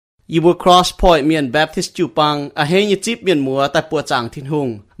อีบัว cross point เมียน Baptist จูปังอาเฮยจิบเมียนมัวแต่ปัวจางทินหุง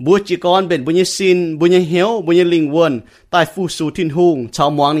บัวจีกรเป็นบุญยสินบุญยเหียวบุญยลิงวนใต้ฟูสูทินหุงชาว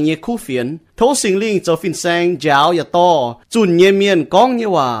มวงนี่คู่เฟียนโทสิงลิงเจ้าฟินแซงยาวอย่าต่อจุนเยเมียนก้องเย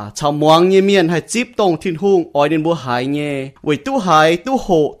ว่าชาวมวงเยเมียนให้จิบตรงทินหุงออยเดินบัวหายเยไว้ตู้หายตู้โห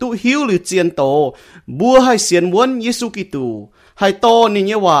ตู้หิวหรือเจียนโตบัวให้เสียนวนเยซูกิตูให้โตนี่เ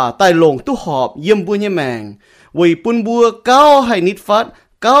ยว่าใต้หลงตู้หอบเยี่ยมบัวเยแมงไว้ปุ่นบัวเก้าให้นิดฟัด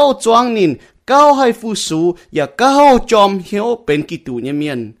เก้าจวงนินเก้าให้ฟูสูอย่าเก้าจอมเหียวเป็นกิตูเยเมี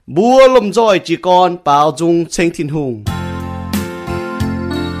ยนบัวลมจอยจีกรเปล่าจุงเชงทินหุง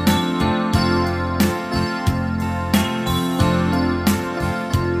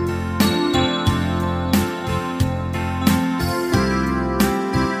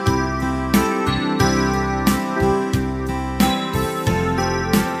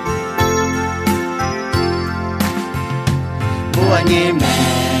nhẹ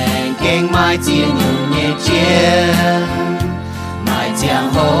mèn kinh mai chia nhiều nhẹ chia mai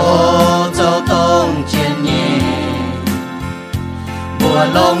chàng hô châu tông trên nhẹ bùa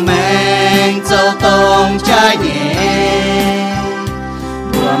lông men châu tông trái nhẹ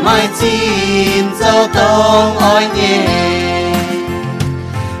bùa mai chim châu tông oi nhẹ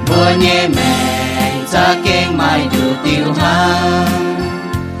bùa nhẹ mèn cha kinh mai đủ tiêu hang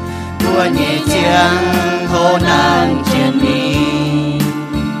bùa nhẹ chàng hô nàng trên nhẹ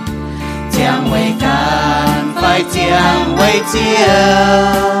chàng quay can phải chàng quay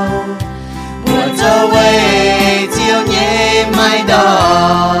chiều bùa châu quay chiều nhẹ mai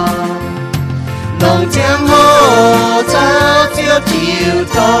đỏ lòng chàng hô trao chiều chiều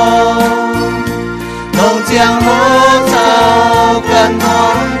trâu lòng chàng hô trao cần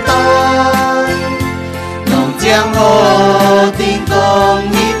hóng tay lòng chàng hô tình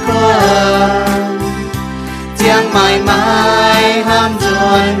công nhịp quân chàng mãi mãi ham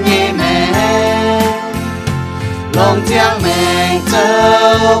ruồn nhẹ lòng chàng mèn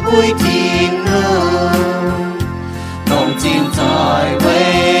châu bụi thìn hương lòng chim tròi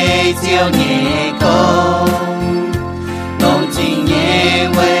quê chiều nhẹ công lòng chim nhẹ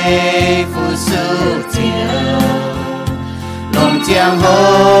quê phụ sư chiều lòng chàng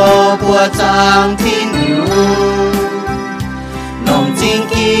hô bùa trăng thìn hương lòng chim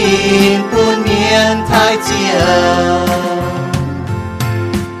kim buôn miên thái chiều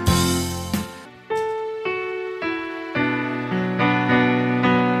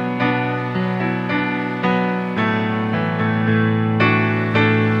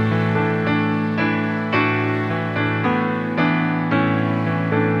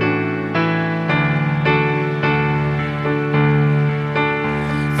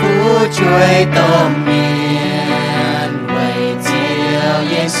chuối tôm miên quay chiều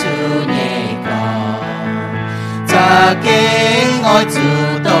Giêsu nhẹ còn cha kính ngôi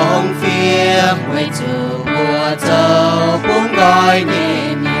chủ tông phiên quay chủ bùa châu buông gói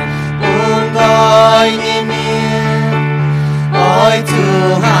nhẹ miên buông gói nhẹ miên ôi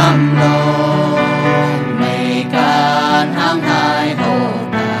chủ hàm lòng mây can hang hai hồ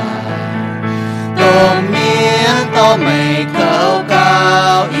tài tôm miên tôm mây khâu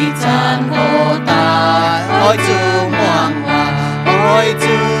cao y chan hồ tài ôi chú ngoan hoa ôi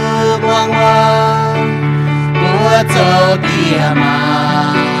chú ngoan hoa bùa châu địa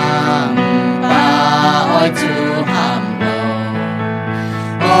mang ba ôi chú hàm đầu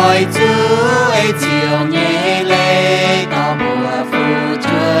ôi chú ấy chiều nhẹ lê tao bùa phù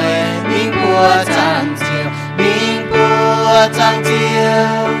chuối bình bùa trăng chiều bình bùa trăng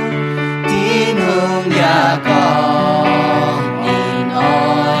chiều tin hương nhà con nhìn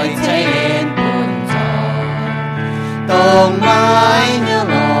ôi cháy lên buồn gió tông mãi nhớ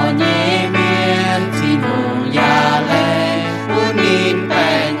lò nhẹ miên tin hương nhà lê buồn nhìn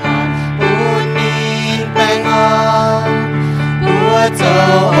bèn ngon bùa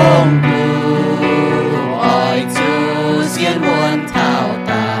châu ông cụ ôi chú xiên buồn thao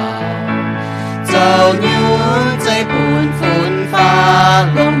tao châu nhún cháy buồn phun pha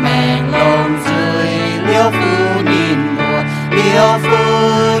lông mèn lông rơi liêu phu nhìn bùa liêu phu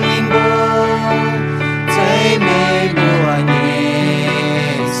nhìn bùa cháy mê đùa nhẹ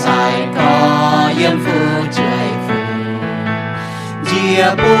sai có yếm phu trời phu chia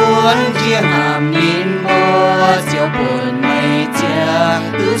buồn chia hàm nhìn bùa siêu buồn mây chia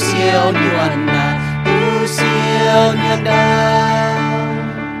tu siêu nhuận na tu siêu nhuận đau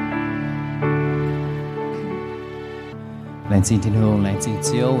lành xin thiên hương lành xin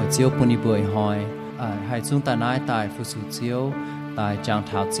chiếu puni bưởi hỏi hai chúng ta nói tại phụ sự chiếu tại trang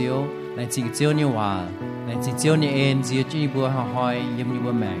thảo chiếu lành xin chiếu như hòa lành xin chiếu như en diệt chỉ bưởi hỏi yếm như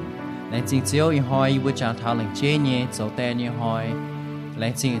bưởi mèn lành xin chiếu như hỏi bưởi trang thảo lành chế nhé dấu tên như hỏi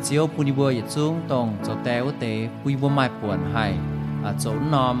lãnh chính chiếu bùn đi bùa yết chung tông cho té út té bùi bùa mai buồn hay chỗ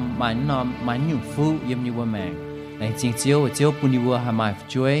nòm mái nhung phu yếm như bùa mèn lãnh chính chiếu bùn đi bùa hà mai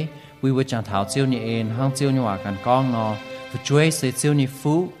chuối bùi bùa chẳng tháo chiếu như en hang chiếu như hòaกันcon nó chuối sẽ chiếu như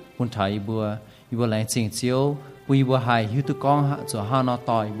phu bùn thải bùa lãnh chính chiếu bùi bùa hay hiu tu con cho hà nó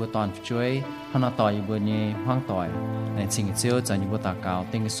tỏi bùa toàn chuối hà nó tỏi bùa nhẹ hoang tỏi lãnh chính chiếu cho như bùa tà cao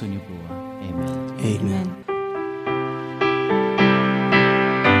tên cái su như bùa amen Amen.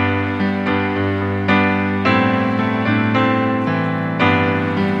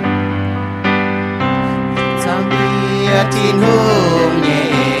 Tin hương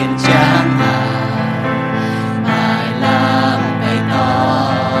nhện chẳng hài ai làm bày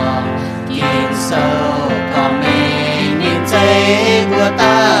tỏ kiên sâu có mình nhìn thấy của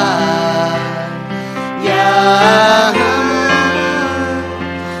ta ya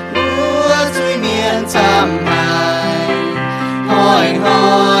bữa dưới miền thăm hài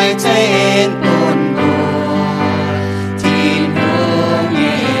hỏi thấy buồn tin hương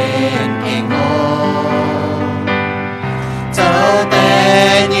nhện kinh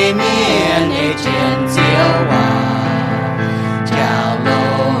nhẹ miên để chuyện diệu hòa chào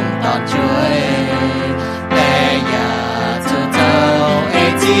lông tọt chuối để nhà từ đầu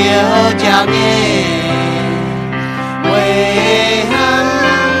ấy diệu chào nhẹ quê hắn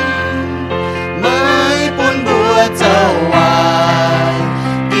mới buồn bùa dầu hoài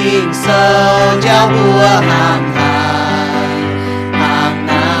kinh sâu chào bùa hàng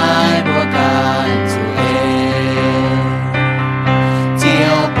nai bùa can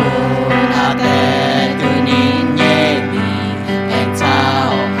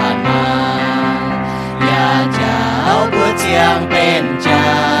yang bên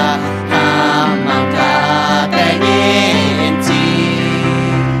cha ham mang cả tay nhìn chi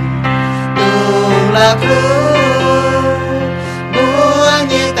tung là khu búa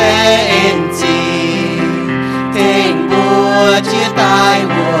như tên chi tình búa chia tay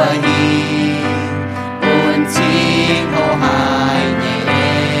búa hi buồn chi hô hai nhẹ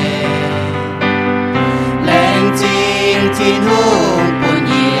lên chính thiên hùng buồn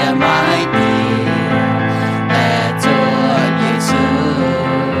nhẹ mãi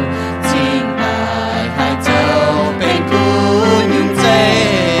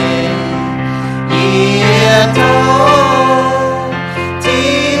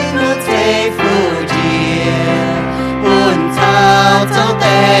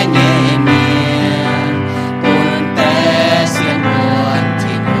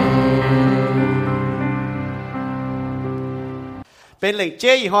เป็นเหล่งเ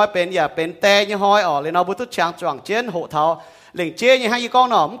จ้ยี่ห้อยเป็นอย่าเป็นแต่ยี่ห้อยออกเลยเนาะบุตรช้างจวงเจนโหเท้าเหล่งเจ้ยี่ห้อยยี่กอง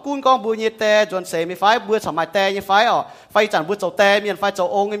หน่อมกุ้นกองบุญยี่แต่จวนเสมีไฟบุญสมัยแต่ยี่ไฟออกไฟจันบุญเจ้าแต่เมียนไฟเจ้า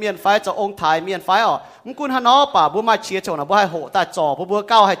องค์เมียนไฟเจ้าองค์ถ่ายเมียนไฟออกกุ้นฮันน้อป่าบุญมาเชียร์เจ้าหน่ะบุญให้โหแต่จ่อบุญ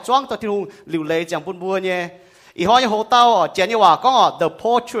เก้าให้จ้วงตัวที่ลุงหลิวเลยจังบุญเนี่ยยี่ห้อยยี่โหเต้าออกเจนยี่ว่าก็ออก the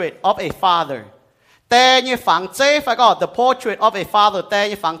portrait of a father แต่ยี่ฝังเจ้ไฟก็ออก the portrait of a father แต่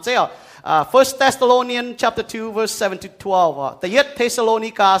ยี่ฝังเจ้First Thessalonians chapter 2 verse 7 to 12 แต่ยึดเทสโล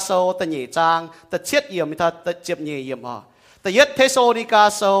นิกาโซตะเหยจางแต่เชียดเยี่ยมมิทาแต่เจ็บเยี่ยมแต่ยึดเทสโลนิกา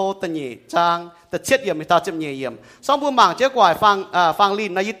โซตะเหยจางแต่เชียดเยี่ยมมิทาเจ็บเยี่ยมสองบัวหมางเจ้ากว่าฟังลิ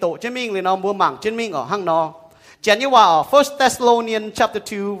นนายโตเจมิงเลยน้องบัวหมางเจมิงห้างนอเจนยี่ว่า First Thessalonians chapter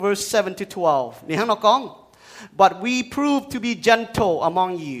 2 verse 7 to 12นี่ห้างนอกอง But we prove to be gentle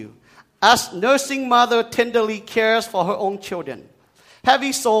among you as nursing mother tenderly cares for her own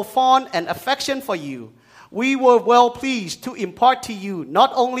children.Having so fond an affection for you, we were well pleased to impart to you not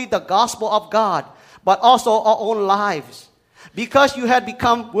only the gospel of God, but also our own lives, because you had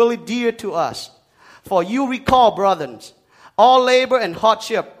become really dear to us. For you recall, brothers, all labor and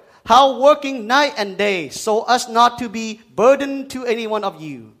hardship, how working night and day so as not to be burdened to any one of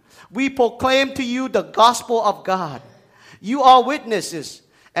you. We proclaim to you the gospel of God. You are witnesses,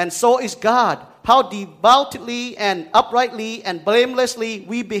 and so is God.How devoutly and uprightly and blamelessly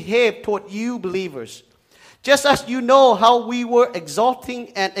we behave toward you believers. Just as you know how we were exalting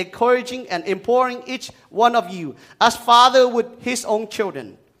and encouraging and imploring each one of you, as father would his own children,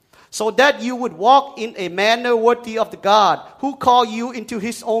 so that you would walk in a manner worthy of the God who called you into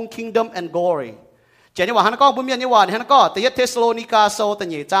his own kingdom and glory. เจนี่ว่าฮันก็บุญเมียนี่ว่าฮันก็แต่ยัดเทสโลนิกาโซแต่เ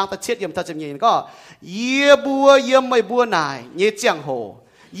หยจางแต่เชียดเยี่ยมแต่เจียมก็เยี่ยบัวเยี่ยมไม่บัวนายเยี่ยเจียงโห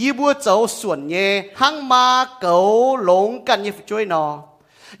ยี่บัวเจ้าส่วนเย่หังมาเก๋าหลงกันยี่ช่วยนอ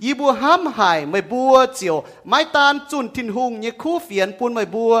ยี่บัวห้ำหายไม่บัวเจียวไม้ตานจุนทินหุงยี่คู่เฟียนปูนไม่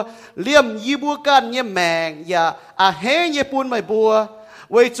บัวเลี่ยมยี่บัวกันยี่แมงอย่าอาเฮยี่ปูนไม่บัว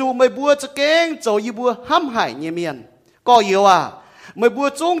เวจูไม่บัวจะเก่งเจ้ายี่บัวห้ำหายยี่เมียนก็เยอะไม่บัว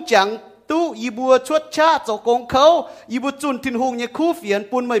จงจัง tu y bùa chuột cha cho công khâu y bùa chun thiên hùng như khu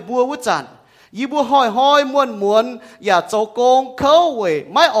phiền bùn mày bùa vút chản y bùa hỏi muôn ya cho công khâu về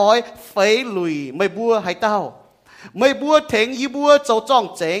mai ỏi phế lùi mày bùa hay tao mày bùa thèn y bùa cho tròn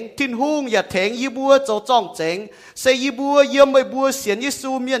chén thiên hùng ya thèn y bùa cho tròn chén xây y bùa yếm mày bùa xiên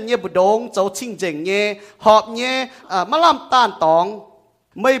Giêsu miên nhé bùa đông cho chinh chén nhé họp nhé mà làm tan tòng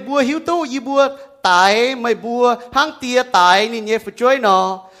mày bùa hiếu tu y bùa tại mày bùa hang tia tại ni nhé phải chơi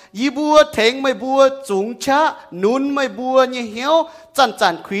nó y bùa thèn mày bùa chúng cha nún mày bùa nhé hiếu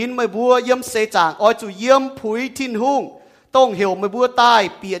chăn khuyên mày bùa yếm xây chàng oi chủ yếm phúi thiên hùng tông hiểu mày bùa tai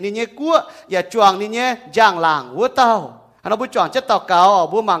bịa ni nhé cua ya chuang ni nhé giang làng vua tao nó bùa chọn chất tao cáo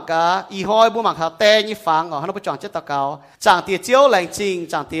bùa mảng cá y hoi bùa mảng hào tê như phẳng nó bùa chọn chất tao cáo chàng tia chiếu lành trình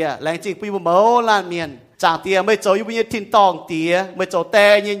chàng tia lành trình bùi bùa mẫu lan miền chàng tia mới cho y bùa như thiên tòng tia mới cho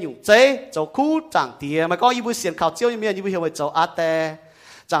tê như nhung chế cho khu chàng tia mà có y bùa xiên khảo chiếu như miền y bùa hiểu mới cho á tê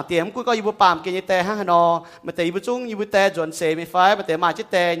chàng tia cũng có y bùa pàm kia như tê hang nó mà tê y bùa chung y bùa tê chuẩn xe mới phái mà tê mà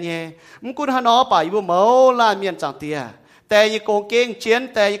chết tê nhé cũng hang nó bảo y bùa mẫu lan miền chàng tiaแต่ยี่โกงเก่งเชียน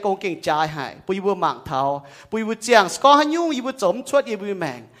แต่ยี่โกงเก่งจ่ายหายปุยบัวหมางเท้าปุยบัวเจียงสกอหันยุ่งยี่บัวจมชวดยี่บัวแม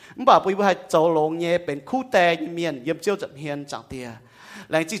งมันบอกปุยบัวให้โจลงเนี่ยเป็นคู่แต่ยี่เมียนยี่เจียวจับเฮียนจังเตีย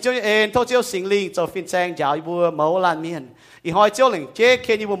แหล่งจีเจียวเอ็นโทเจียวสิงลิงโจฟินแซงยาวยี่บัวเมาลานเมียนอีหอยเจียวแหล่งเจ๊เค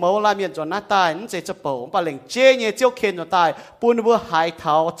นยี่บัวเมาลานเมียนจนหน้าตายนั่นเจ๊จะโป่งป่ะแหล่งเจ๊เนี่ยเจียวเคนจนตายปุยบัวหายเ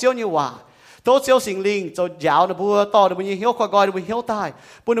ท้าเจียวยี่ว่าโตเจียวสิงลิงจะยาวนะบัวต่อนะบัวยี่เหี้ยวคอยกอยนะบัวเหี้ยวตาย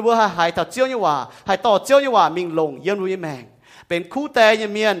ปุยบัวหายเท้าเจียวยี่ว่าหายต่อเจียวยี่ว่ามิงลงเยี่ยมรู้ยี่แมงเป็นคู่แต่ย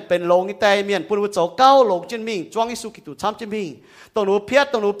เมียนเป็นลงแต่ยเมียนปุ่นวัวโจเก้าลงจินมิงจ้วงอิสุกิตุช้ำจินมิงตรงหนูเพีย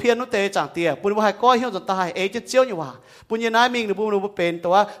รนุเตจังเตียปุ่นวัวให้ก้อยเหี้ยวจนตายเอจะเจียวอยู่ว่าปุ่นยันนายมิงหนูปุ่นวัวเป็นตั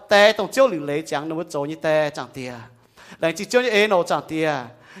วแต่ตรงเจียวหลิวเลยจังหนูวัวโจยี่แต่จังเตียหลังจีเจียวยี่เอโนจังเตีย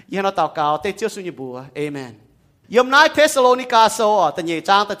ยี่เราเต่าเก่าเตเจียวสุญญบัวเอเมนยมนายเทสโลนิกาโซแต่ยี่จ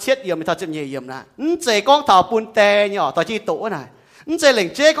างแต่เช็ดยมไม่ทันจะยี่ยมนะเจ๊ก้องเต่าปุ่นแต่เนี่ยต่อจีโตน่ะเจ๊เหล่ง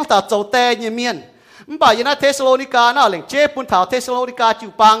เจ๊ก้องเต่าโจแต่ยี่เมียนมันบอกยันเทสโลนิกาเนาะเหล่งเจ้ปุ่นเถาเทสโลนิกาจิ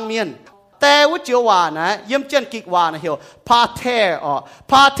วปังเมียนแต่ว่าเจียวว่านะเยี่ยมเจียนกิกว่านะเหี่ยวพาเท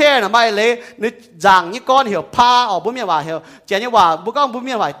พาเทนะไม่เลยนึกจางยี่ก้อนเหี่ยวพาบุ้มเมียว่าเหี่ยวเจียนยี่ว่าบุ้งก้องบุ้มเ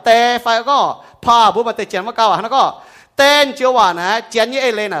มียว่าแต่ไฟก็พาบุ้มมาแต่เจียนว่าเก่าฮะแล้วก็เต้นเจียวว่านะเจียนยี่เอ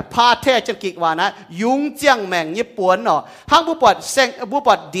เลยนะพาเทเจียนกิกว่านะยุงเจียงแมงยี่ปวนเนาะห้างบุปผเซงบุปผ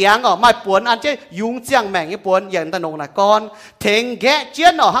เดียงไม่ปวนอันเจ้ยุงเจียงแมงยี่ปวนอย่างตะนงนะก้อนเถงแกะเจีย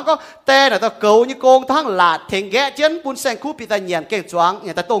นเนาะห้างก็เต้นน่ะตะเกายี่โกงทั้งหลาดเถงแกะเจียนปุ่นแซงคู่ปีตาเหยียนเก่งจวงอ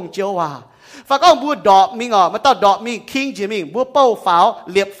ย่างตะตงเจียวว่าฝากก็บัวดอกมิงมาต่อดอกมิงคิงจีมิงบัวเป้าฟ้า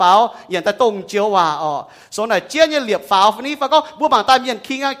เหลียบฟ้าอย่างตะตงเจียวว่าส่วนไหนเจียนยี่เหลียบฟ้าฟันนี้ฝากก็บัวบางตาเมียน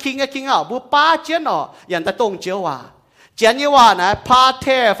คิงบัวป้าเจียนอย่างตะตงเจียวว่าเจียนยี่ว่านะพาเท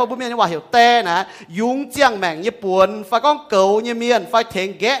ฟ้าบุ้มเมียนว่าเหี่ยวแต่นะยุงเจียงแมงยี่ปวนฟ้าก็เกายี่เมียนฟ้าเถง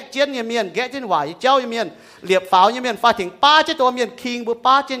แกะเจียนยี่เมียนแกะเจียนว่าเจ้ายี่เมียนเหลียบฟ้ายี่เมียนฟ้าเถงป้าเจ้าตัวเมียนคิงบัว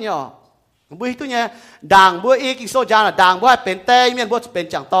ป้าเจียนย่อบุ้ยตัวเนี่ยด่างบัวอีกิโซจานะด่างบัวเป็นแต่ยี่เมียนบัวจะเป็น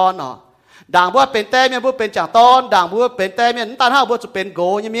จังตอนเนาะด่างบัวเป็นแต่เมียนบัวเป็นจังตอนด่างบัวเป็นแต่เมียนตาห้าบัวจะเป็นโก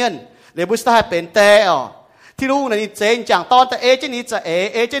ยี่เมียนเดี๋ยวบัวจะให้เป็นแต่ที่รู้นะนี่เจนจังตอนแต่เอเจนี่จะเอ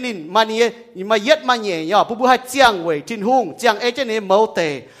เจนี่มาเนี่ยมาเย็ดมาเหย่อผู้ให้เจียงเว่ยจินหุ่งเจียงเอเจนี่เมาเต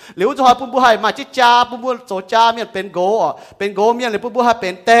หรือจะให้ผู้ให้มาจิจ้าผู้โจจ้าเมียนเป็นโกเมียนหรือผู้ให้เป็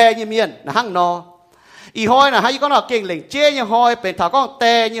นแต่ยี่เมียนนะหั่งนออีหอยนะให้ก็นอเก่งเหล่งเจียยี่หอยเป็นถาก้องแ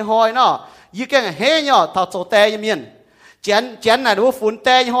ต่ยี่หอยเนาะยี่แก่งเฮียถาโจแต่ยี่เมียนเจียนนะดูฝุ่นแ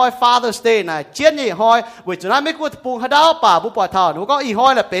ต่ยี่หอย Father's Day นะเจียนยี่หอยเวจุนั้นไม่กลัวปูฮะดาวป่าผู้ปล่อยเท่าหนูก็อีหอ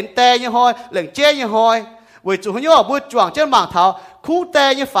ยน่ะเป็นแต่ยี่หอยเหล่งเจียยี่หอย为主很要不装这盲头，苦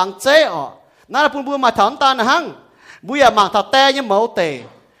带一房子那不嘛头单行，不要盲头带一毛带，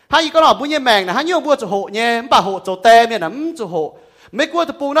他一个老不一命呢，他要不就好呢，把好做带面呢，就好，没过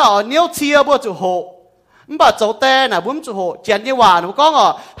就不那鸟切不就好，把做带呢不就好，讲的话我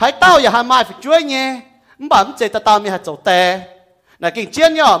讲还到也还买追呢，把这到面还做带。那给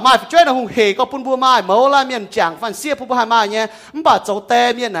钱哟，买追那红黑个ปุ่นบัว买，冇啦面讲饭เสียผู้ให้มาเนี่ยมันบ่าโจแต่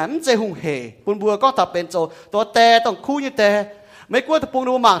面น่ะมันจะ红黑ปุ่นบัวก็ถ้าเป็นโจตัวแต่ต้องคู่ยี่แต่ไม่กลัวถ้าปุ่น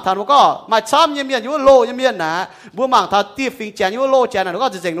บัวหมางทานก็มาช้ำยี่เมียนอยู่โลยี่เมียนนะบัวหมางทานตีฟิงแจนอยู่โลแจนน่ะก็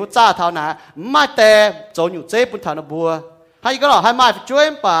จะเจ๋งนู้จ้าเท่าน่ะไม่แต่โจอยู่เจ๊ปุ่นทานบัวให้ก็หรอให้มาช่วย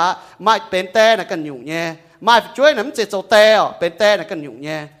ป่าไม่เป็นแต่น่ะกันอยู่เนี่ยมาช่วยน่ะมันจะโจแต่เป็นแต่น่ะกันอยู่เ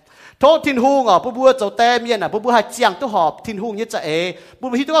นี่ยโทษทินหุงผู้บัวเจ้าแต่เมียน่ะผู้บัวให้เจียงตัวหอบทินหุงยี่จะผู้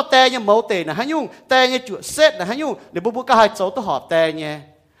บัวที่ตัวแต่ยังเมาเตน่ะให้ยุ่งแต่ยังจุดเซตน่ะให้ยุ่งเดี๋ยวผู้บัวก็ให้เจ้าตัวหอบแต่เนี่ย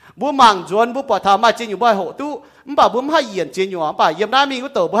บัวมังจวนบัวปล่อยทำมาเจียงอยู่บ่อยโหตู้มันบ่าบัวไม่ให้เยียนเจียงอยู่บ่าเยี่ยมได้มีก็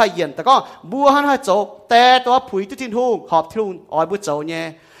เติบบัวให้เยียนแต่ก็บัวให้เจ้าแต่ตัวผุยตัวทินหุงหอบทินหุงอ้อยบัวเจ้าเนี่ย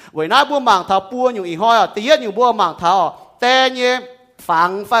เวน้าบัวมังเท้าปัวอยู่อีห้อยตีเย็นอยู่บัวมังเท้าแต่เนี่ย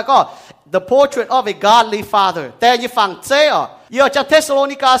phẳng phải có the portrait of a godly fatherแต่ยี่phẳng chế à giờ trong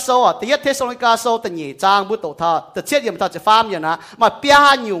Thessalonica sâu àแต่Thessalonica sâuแต่nhị trang bút tổ thọแต่เชื่อยังtaจะphàm vậy na mà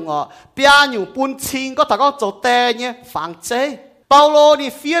bia nhung à bia nhung bún chín có ta có chỗแต่nhé phẳng chế Pauloนี่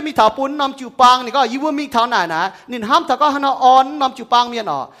เฟียมีถาปุ่นนำจูปังนี่ก็ยี่ว่ามีเท่าไหนนะนี่ห้ามถ้าก็ฮันออนนำจูปังเมีย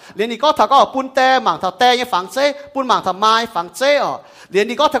นอ๋อเรียนนี่ก็ถ้าก็ปุ่นแต่หมั่งถ้าแต่ยังฝังเซ่ปุ่นหมั่งถ้าไม้ฝังเซ่อ๋อเรียน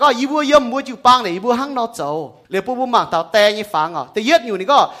นี่ก็ถ้าก็ยี่ว่าย่ำมัวจูปังเนี่ยยี่ว่าหั่งนอเจ้าเรียนปุ่นหมั่งถ้าแต่ยังฝังอ๋อแต่ยึดอยู่นี่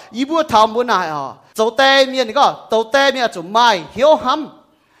ก็ยี่ว่าทำบุญนายอ๋อเจ้าแต่เมียนี่ก็เจ้าแต่เมียจุ่มไม้เหี้ยวห้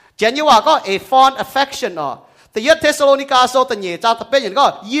ำเจนยี่ว่าก็ a fond affection อ๋อแต่ยึดเทสโลนิกาโซตันเย่จ้าตะเป็นอย่างก็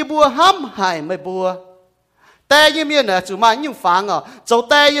ยี่บัวห้ำหายไม่บัวแต่ยี่เมียน่ะจุมายิ่งฟังอ่ะเจ้า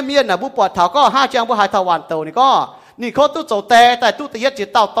แต่ยี่เมียน่ะบุปผาเถาก็ห้าจังบุหายถาวันเตานี่ก็นี่เขาตู้เจ้าแต่ตู้ตะเย็ดจิต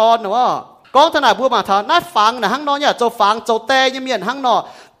เต่าตอนเนาะก้องถนัดบัวมาเถานัดฟังน่ะห้างนอเนี่ยเจ้าฟังเจ้าแต่ยี่เมียนห้างนอ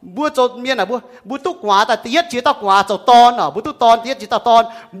บัวเจ้าเมียน่ะบัวตุกหวาแต่ตะเย็ดจิตเต่ากว่าเจ้าตอนอ่ะบัวตุกตอนตะเย็ดจิตเต่าตอน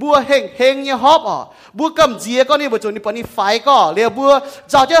บัวเฮงเนี่ยฮอบอ่ะบัวกำเจียก็นี่บัวจุนี่ปนี่ไฟก็เรียบัว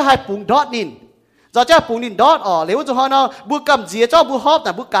เจ้าจะให้ปุ่งดอดนินเจ้าจะปุ่งนินดอดอ่ะเรียว่าจุฮอนาบัวกำเจียเจ้าบัวฮอบแ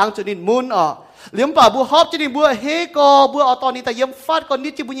ต่บัวกลางจุนินมุนอ่ะเลี้ยงป่าบัวฮอบจะนี่บัวเฮก็บัวเอาตอนนี้แต่ยังฟาดก่อนนิ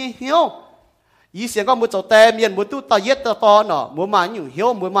ดจีบัวยังเหี่ยวยี่เสียงก็บัวเจ้าแต่เมียนบัวตู้ตาเย็ดตาตอนเนาะบัวมาอยู่เหี่ยว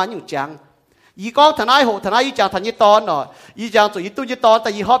บัวมาอยู่จังยี่ก้องทนายโหทนายยี่จังทันยี่ตอนเนาะยี่จังจุยี่ตู้ยี่ตอนแต่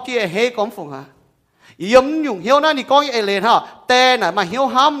ยี่ฮอบที่เฮก็ฝงฮะยี่ยมอยู่เหี่ยวนั่นนี่ก้องยี่เอเลนฮะแต่น่ะมาเหี่ยว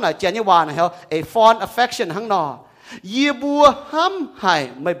ห้ำน่ะเจียนยี่วานนะฮะa fond affection ข้างนอยี่บัวห้ำหาย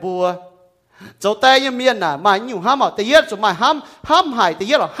ไม่บัวเจ้าแต่ยี่เมียนน่ะมาอยู่ห้ำอ่ะแต่เย็ดจุมาห้ำหายแต่เ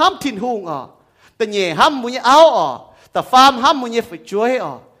ย็ดหรอห้ำทิ้งหุงอ่ะแต่เนี่ยห้ามมุญเอาอ๋อแต่ฟาร์มห้ามมุญฝึกช่วยอ๋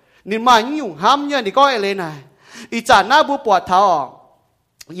อนี่มาอยู่ห้ามเนี่ยนี่ก็อะไรนะอีจานหน้าบัวปวดเท้าอ๋อ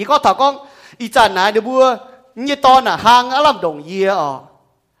อีก็ถ้าก็อีจานไหนเดี๋ยวบัวเนี่ยตอนน่ะห่างอารมณ์ดงเยี่ยอ๋อ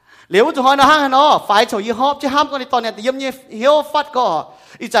เหลวจะหอยน่ะห่างเนาะฝ่ายเฉยยี่ห้อจะห้ามก็ในตอนเนี่ยแต่ยังเนี่ยเหี้ยวฟัดก็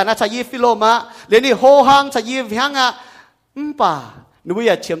อีจานน่ะชายยี่ฟิโลมาเหลวนี่โฮห่างชายยี่ฟิห่างอ่ะป่าหนูอ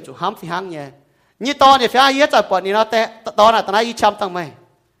ยากเชื่อมจุห้ามฟิห่างเนี่ยนี่ตอนเนี่ยฟิห่างเยี่ยจะปวดนี่นะแต่ตอนน่ะตอนนั้นยี่ช้ำตั้งไหม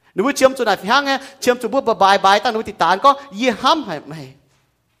หนูเชื่อมจุดไหนฟิห่างไงเชื่อมจุดบัวบายตั้งหนูติดตานก็ยี่ห้ำให้ไหม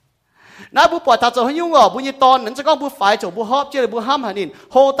น้าบัวปวดตาจะให้ยุ่งอ่ะบัวยี่ตอนนั้นจะก็บัวฝ่ายจบบัวฮอบเจอบัวห้ำให้นิน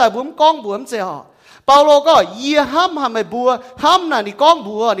โฮแต่บัวก้องบัวมันเจ้าเปาโลก็ยี่ห้ำให้ไม่บัวห้ำน่ะนี่ก้อง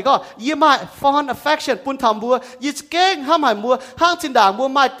บัวนี่ก็ยี่ไม่ fond affection ปุ่นทำบัวยี่เก่งห้ำให้บัวห้างจินด่างบัว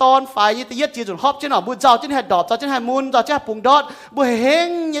ไม่ตอนฝ่ายยี่ตีเย็ดจีจุดฮอบเจ้าหน่อบัวเจ้าจินให้ดอกเจ้าจินให้มุนเจ้าจินให้ปุ่งดอดบัวเฮง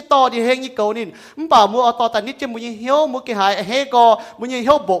ยี่ต่อดีเฮงยี่เก่านินมันป่าบัวเอาต่อแต่นิดเจ้าบัวยี่เหี้ยวบัวกี่หายเฮก็บัวยี่เ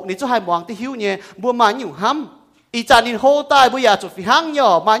หี้ยวบกนี่เจ้าให้หมวงที่หิวเนี่ยบัวมาอยู่ห้ำอีจานินโฮตายบัวอยากจุดฟิห่างย่อ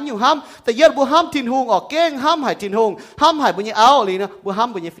มาอยู่ห้ำแต่เย็ดบัวห้ำทิ้งหุงออกเก่งห้ำให้ทิ้งหุงห้ำให้บัวยี่เอาเลยนะบัวห้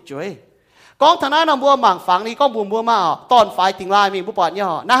ำบัวยี่ฟิจวยก้องทนายนำบัวหมั่งฝังนี่ก้องบัวมาตอนไฟติงลายมีบัวปอดย่อ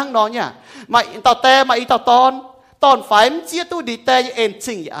หน้าห้างนอนเนี่ยมาต่อแต่มาอีต่อตอนไฟมันเจี๊ยตู้ดีแต่เอ็น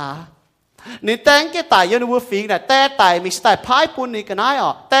ซิงอ่ะนี่แต่งแก่ตายยันบัวฟิงน่ะแต่ตายมีสไตล์พายปุ่นนี่กันนายอ่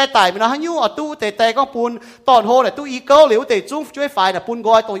ะแต่ตายมันหันยู่อ่ะตู้แต่ก้องปุ่นตอนโฮน่ะตู้อีเกิลหรือแต่จุ้งช่วยไฟน่ะปุ่นก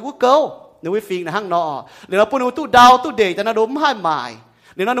อยตัวอีเกิลนี่บัวฟิงน่ะห้างนอหรือเราปุ่นตู้ดาวตู้เดย์แต่น่ะดมให้หมาย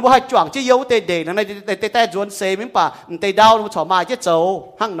หรือนั่นบัวให้จ่วงเจี๊ยวแต่เดย์นั่นแต่จวนเซมิป่ะแต่ดาวมันฉอมาเจี๊ยเจ้า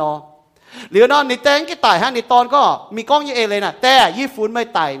ห้างนอหรือนอนในแตงกี่ตายฮะในตอนก็มีก้องยี่เอเลยนะแต่ยี่ฝุ่นไม่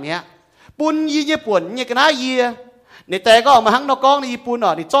ตายเนี้ยปุ่นยี่ป่วนยี่กันนะยี่ในแต่ก็มาหังนก้องในญี่ปุ่นอ่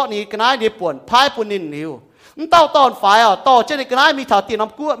ะในเจาะนี่กันนะในป่วนพายปุ่นนินนิวมันเต้าตอนฝ่ายอ่ะต่อเจ้าในกันนะมีถาตีน้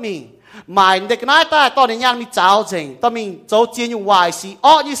ำกุ้วมีหมายในกันนะแต่ตอนในย่างมีเจ้าเจงต้องมีเจ้าเจียนอยู่วายสี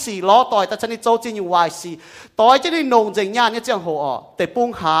อ้อยี่สี่ล้อต่อยแต่ฉันในเจ้าเจียนอยู่วายสีต่อยเจ้าในนงเจงย่างเนี่ยเจียงหัวอ่ะแต่ปุง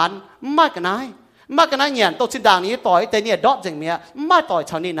หานไม่กันนะเนี่ยตัวชิ้นด่างนี้ต่อยแต่เนี่ยดอดเจงเมียไม่ต่อย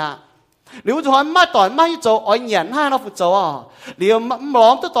ชาวนี่นะหรือว่าไม่ต่อยไม่โจอ้อยเหยียนให้เราฝึกโจอ่ะหรือหลอ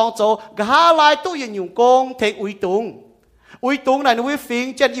มตัวตองโจกหาลายตู้ยังอยู่กงเทงอุยตุงไหนนุ้ยฟิง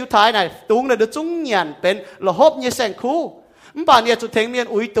เจนยูท้ายไหนตุงไหนเดือดจุ้งเหยียนเป็นระหบเนี่ยแสงคู่ป่านเนี่ยจุดเทงเมียน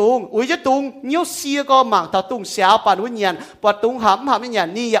อุยจะตุงนิ้วเสียก็หมั่งตาตุงเสียวป่านวิญญาณปวดตุงหำเหยียน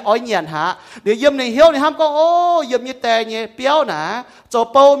นี่อย่าอ้อยเหยียนหาเดี๋ยวเยี่ยมในเหี้ยวในห้ามก็โอ้เยี่ยมเนี่ยแต่เนี่ยเปี้ยวหนาโจ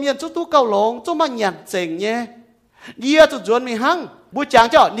เปาเมียนจุดตู้เกาหลงจุดมันเหยียนเจ๋งเนี่ยเยี่ยจุดจวนมีหั่งบัวจาง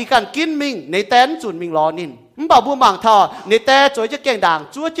เจ้านี่การกินมิงในแตนจุนมิงรอนินมันบอกบัวหมั่งทอในแต่จอยจะแกงด่าง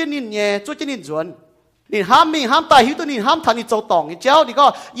จั่วเจนินเย่จั่วเจนินจวนนี่ห้ามมิงห้ามตายหิวตัวนี้ห้ามทันนี่โจตองนี่เจ้านี่ก็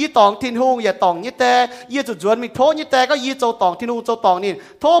ยี่ตองทินหงอย่าตองยี่แต่ยี่จุดจวนมีโทยี่แต่ก็ยี่โจตองทินหงโจตองนี่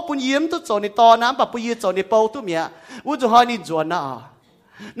โทปุ่นยิ้มตุโจในตอนน้ำปะปุ่นยี่โจในเปาตุเมียวุ้จะหอยนี่จวนนะ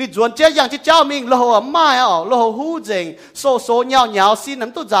นี่จวนเจ้าอย่างที่เจ้ามิงโลหะไม่อ่ะโลหะหูเจงโซเหนียวซีน้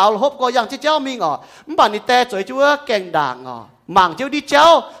ำตุเจ้าโลหะก็อย่างที่เจ้ามิงอ่ะมันป่านนี่แต่จอยจั่วแกงด่างอ่ะหมั่งเจ้าดิเจ้า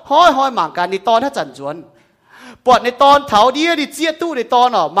ห้อยหมั่งกันในตอนถ้าจันจวน ปวดในตอนเถาเดียดิเจี๊ยตู้ในตอน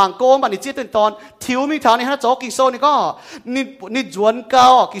มังโกมันดิเจี๊ยตู้ในตอนทิวมีเถานี่ฮะโจกิโซนี่ก็นี่จวนเกา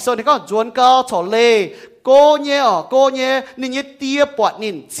กิโซนี่ก็จวนเกาถอเลโกเน่โกเน่นี่เตี้ยปวดนิ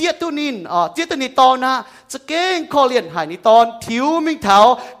นเจี๊ยตู้นินเจี๊ยตู้ในตอนนะจะเก่งคอเลียนหายในตอนทิวมีเถา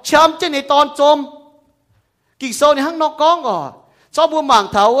ช้ำเจในตอนจมกิโซนี่ห้างนอกก้องชอบบัวหมาง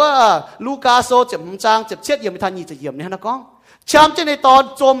เถาว่าลูกาโซเจ็บจางเจ็บเช็ดเยี่ยมไม่ทันยี่จะเยี่ยมนี่ฮะนอกก้องช้ำเจในตอน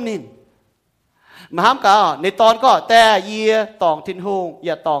จมนินมาห้ามกันในตอนก็แต่เยี่ยตองทิ้งหงอ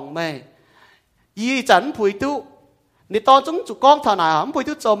ย่าตองไม่ยี่จันผุยตุในตอนจุ้งจุกก้องเท่าไหร่ผุย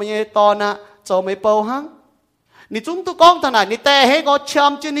ตุโจไม่ในตอนนะโจไม่เป่าหังในจุ้งตุกก้องเท่าไหร่ในแต่ให้ก็ช้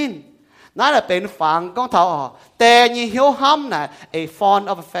ำเจนินนั่นแหละเป็นฝังก้องเท่าแต่ยี่เหี้ยวห้ำน่ะ a font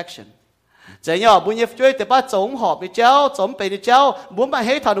of affection จะย่อบุญยี่ช่วยแต่ป้าจงหอบในเจ้าจงไปในเจ้าบุญมาใ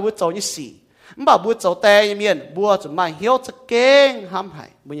ห้ทานบุญโจยี่สี่บ่าบุญโจแต่ยี่เมียนบัวจะมาเหี้ยวจะเก่งห้ำให้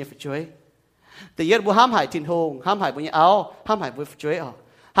บุญยี่ช่วยแต่ยัดบัวห้ามหายทิ้งหงห้ามหายบุญเอาห้ามหายบุญช่วย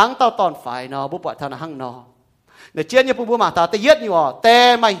หังเต่าตอนฝ่ายนอบุปผาทานหังนอในเจียนยี่ปุ่มบัวมาตาแต่ยัดอยู่แต่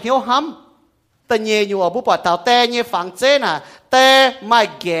ไม่เหี้ยวห้ำแต่เยี่ยอยู่บุปผาเต่าแต่เยี่ยฝังเจน่ะแต่ไม่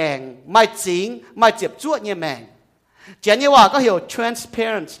แกงไม่จริงไม่เจ็บจ้วเยี่ยแมงเจียนยี่ว่าก็เหี่ยว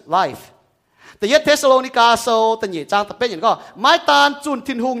transparent life แต่ยัดเทสโลนิกาโซแต่เยี่ยจางตะเป็นอย่างก็ไม้ตาลจุน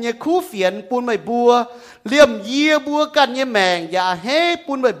ทิ้งหงเยี่ยคู่เฟียนปูนใบบัวเลี่ยมเยี่ยบัวกันเยี่ยแมงอย่าให้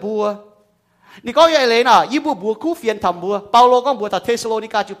ปูนใบบัวนี่ก็ยังเลยนะยี่บัวคู่เฟียนทำบัวเปาโลก็บัวแต่เทสโลนิ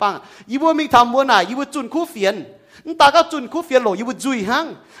กาจุปังยี่บัวมีทำบัวน่ะยี่บัวจุนคู่เฟียนตาก็จุนคู่เฟียนหลงยี่บัวจุยหัง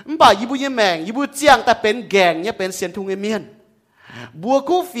บ่ายี่บัวยี่แมงยี่บัวเจียงแต่เป็นแกงเนี่ยเป็นเสียนทุงเมียนบัว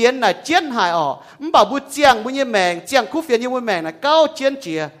คู่เฟียนน่ะเจียนหายบ่าบัวเจียงบัวยี่แมงเจียงคู่เฟียนยี่บัวแมงน่ะเก้าเจียนเ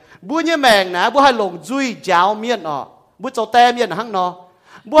จียบัวยี่แมงนะบัวให้หลงจุยยาวเมียนบัวโจแต่เมียนหัง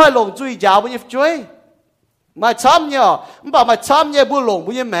บัวให้หลงจุยยาวบัวยี่จุยมาช้ำเนี่ยบ่ามาช้ำเนี่ยบุหลง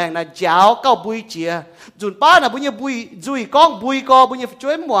บุญแมงนะเจ้าเก้าบุยเจียจุนป้านะบุญบุยจุยก้องบุยก็บุญช่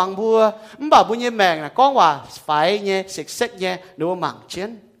วยหมวงบัวบ่าบุญแมงนะก้องว่าไฟเนี่ยเสกเนี่ยหรือว่าหมั่งเชียน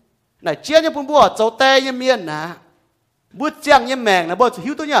น่ะเชียนเนี่ยปุ่นบัวโจแต่เนี่ยเมียนนะบัวเจียงเนี่ยแมงนะบัวจะหิ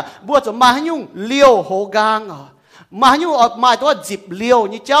วตัวเนี่ยบัวจะมาให้ยุ่งเลี้ยวโหกางมาให้ยุ่งออกมาตัวจิบเลี้ยว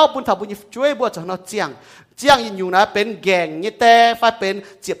นี่เจ้าปุ่นถ้าบุญช่วยบัวจะนอเจียงเจียงอยู่นะเป็นแกงเนี่ยแต่ไฟเป็น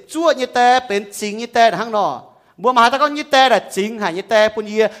เจ็บจ้วเนี่ยแต่เป็นจริงเนี่ยแต่ทั้งนอบัวมาตาก็ยี่แต่แต่จริงหายยี่แต่ปุ่นเ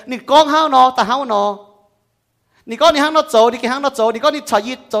ยี่ยนี่ก้องห้าวนอแต่ห้าวนอนี่ก้อนนี่ห้าวนอโจนี่กี่ห้าวนอโจนี่ก้อนนี่ชาย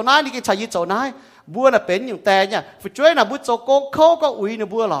ยี่โจนายนี่กี่ชายยี่โจนายบัวน่ะเป็นอยู่แต่เนี่ยฝึกช่วยน่ะบัวโจโกงเขาก็อุ้ยน่ะ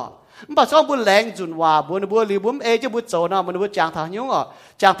บัวหรอมันบอกชอบบัวแรงจุนว่าบัวน่ะบัวรีบัวเอจะบัวโจน่ะมันบัวจางทางยุ่ง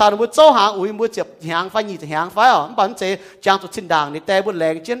จางทางบัวโจหางอุ้ยบัวเจ็บหางไฟยี่จะหางไฟมันบอกมันเจจางจุดชิ้นด่างนี่แต่บัวแร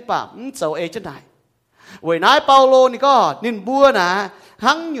งเช่นป่ะมันโจเอจะไหนเว้ยนายเปาโลนี่ก็นินบัวน่ะ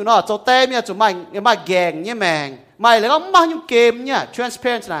หังอยู่น่ะโจแต่เนี่ยจุไม่แกงเนี่ยแมงไม่แล้วก็มาอยู่เกมเนี่ย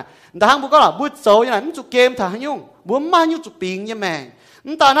transparent นะแต่หังบุก็บุโจยังไงมันจุเกมถ่ายยุ่งบัวมาอยู่จุปิงเนี่ยแมง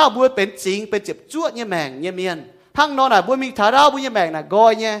ตาหน้าบัวเป็นจริงเป็นเจ็บจ้วเนี่ยแมงเนี่ยเมียนหังนอนน่ะบัวมีถ่ายดาวบัวเนี่ยแมงน่ะกอ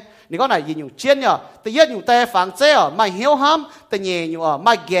ยเนี่ยนี่ก็น่ะยินอยู่เชียนเนี่ยแต่ยัดอยู่แต่ฝังเจ้าไม่เหี้ยวห้ำแต่เงี้ยอยู่ไ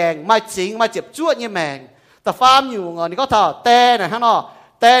ม่แกงไม่จริงไม่เจ็บจ้วเนี่ยแมงแต่ฟาร์มอยู่นี่ก็ท่าแต่น่ะข้างนอก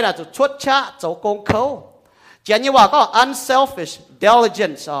แต่น่ะจะชดชะโจโกงเขาเจียนยี่ว่าก็ unselfish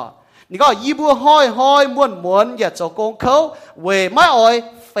diligence นี่ก็ยี่บัวห้อยม้วนอย่าโจโกงเขาเว่ไม่อ่อย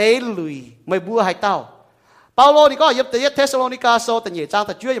เฟยลุยไม่บัวให้เต้าเปาโลนี่ก็ยับแต่ยัดเทสโลนิกาโซแต่เนี่ยจางแ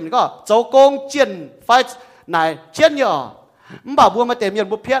ต่ช่วยอย่างนี้ก็โจโกงเจียนไฟไหนเจียนเนี่ยมันบ่าบัวมาเต็มยัน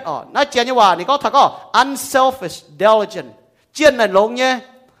บัวเพี้ยนน่าเจียนยี่ว่านี่ก็ถ้าก็ unselfish diligence เจียนน่ะหลงเนี่ย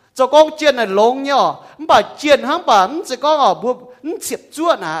โจโกงเจียนน่ะหลงเนี่ยมันบ่าเจียนทั้งบ่ามันจะก็บัวมันเจ็บจ้ว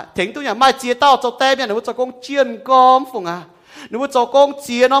นะถึงตัวอย่างไม่เจียเต้าโจแต่เนี่ยหนูโจโกงเจียนก้อมฝุ่งหนูโจโกงเ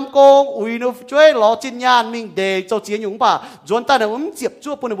จียน้ำโกงอุ้ยหนูช่วยรอจินยานมิงเดย์โจเจียนอยู่ป่ะจวนตาหนูมันเจ็บ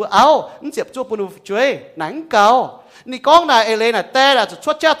จ้วปุ่นหนูเอามันเจ็บจ้วปุ่นหนูช่วยหนังเก่านี่ก้องนายเอเลน่ะแต่ละจะช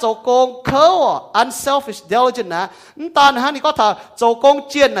ดเชาโจโกงเขา unselfish diligent นะตาฮะนี่ก็ถ้าโจโกง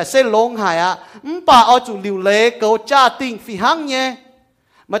เจียนน่ะเส้นลงหายป่าเอาจุลิวเล่เกาจ้าติงฝีหังเนี่ย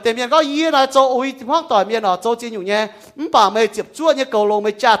มาเต็มยันก็ยี่นะโจอุ้ยห้องต่อยเมียนโจเจียนอยู่เนี่ยป่าไม่เจ็บจ้วเนี่ยเกาลงไ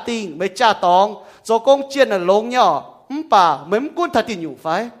ม่จ้าติงไม่จ้าตองโจโกงเจียนน่ะลงเนี่ยป่าเหมือนกุ้นทัดตินอยู่ไฟ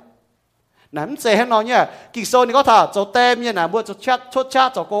นั่นเสียให้น้องเนี่ยกิโซนี่ก็ถ้าโจเต็มเนี่ยนะบัวจะชดชา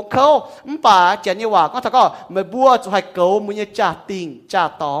โจโกงเขาป่าเจนยี่ว่าก็ถ้าก็ไม่บัวจะให้เกามือจ่าติงจ่า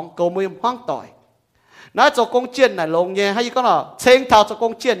ตองเกามือห้องต่อยนะโจโกงเจียนน่ะลงเนี่ยให้ก็เนาะเชิงเท้าโจโก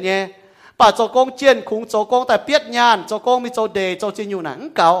งเจียนเนี่ยป่าโจโกงเจียนคงโจโกงแต่เปียดยานโจโกงมีโจเดโจจีนอยู่หนัง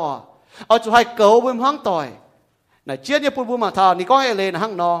เก่าเอาจะให้เกามือห้องต่อยน่ะเจียนเนี่ยปุ่นมาเท่านี่ก็ให้เลยนะห้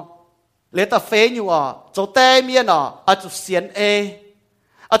างนอเลตาเฟนอยู่โจเต้เมียนอาจุเสียนเอ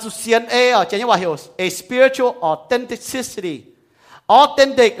อาจุเสียนเอเจนว่าเฮล a spiritual authenticity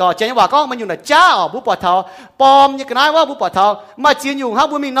authentic chỉ nhưว่าก็มันอยู่ในจ้าบุปผาเทาปอมnhư cái nàyว่าบุปผาเทาmà chiếnอยู่ฮะ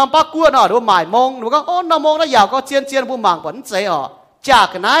บุมีน้ำปักกัวหรือหมายมงหรือก็โอ้น้ำมงแล้วยาวก็เจียนบุมังผลใจจ้า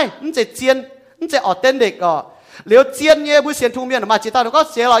cái nàyมันจะเจียนมันจะ authenticแล้วเจียนเนี่ยบุเสียนทุ่งเมียนมาจีตาเราก็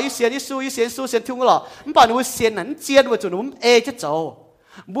เสียเราอีเสียนอีสู้เสียนทุ่งก็หรอมันป่านบุเสียนนั้นเจียนว่าจุดนุ่มจะโจ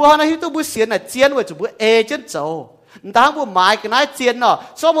บัวนั้นที่ตัวบุเสียนน่ะเจียนว่าจุดบุจะโจแต่บุหมายกันนั้นเจียน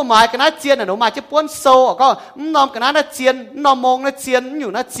ซ้อมบุหมายกันนั้นเจียนหนูมาจะป้วนโซก็นอมกันนั้นเจียนนอมมงนั้นเจียนอยู่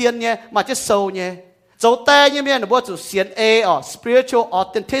นั้นเจียนเนี่ยมาจะโซเนี่ยโจแต่เนี่ยเนี่ยบัวจุดเสียนspiritual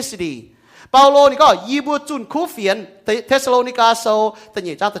authenticityเปาโลนี่ก็ยีบัวจุนคู่เฟียนเทสโลนิกาโซแต่เ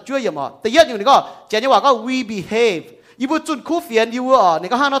นี่ยจ้าแต่ช่วยยังมั้งแต่เยอะอยู่นี่ก็เจนว่าก็ we behave ยีบัวจุนคู่เฟียนยีบัวนี่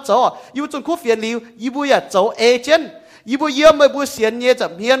ก็ห้านัดโจยีบัวจุนคู่เฟียนลิวยีบัวอย่าโจเอเจนยีบัวเยี่ยมไม่บัวเสียนเนี่ยจะ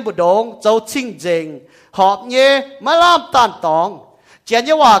เมียนบุดงโจชิงเจงหอบเนี่ยมาล่ามตันตองเจน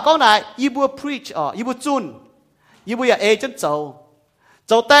ว่าก็ไหนยีบัว preach ยีบัวจุนยีบัวอย่าเอเจนโจโ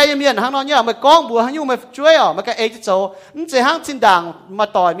จแต่ยังมีอันห้างนอนเนี่ยมาก้องบัวห้างยุ่งมาช่วยมาก็เอจะโจนั่นจะห้างจินด่างมา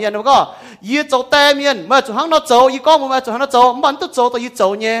ต่อยมีอันแล้วก็ยีโจแต่มีอันมาจุห้างนอนโจยีก้องมาจุห้างนอนโจมันต้องโจตัวยีโจ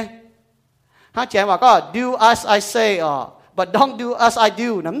เนี่ยห้างแจงว่าก็ do as I say but don't do as I do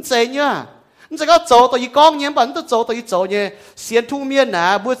นั่นเจเนี่ยนั่นจะก็โจตัวยีก้องเนี่ยมันต้องโจตัวยีโจเนี่ยเสียนทุ่งมีอันนะ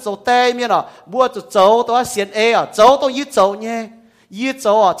บัวโจแต่มีอันบัวจะโจตัวเสียนเอโจตัวยีโจเนี่ยยีโจ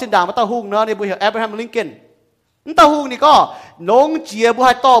จินด่างมาตั้งหุ่งเนาะในบัวเอเบรฮัมลิงเกนนั่นตาหูนี่ก็น้องเจียบุใ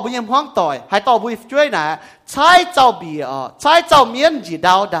ห้ต่อบุยังห้องต่อยให้ต่อบุช่วยนะใช้เจ้าเบียใช้เจ้าเมียนจีด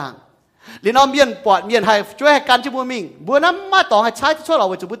าวดังหรือน้องเมียนปอดเมียนให้ช่วยให้การช่วยบุมิงบัวนั้นมาต่อให้ใช้ช่วยเรา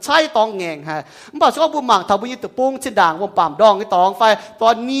จะบุใช้ตองแงงฮะมันบอกว่าบุมังถ้าบุญตะปุงเช่นด่างวงป่ามดองไอ้ตองไฟตอ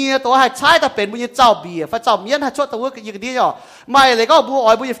นนี้ตัวให้ใช้ถ้าเป็นบุญเจ้าเบียไฟเจ้าเมียนให้ช่วยตัวก็ยังดีอ่ะไม่เลยก็บุอ๋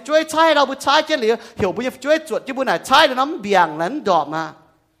อยบุช่วยใช้เราบุใช้เช่นหรือเหี่ยวบุช่วยจวดที่บุไหนใช้แล้วน้ำเบี่ยงนั้นดอกมา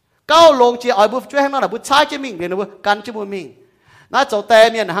ก้าวลงเจียอ้อยบุช่วยให้น้องน่ะบุใช้เจมิงเดี๋ยวนะบุกันเจบุมิงน่าโจแต่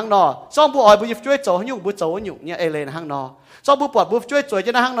เมียนห้างนอซ่อมบุอ้อยบุช่วยโจให้ยุ่งบุโจให้ยุ่งเนี่ยเอเลนห้างนอซ่อมบุปอดบุช่วยโจจ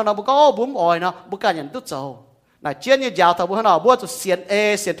ะนะห้างนอบุก็บุ้มอ้อยเนาะบุกันอย่างตุ๊ดโจน่ะเจียนเนี่ยยาวถ้าบุห้างนอบุจะเสียนเอ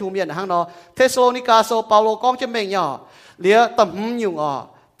เสียนทูเมียนห้างนอเทสโลนิกาโซเปาโลก้องเจมิงเนี่ยเหลือต่ำยุ่ง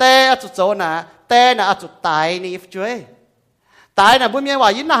แต่อาจุโจนะแต่น่ะอาจุตายนี่ช่วยตายน่ะบุเมียว่า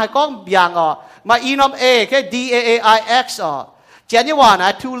ยินน่ะให้ก้องเบียงมาอีนอมเอแค่ DAAIXเจนนี่ว่านะ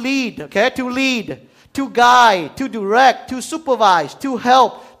to lead okay to lead to guide to direct to supervise to help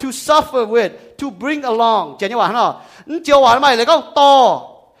to suffer with to bring along เจนนี่ว่าเนาะนั่นเจียวว่าทำไมเลยก็ต่อ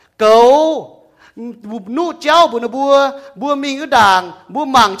เก๋านู่เจ้าบัวมิงก็ด่างบัว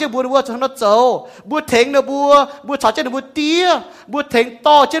หมั่งเจ้าบัวชนโจบัวเถงนะบัวฉาเจ้าบัวเตี้ยบัวเถง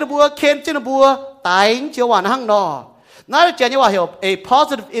ต่อเจ้าบัวเคนเจ้าบัวตายเจียวว่านั่งนอนั่นเจนนี่ว่า help a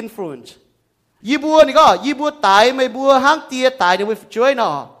positive influenceยีบัวนี่ก็ยีบัวตายไม่บัวห้างเตี้ยตายเดี๋ยวไปช่วยเนา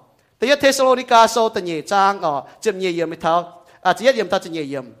ะแต่ยะเทสโลนิกาโซตันเย่จางจะเยี่ยมไม่เท่าอาจจะเยี่ยมเท่าจะเ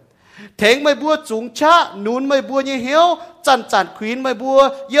ยี่ยมเถงไม่บัวจุงชะนุนไม่บัวยี่เหี้ยวจันควีนไม่บัว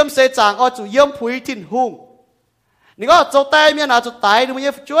เยี่ยมเสจางจุเยี่ยมผุยทิ้นหุ่งนี่ก็โจแต่เมียนาจุตายเดี๋ยวไ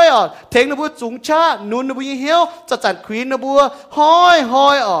ปช่วยเถงนบัวจุงชะนุนนบัวยี่เหี้ยวจันควีนนบัวห้อย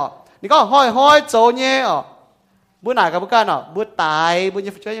นี่ก็ห้อยโจเย่บัวไหนกับบัวกันบัวตายบัว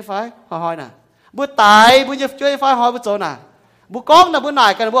ยี่ช่วยยี่ไฟห้อยน่ะบัวตายบัวจะช่วยไฟหอยบัวโจน่ะบัวก้องน่ะบัวไหน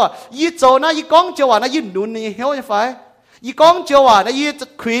กันบัวยี่โจน่ะยี่ก้องเจียวว่าน่ะยี่หนุนนี่เหี้ยวจะไฟยี่ก้องเจียวว่าน่ะยี่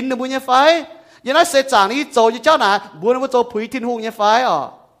ควีนน่ะบัวจะไฟยี่น่ะเสจางนี่ยี่โจยี่เจ้าน่ะบัวน่ะบัวโจผุยทิ้นหุ่งจะไฟ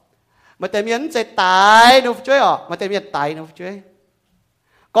มาแต่เมียนจะตายหนูช่วยมาแต่เมียนตายหนูช่วย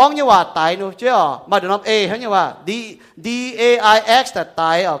ก้องยี่ว่าตายหนูช่วยมาเดี๋ยวน้องเอเขายี่ว่า DAIX แต่ต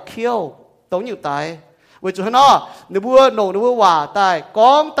ายkill ตรงอยู่ตาย为主很孬，你不弄你不话带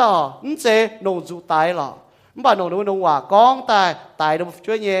讲到，你这弄就带了，你把弄你不弄话讲带你不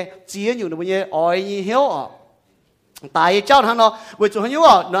做嘢，自然有你不嘢愛意曉啊，帶教他孬，為主很有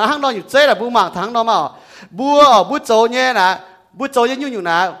啊，那行孬有這啦，不忙他孬嘛，不做嘢啦，不做嘢有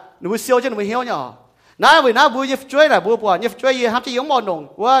哪，你不笑就你不曉呢，那為那不要做啦，不你做嘢，他只用冇弄，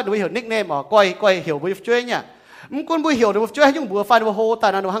我你不曉 nickname 啊，怪曉不做嘢，唔管不曉你不做係用不發你不好，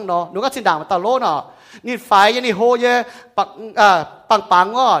但係你行孬，你個先打ตลอดน่ะนี่ไฟนี่โหเยปัง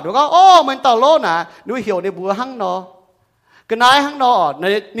ดูก็โอ้มันต่อโลน่ะดูเหี่ยวในบัวหั่งเนาะกระนายหั่งเนาะ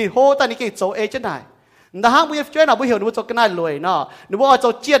นี่โหตอนนี้เก่งโจเอจังไหนแต่หั่งบุญช่วยน่ะบุเหี่ยวดูโจกระนายรวยเนาะดูว่าโจ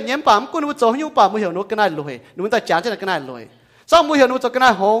เจียนเยี่ยมป่ามกูดูโจหิ้วป่ามบุเหี่ยวดูกระนายรวยดูมันแต่จานจังกระนายรวยซ่อมบุเหี่ยวดูโจกระนา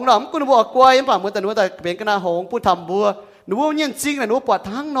ยหงเนาะกูดูว่ากล้วยเยี่ยมป่ามมันแต่ดูแต่เป็นกระนายหงผู้ทำบัวดูว่าเนี่ยจริงนะดูปวด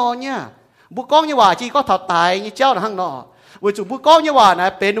หั่งเนาะเนี่ยบุก้องยี่ว่าจีก็ถอดตายยี่เจ้าหั่งเนาะวิจุบุก้องยี่ว่านะ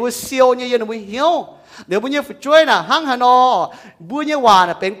เป็นดูเซียวเนี่ยดูเหี่ยวเดี๋ยวบุญเนี่ยช่วยนะหั่งฮานอบุญเนี่ยว่า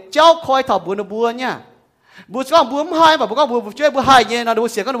นะเป็นเจ้าคอยถอดบุญนะบัวเนี่ยบุญก็บุญให้แบบบุญก็บุญช่วยบุญให้เนี่ยนะดู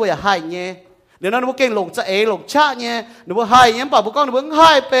เสียก็ดูอย่าให้เนี่ย เดี๋ยวนั้นบุกเก่งหลงจะหลงชะเนี่ยหนูบุหายเนี่ยป่ะบุกก้องหนูบุห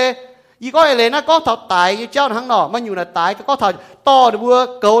ายไปอีก็เลยนะก็เท่าตายเจ้าทั้งหนอมันอยู่ในตายก็เท่าต่อหนูบัว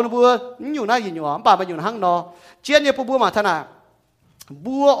เกาหนูบัวมันอยู่ในยินอยู่ป่ะมันอยู่ในทั้งหนอเชี่ยเนี่ยบัวมาท่าน่ะ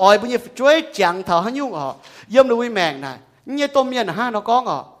บัวอ่อยบัวเนี่ยช่วยจังเท่าหันยุ่งเยี่ยมหนูวิแมงน่ะเนี่ยต้มเมียนห้าหนอก้อง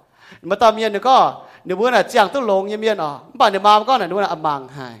มาตามเมียนเนี่ยก็หนูบัวน่ะจังต้องลงเมียนป่ะเนี่ยมาก็น่ะหนูน่ะอมัง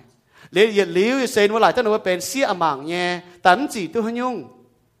หายเลี้ยเหลี้ยวเซนว่าหลายท่านหนูเป็นเสียอมังเนี่ยตันจีตัวหันยุ่ง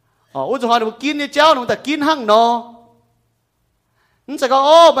อุจจาระหนูกินเนี่ยเจ้าหนูแต่กินหั่งนอนั่นจะก็โ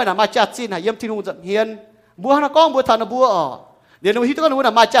อ้ไปน่ะมาจัดจีนหาเยี่ยมที่หนูจัดเฮียนบัวหน้าก้องบัวทานบัวเดี๋ยวหนูฮิตก็หนู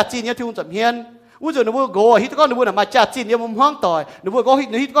น่ะมาจัดจีนเนี่ยที่หนูจัดเฮียนอุจจาระหนูบัวโกฮิตก็หนูน่ะมาจัดจีนเนี่ยมุมห้องต่อยหนูบัวโก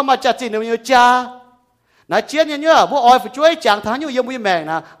ฮิตก็มาจัดจีนเนี่ยมันจ้าน่ะเชียนเนี่ยบัวออยไปช่วยจางทางอยู่ยังบัวแมง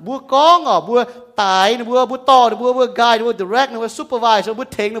นะบัวก้องบัวตายบัวต่อบัวไกด์บัว direct บัว supervise บัว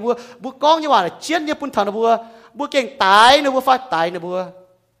เทงบัวก้องยังว่าเชียนเนี่ยปุ่นทานบัวเก่งตายบัวฟ้าตายบั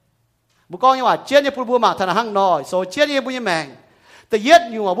วก้องยังว่าเชียนเนี่ยปุ่นบัวหมากทานห้างน้อยโซเชียนเนี่ยบัวแมงแต่เย็ด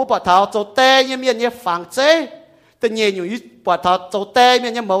อยู่บัวปะเท้าโจเต้เนี่ยเมียเนี่ยฝังเจ้แต่เยี่ยอยู่ปะเท้าโจเต้เมีย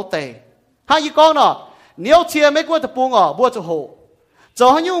เนี่ยเมาเตะห้างยี่ก้องเนาะเนี้ยเชียไม่กลัวตะปูบัวจะโหโจ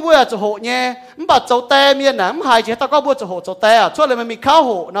หันยุ่งบัวจะโหเนี่ยมันปะโจเต้เมียน่ะมันหายเจ้าตะก็บัวจะโหโจเต้ช่วยเลยมันมีข้าวโห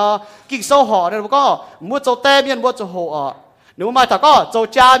เนาะกิ่งโซ่ห่อเนี่ยบัวก็บัวโจเต้เมียนบัวจะโหหนูมาแต่ก็โจ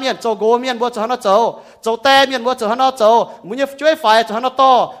จ้าเมียนโจโกเมียนบัวจะหันโจเต้เมียนบัวจะหันโจมึงจะช่วยไฟจะหันโต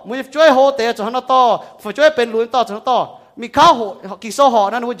มึงจะช่วยโหเตะจะหันโตช่วยเป็นลุนโตจะหันโตมีข้าวกิโซห่อ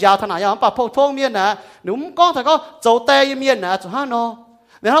นั่นหนูยาวขนาดอย่างป่ะพวกท้องเมียนนะหนูก้องแต่ก็โจเตยเมียนนะจุฮานอ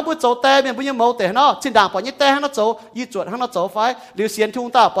เดี๋ยวเขาพูดโจเตยเมียนพูดยังโมเตะเนาะชิ้นด่างปล่อยยี่เตะให้เราโจยี่จวดให้เราโจไฟหรือเสียนทุ่ง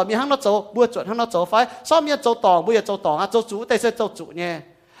ตาปล่อยมีให้เราโจบัวจวดให้เราโจไฟซ้อมเมียนโจตองบัวโจตองโจจูเตะเสโจจูเนี่ย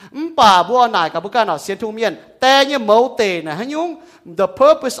ป่าบัวหน่ายกับบุกการเนาะเสียนทุ่งเมียนแต่เนี่ยโมเตะนะให้ยุ่ง the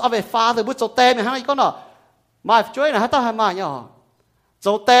purpose of a father บุโจเตยเมียนให้ก็เนาะมาช่วยนะให้ต้องให้มาเนี่ยโจ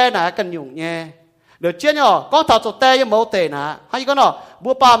เตยนะกันยุ่งเนี่ยเดี๋ยวเจ้าเนี่ยก้องถอดโจเตยยังโมเตนะให้ก็เนาะบั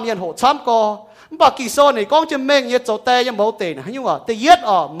วปาเมียนโหช้ำก็บ่กี่โซนนี่ก้องจะเม่งเนี่ยโจเตยยังโมเตนะให้ยุ่งแต่เย็ด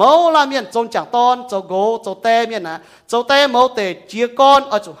โมลาเมียนจงจังตอนโจโกโจเตยเมียนนะโจเตยโมเตเจียก้อน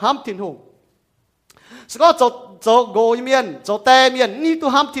จุห้ามทิ้งหุงสก็โจโกเมียนโจเตยเมียนนี่ตัว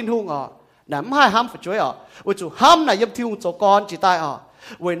ห้ามทิ้งหุงน่ะไม่ให้ห้ามช่วยว่าจุห้ามน่ะยังทิ้งหุงโจก้อนจีตาย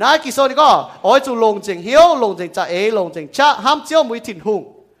เว้ยน่ากี่โซนนี่ก็จุลงเจงเหี้ยวลงเจงจ่าลงเจงชะห้ามเจียวมือทิ้งหุง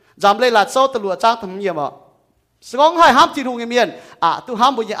จำเลยหลัดโซ่ตำรวจจ้างทำเยี่ยมสกองให้ห้ามทิ้งหุงเมียนตัวห้า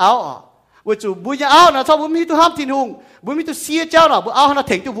มบุญยาเอาว่าจู่บุญยาเอานะชอบบุญมีตัวห้ามทิ้งหุงบุญมีตัวเสียเจ้าหน่ะบุญเอาให้เรา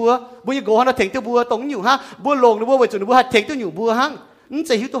ถึงตัวบัวบุญยาโกให้เราถึงตัวบัวตรงอยู่ฮะบัวลงหรือบัวจู่บัวให้ถึงตัวอยู่บัวฮังนั่นจ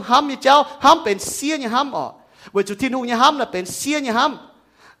ะหิวตัวห้ามมีเจ้าห้ามเป็นเสียเนี่ยห้ามว่าจู่ทิ้งหุงเนี่ยห้ามน่ะเป็นเสียเนี่ยห้าม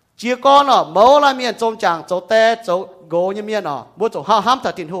เจียก้อนเมาละเมียนจงจางโจเตโจโกเนี่ยเมียนบัวจู่ห้ามตั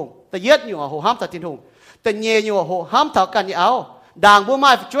ดทิ้งหุงแต่เย็ดอยู่โหห้ามตัดทิ้งหุงแต่เงียอยู่โหห้ามเท่ากันเนี่ยเอาด่างบัวไม้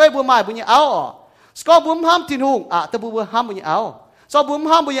ช่วยบัวไม้บุญยาเอาสก็บุ้มห้ามทิ้งหุงแต่บัวห้ามบุญยาเอาสก็บุ้ม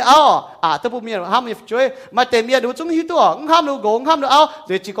ห้ามบุญยาเอาแต่บัวเมียห้ามบุญยาช่วยมาเต็มเมียดูจงหิวตัวห้ามดูโกงห้ามดูเอาเ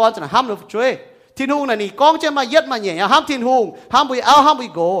ดี๋ยวจีก้อนจะห้ามดูช่วยทิ้งหุงน่ะนี่ก้องจะมาเย็ดมาเนี่ยห้ามทิ้งหุงห้ามบุญยาเอาห้ามบุญย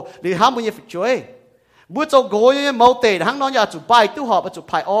าโกหรือห้ามบุญยาช่วยบัวโจโกเนี่ยโมเตทั้งน้องอยากจุดใบตู้หอบจุดไ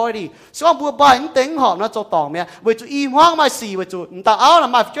ผ่ออยดีสก็บัวใบนั่งเต็งหอบนะโจตองเมียบัวจุดอีห้องมาสี่บัวจุดแต่เอาน่ะ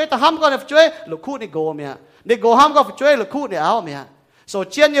มาช่วยแต่ห้ามก็เนี่ยช่วยหลุดคู่ในโกเมียในโกห้ามก็ช่วยหลุดคู่เนี่ยเอาเมียโซ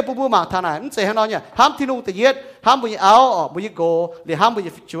เชียนเนี่ยปูหมากทานไหนนั่นเสียให้น้องเนี่ยห้ามทิ้งลงแต่เย็ดห้ามบุญเอาบุญโกหรือห้ามบุญ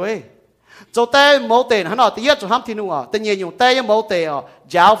ช่วยโจเต้โมเตนะฮะน้องแต่เย็ดจะห้ามทิ้งลงแต่เยี่ยอยู่เต้ยังโมเต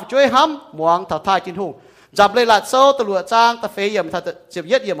ยาวช่วยห้ามมวงถ่ายทิ้งลงจับเลยหลัดโซ่ตำรวจจ้างตะเฟียมถ้าเจ็บ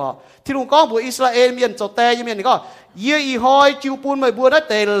เย็ดเยี่ยมทิ้งลงก้องบุญอิสราเอลเมียนโจเต้ยังเมียนนี่ก็เยี่ยอีหอยจิวปูนไม่บัวได้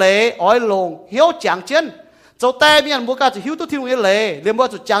เตะเละอ้อยลงเหี้ยวจางเช่นโจเต้เมียนบัวก็จะหิวตัวทิ้งลงเละเรียนบัว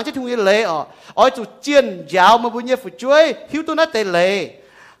จุดจางจะทิ้งลงเละอ้อยจุดเจียนยาวมาบุญเยี่ยฝุช่วยหิวตัวนั้นเตะเละ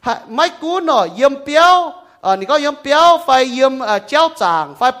ไม่กู้เนาะเยี่ยมเปียวนี่ก็เยี่ยมเปียวไฟเยี่ยมเจ้าจาง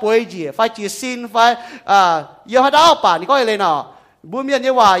ไฟป่วยจีไฟจีซินไฟเยี่ยมดาวป่านี่ก็อะไรเนาะบุญเมียนเ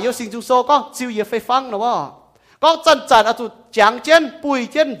ยี่ยว่าเยี่ยสิงจุโซก็ซิวเยี่ยไฟฟังเนาะว่าก็จัดจุดจางเจนปุย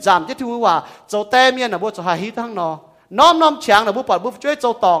เจนจามเจทุ่งว่าโจเต้เมียนนะบัวจะหาฮิทั้งเนาะน้อมช้างนะบัวปอดบัวช่วยโจ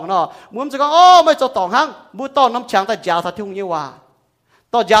ตองเนาะมุมจะก็โอ้ไม่โจตองหั่งบัวต้อนน้ำช้างแต่ยาวทัดทุ่งเยี่ยว่า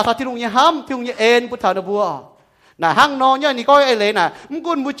ต่อยาวทัดทุ่งเยี่ยห้ำทุ่งเยี่ยเอ็นบัวถาวรบัวน่ะห้างนอนเนี่ยนี่ก็ไอ้เลยน่ะมึง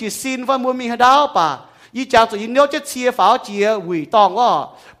กุนบุจิซินว่ามัวมีหดาวป่ะยี่จางตัวยี่เนื้อจะเชียฝาเจียหวีตองก็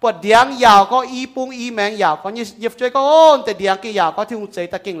ปวดเดียงยาวก็อีปุงอีแมงยาวก็ยี่เย็บช่วยก็โอนแต่เดียงกี่ยาวก็ที่หุ่นเจ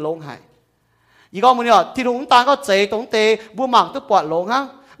ตะเก่งลงหายยี่ก็มึงเนี่ยที่หุ่นตาก็เจตรงเตบัวหมังตัวปวดลงฮะ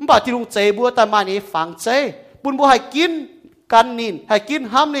มึงบอกที่หุ่นเจบัวแต่มานี่ฝังเจปุนบัวให้กินกันนินให้กิน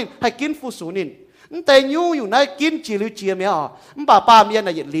ห้ามนินให้กินฟูสูนินแต่ยูอยู่ในกินจีหรือเจียเมียมึงบอกป้าเมีย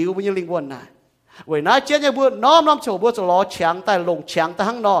น่ะหยิบลิ้วมึงยังลิงวนน่ะ vậy nói chết như bữa nóm chỗ bữa chỗ lò chẳng tại lồng chẳng tại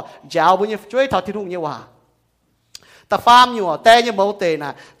hăng nọ giáo bữa như chuối thảo thiên hùng như hòa ta farm nhiều te như mẫu tề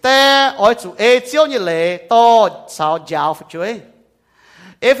nè te ỏi chủ ê chiếu như lệ to sao giáo phải chuối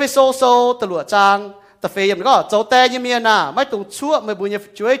Ephesos ta lụa trang ta phê yếm có chỗ te như miền nè mấy tụng chúa mấy bữa như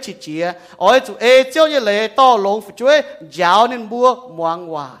chuối chỉ chia ỏi chủ ê chiếu như lệ to lồng phải chuối giáo nên bua muang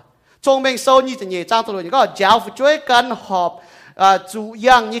hòa trong mình sâu như thế nhỉ trang ta lụa có giáo phải chuối căn họp chủ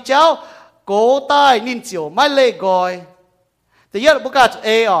yang như cháu cố tai nín chiều mai lệ gọi thì giờ bữa cả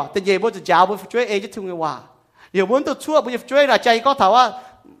ê thì về bữa giáo bữa phải chuối ê chứ thùng người hòa nhiều muốn tôi chua bây giờ chơi là chạy có thảo á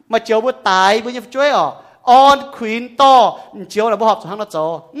mà chiều bữa tài bây giờ chơi on queen to chiều là bữa họp hàng nó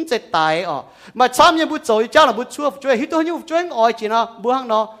cho nó chạy tài mà chăm như bữa chơi cháu là bữa chua chơi hít tôi như chơi ỏi chỉ nó bữa hàng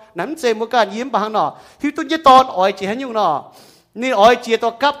nó nắm chơi một cái yếm bằng hàng nó hít tôi như to ỏi chỉ hay như nóนี่ỏi chỉ to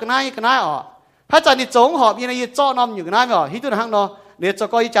cắp cái nàyถ้าจะนี่จงหอบยังไงจ่อนอมอยู่cái này hít tôi hàng nóเนี่ยจะ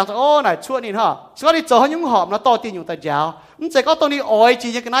ก็อีจังโอ้ไหนชั่วนี่ฮะก็นี่จ่อยุ่งหอบนะต่อตีอยู่แต่ยาวมันจะก็ตัวนี้อ้อยจี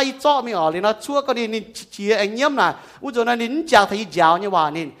อย่างนั้นอีจ่อไม่ออกเลยนะชั่วก็นี่จีเองเยี่ยมนะอุจจาระนี่จางที่ยาวเนี่ยว่า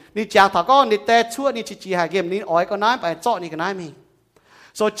นี่จางถ้าก็นี่แต่ชั่วนี่จีหาเกมนี่อ้อยก็น้ำไปจ่อนี่ก็น้ำมี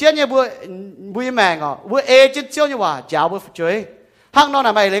โซเชียลเนี่ยบุยแมงบุยเอเจนเจียวเนี่ยว่ายาวบุยช่วยห้างนอนอ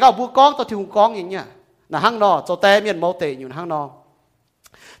ะไรเลยก็บุยก้องตัวที่หุงก้องอย่างเงี้ยนะห้างนอนโซแต่เมียนโมเตอยู่ห้างนอน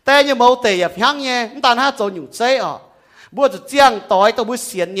แต่เนี่ยโมเตอย่าห้างเนี่ยมันตานห้าโจอยู่เจ๊bữaจะเจียงต่อยตัวบุเ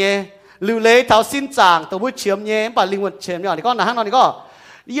สียนเนี่ยลิวเล่เท้าสิ้นจางตัวบุเฉียมเนี่ยป่าลิงวันเฉียมเนี่ยนี่ก็นะฮั่นนี่ก็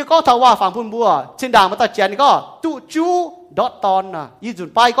ยี่ก็เท้าว่าฝั่งพุ่นบัวเช่นด่างมาตาเจียนนี่ก็ตุจูดอตตอนน่ะยี่จุน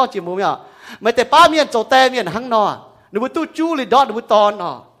ไปก็เจียมมือเนี่ยไม่แต่ป้าเมียนโจแต่เมียนหั่งนอหนูบุตุจูหรือดอตหนูบุตอนน่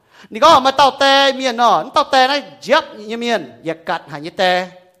ะนี่ก็มาเต้าแต่เมียนน่ะเต้าแต่นั่นยับยี่เมียนอย่ากัดหายยี่แต่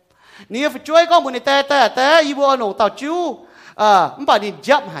นี่ไปช่วยก็มือในแต่ยี่บัวหนูเต้าจูมันป่านี่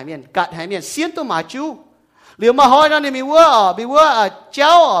ยับหายเมียนกัดหายเมียนเสียนตัวหมาจูเหลือมาห้อยนั่นนี่มีว่าเจ้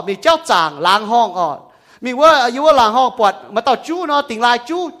ามีเจ้าจางล้างห้องมีว่าอยู่ว่าล้างห้องปวดมาต่อจู้เนาะติ่งลาย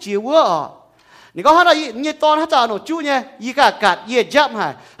จู้จิ๋วนี่ก็ฮันอะไรยี่ตอนฮันจะเอาหนูจู้เนี่ยยี่กะกัดยี่จับหา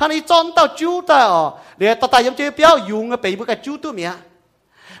ยฮันนี่จอนต่อจู้แต่เดี๋ยวต่อยังเจ้าเปี้ยวยุงไปบุกกับจู้ตัวเมีย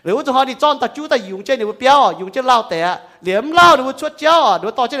หรือว่าจะฮันนี่จอนต่อจู้แต่ยุงเจ้าเนี่ยเปี้ยวยุงเจ้าเล่าแต่เหลี่ยมเล่าหรือว่าชดเจ้าหรือ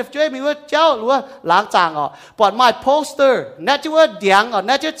ว่าต่อเจ้าช่วยมีว่าเจ้าหรือว่าล้างจางปวดไม้โปสเตอร์น่าจะว่าเดียง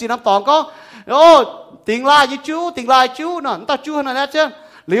น่าจะจีน้ำตองก็โอ้ติงลายจูติงลายจูน่ะตาจูนั่นแหละเจ้า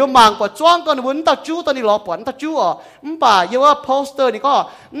เหลียวมังปวดจ้วงก็นุ่นตาจูตอนนี้หล่อปวดตาจูป่าเยาว่าโปสเตอร์นี่ก็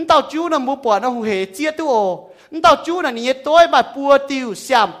ตาจูน่ะมูปวดน่ะหูเหเจี๊ยตัวตาจูน่ะนี่ตัวมาปัวติวเ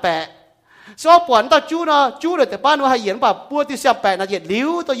สียมแปะชอบปวดตาจูน่ะจูเลยแต่บ้านว่าให้เห็นป่ะปัวติวเสียมแปะน่ะเหยียดลิ้ว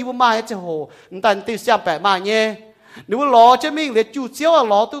ตัวยูมาให้เจ้าโหตันติวเสียมแปะมาเนี่ยnếu lò cho mình để chú chiếu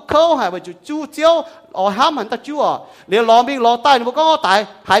lò tu khâu hay là chú chiếu ở hám hẳn ta chú nếu lò mình lò tai nếu có tai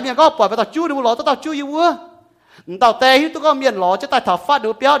hải miền có bỏ vào ta chú nếu lò ta chú yêu quá tàu tè hít tu có miền lò cho ta thảo phát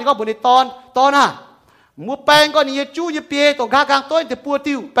được béo thì có buồn đi ton à mua bèn con này chú như bia còn gà gang tối thì pua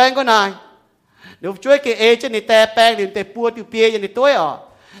tiêu bèn con này nếu chơi cái e trên này tè bèn thì tè pua tiêu bia như này tối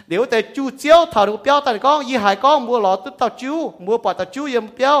nếu tè chú chiếu thảo được béo ta có như hải có mua lò tu tàu chú mua bỏ tàu chú như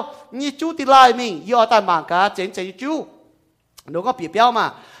béo như chú thì lại mình như ở tại mảng cá chén chú nếu có bị béo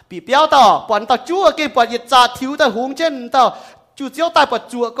mà bị béo tàu bỏ tàu chú ở kia bỏ nhiệt trà thiếu tàu húng trên tàu chú chiếu tại bỏ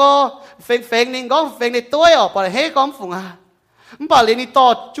chùa có phèn nên có phèn này tối bỏ hết có phùng bỏ lên đi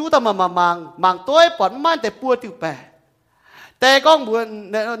to chú tàu mà mảng tối bỏ mang tè pua tiêu bè tè có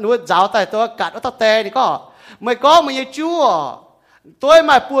buồn nuôi giáo tại tôi cắt ở tàu tè thì có mày có mày chú tôi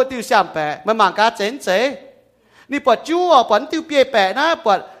mà pua tiêu sàm bè mà mảng cá chén chếนี่ปวดจู๋ปวดติวเปียแปะนะป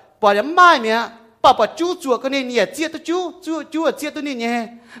วดยังไม่เนี่ยปวดจู๋จั่วก็นี่เนี่ยเจี๊ยตัวจู๋เจี๊ยตัวนี่เนี่ย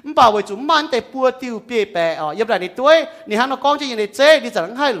มันป่าวไว้จุ่มมันแต่ปวดติวเปียแปะยับได้ในตัวนี่ฮันเราก้องจะยังในเจ๊นี่จะต้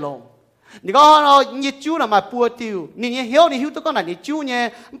องให้ลงนี่ก็เราเนี่ยจู๋น่ะมาปวดติวนี่เนี่ยเหี้ยวตัวก็ไหนนี่จู๋เนี่ย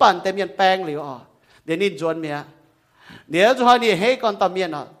มันปั่นแต่เมียนแปลงหรือเดี๋ยวนี่จวนเมียเดี๋ยวจะให้นี่ให้ก่อนตอนเมีย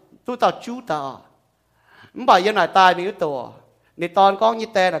นตัวต่อจู๋ต่อมันป่าวยังไหนตายมีตัวในตอนก้องยี่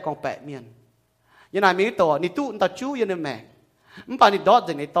แต่น่ะก้องแปะเมียนยันนายมีตัวนี่ตู้ตาจู้ยันแม่มันป่านี่ดอดจ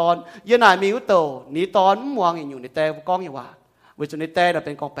ากในตอนยันนายมีตัวนี่ตอนมองอยู่ในแต่กองอย่างว่าวิจุในแต่เราเ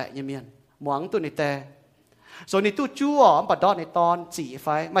ป็นกองแปะยังเมียนมองตัวในแต่ส่วนในตู้จู้มันป่าดอดในตอนจีไฟ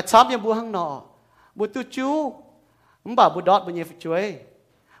มาช้ำยังบัวข้างนอกบัวตู้จู้มันป่าบัวดอดบัวเนี่ยช่วย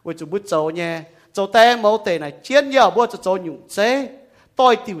วิจุบัวโจเนี่ยโจแต่เมาเตะไหนเชียนเยอะบัวจะโจหยุ่งเจ๊ต่อ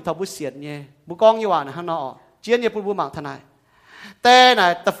ยติวทับบัวเสียนเนี่ยบัวกองอย่างว่านะข้างนอกเชียนเนี่ยบัวหมังทนายแต่น่ะ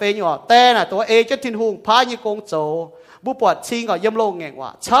ตะเฟยอยู่แต่น่ะตัวเอจะทิ้งหุงพายยี่กงโจบุปผาชิงก็ย่ำโลงแง่ว่า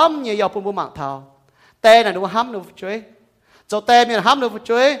ช้ำเนี่ยยาวปุ่มบุหมังเท้าแต่น่ะหนูห้ามหนูช่วยโจแต่เนี่ยห้ามหนู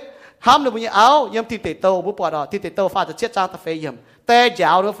ช่วยห้ามหนูบุญเอาย่ำที่เตโตบุปผาที่เตโตฟ้าจะเชี่ยจ้างตะเฟยย่ แต่ย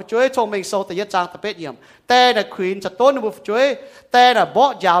าวรู้ช่วยชงเมงโซแต่ยจางตะเป็ดเยี่ยมแต่น่ะควีนจะต้นรู้ช่วยแต่น่ะบ่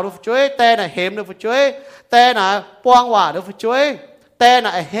ยาวรู้ช่วยแต่น่ะเฮมรู้ช่วยแต่น่ะปวงหว่ารู้ช่วยแต่น่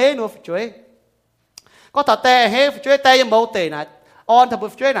ะเฮรู้ช่วยก็ถ้าแต่เฮช่วยแต่ยัง冇แต่น่ะออนถ้ารู้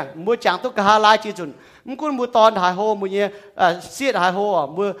ช่วยน่ะมือจางตุกหาลายจีจุนมึงกูมือตอนถ่ายโฮมือเนี่ยเสียถ่ายโฮ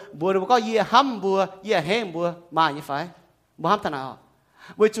มือบัวเราก็ยี่ห้ำบัวยี่เฮมบัวมาอย่างไฟบัวห้ำถนัด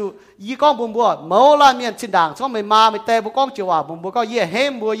วิจูยี่ก้องบุญบัวเมาลาเมียนชินด่างช่องไม่มาไม่แต่บุก้องจีว่าบุญบัวก็ยี่เฮ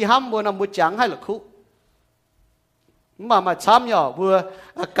มบัวยี่ห้ำบัวนำบัวจังให้หลักคุมาช้ำย่อบัว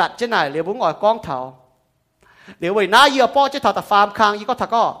กัดเจ้าไหนเหลียวบุ้งอ่อยก้องเถาเดี๋ยวไว้หน้ายี่ป้อจะถอดแต่ฟาร์มคางยี่ก็ถัก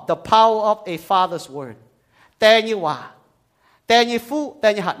ก็ the power of a father's word แต่ยี่ว่าแต่ยี่ฟูแต่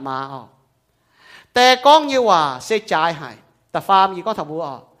ยี่หัดมาอ๋อแต่ก้องยี่ว่าเสียใจหายแต่ฟาร์มยี่ก็ถักบัว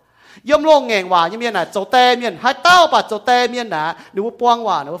อ๋อยมโลงเงงว่ายี่เมียนน่ะโจเตเมียนให้เต้าปัดโจเตเมียนน่ะหรือว่าปวง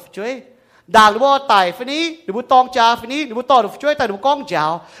ว่าหรือว่าช่วยด่างหรือว่าไต่ฟินี้หรือว่าตองจ่าฟินี้หรือว่าต่อหรือช่วยแต่หรือว่าก้องเจ้า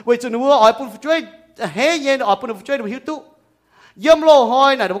ไว้จนหรือว่าอ๋อยปุ่นช่วยเฮ้ยเย็นอ๋อยปุ่นช่วยหรือว่าหิวตุยมโลหอ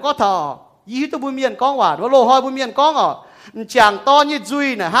ยน่ะหรือว่าก็ท่อยี่หิวตุบุญเมียนก้องว่าหรือว่าโลหอยบุญเมียนก้องอ๋อจางตอนยี่จุย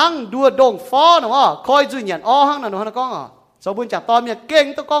น่ะหั่งดัวดงฟ้อน่ะว่าคอยจุยเหยียนอ้อหั่งน่ะหนูหั่งก้องอ๋อสมบูรณ์จางตอนเมียนเก่ง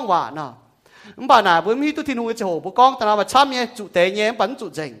ต้องก้องว่าน่ะบ้านน่ะบุญมีตุทินูจะโหบุก้องแต่เรามาช้ำเนี่ยจุเตยเนี่ยปั่นจุ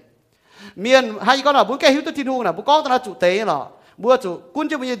เจงเมียนให้ก็น่ะบุญแกหิวตุทินูน่ะบุก้องแต่เราจุเตยหรอบัวจุกุน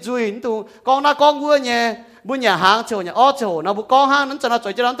จะบุญยี่จุยนี่ตัวก้องน่ะก้องบัวเนี่ยบุญเนี่ยหางเฉียวเนี่ยอ้อเฉียวน่ะบุก้องห้างนั้นจะน่ะจ่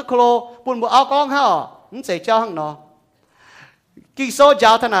อยจะนั้นตุโคลปุ่นบุเอาก้องห้านั่นเสียเจ้าห้างเนาะกิโซเจ้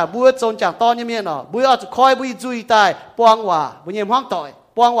าท่านน่ะบัวโจนจากตอนเนี่ยเมียนเนาะบัวเอาจุคอยบุญจุยตายปวงว่าบุญเนี่ยห้องต่อย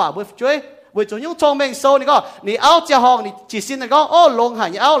ปวงว่าบัวช่วยบุญจุยุ่งชงเมงโซนี่ก็นี่เอาเจ้าห้องนี่จีสินนี่ก็โอ้ลงหา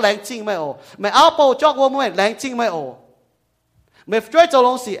ยเอาแรงจริงไม่โอไม่เอาโปจอกวัวไม่แรงจริงไม่โอไม่ช่วยเจ้าล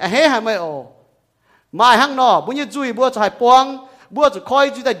งสิเฮ้ยหายไม่โอมาห้างนอบุญยี่จุยบัวจะให้ปวงบัวจะคอย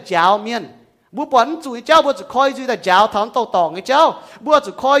จุยแต่เจ้าเมียนบัวปวนจุยเจ้าบัวจะคอยจุยแต่เจ้าทำต่อไงเจ้าบัวจ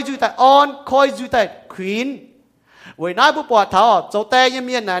ะคอยจุยแต่ออนคอยจุยแต่ควีนเว้ยนายบัวปวดเท้าเจ้าแต่ยังเ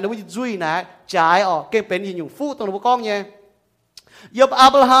มียนนะนึกว่าจุยนะจ่ายอ๋อเก่งเป็นยิงอยู่ฟูตรงบัวก้องเนี่ยยบอั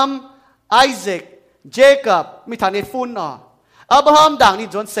บราฮัมไอแซคเจคับมีฐานในฟุ้นอ๋ออับราฮัมดังนี่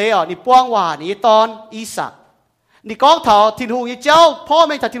จนเสียอ๋อนี่ปวงว่านี่ตอนอีสักนี่ก้องเท้าทินหงยี่เจ้าพ่อไ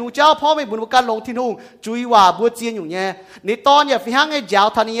ม่ถัดทินหงเจ้าพ่อไม่บุญบุการลงทินหงจุยว่าบัวเจียนอยู่เนี่ยนี่ตอนอย่าฟิฮังไอ้เจ้า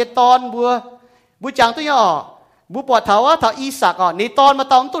ทันนี่ตอนบัวจังตัวย่อบัวปวดเท้าว่าเท้าอีสักอ๋อนี่ตอนมา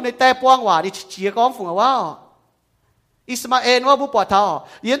ตอนตัวในแต่ปวงว่านี่เชียก้องฝุ่งว่าอิสมาเอลว่าบุปผาเท่า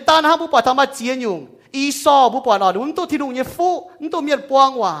ยันตานะบุปผาเท่ามาเจียนยุงอีซอบุปผาหนอดูมันตัวที่นุ่งเนี่ยฟูมันตัวเมียนปวง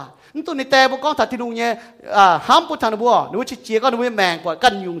ว่ามันตัวในแต่บุกองถัดที่นุ่งเนี่ยห้ามปุถันบัวดูว่าเจียก็ดูว่าแมงปวดกั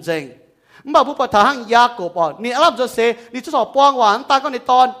นยุงเจงมันบอกบุปผาหังยากบอ่ะนี่อารมณ์จะเสนี่จะสอบปวงว่าตาก็ใน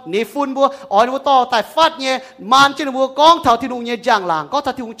ตอนนี่ฝุ่นบัวอ๋อนี่บัวต่อแต่ฟาดเนี่ยมันเจนบัวกองเท่าที่นุ่งเนี่ยจางหลังก็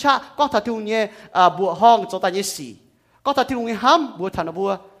ถัดที่นุ่งชาก็ถัดที่นุ่งเนี่ยบัวห้องโจตายเนี่ยสีก็ถัดที่นุ่งเนี่ยห้ามบัวถันบั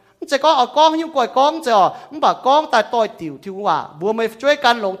วจะก็เอากองยิ่งกว่ากองจะมันบอกกองแต่ต่อยติ๋วที่ว่าบัวไม่ช่วย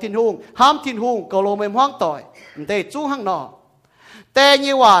กันลงทินหุงห้ามทินหุงก็ลงไม่ห้องต่อยมันได้จู้ห้างนอแต่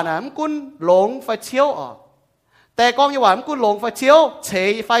ยี่ว่านะมันกุนหลงไฟเชี่ยวอ่ะแต่กองยี่ว่ามันกุนหลงไฟเชี่ยวเฉ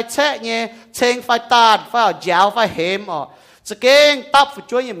ยไฟแช่เนี่ยเชงไฟตาดไฟยาวไฟเห็มอ่ะจะเก่งตับไฟ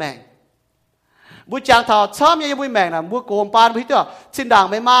ช่วยยี่แมงบุญจางเท่าชอบยี่บุญแมงนะบุญโกมปานพิจารสินด่าง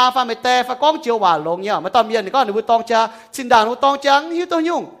ไม่มาไฟไม่แต่ไฟกองเจียวว่าลงเนี่ยมาตอนเย็นก็หนูบุญตองจ้าสินด่างหนูตองจังหิวตัว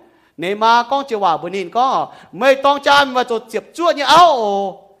ยุ่งในมาก้องเจียวว่าบุญนินก็ไม่ต้องจ่ายมาจดเจ็บจ้วเนี่ยเอา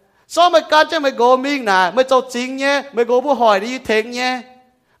ซ้อมไม่การจะไม่โกมิงนะไม่จดจริงเนี่ยไม่โกผู้หอยนี่เทงเนี่ย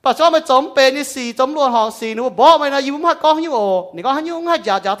ป่ะซ้อมไม่จมเป็นนี่สี่จมล้วนหองสี่หนูบอกไม่นะยิ้มหักก้องหิวนี่ก็หันยุ่งให้ย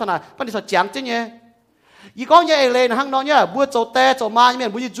าวๆถนัดปฏิเสธจังจริงเนี่ยยี่ก้องเนี่ยเอเลนหังน้องเนี่ยบัวโจแต่โจมาเนี่ย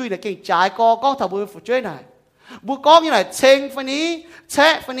บุญจุ้ยเนี่ยเก่งจ่ายก้องถ้าบุญฝึกช่วยหน่อยบุก้องยังไงเชงฟันนี้แช่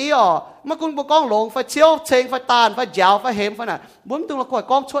ฟันนี้อ๋อเมื่อคุณบุก้องหลงไฟเชี่ยวเชงไฟตาลไฟยาวไฟเห็มฟันน่ะบุญตึงละก่อย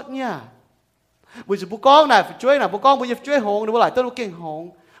ก้องชดเนี่ยบุญจะบุก้องน่ะช่วยน่ะบุก้องบุญจะช่วยหงหรือบุหลายต้นลูกเก่งหง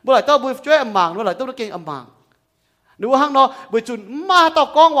บุหลายต้นบุญช่วยอำมังบุหลายต้นลูกเก่งอำมังหรือว่าห้างนอบุญจุนมาต่อ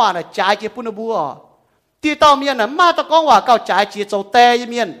ก้องว่าน่ะจ่ายเกี่ยปุ่นบัวที่ต่อเมียนน่ะมาต่อก้องว่าเก่าจ่ายเกี่ยโจแต่ย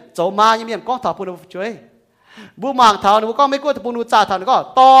เมียนโจมาเมียนก้องถอปุ่นบัวช่วยบูมางเท่าหนูก็ไม่กลัวแต่ปูนูจ่าเท่าหนูก็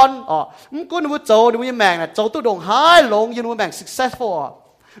ตอนอ๋อมันก็หนูโจหนูยังแมงน่ะโจตู้ดงหายลงยังหนูแมง successful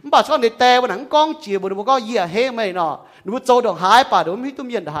มันบอกว่าในแต่วันหนังกองเจียบหนูก็เยี่ยเฮ้ไม่เนาะหนูโจดงหายป่ะหนูไม่ตุ้ม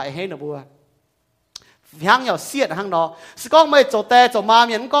เย็นหายเฮ้หนูบัวห้างเหยาเสียดห้างเนาะสกองไม่โจแต่โจมาเ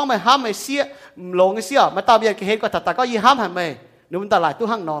มียนกองไม่ห้ามไม่เสียลงเสียมาตามเย็นเห็นก็แต่ก็ยี่ห้ามหันไม่หนูมันตลาดตู้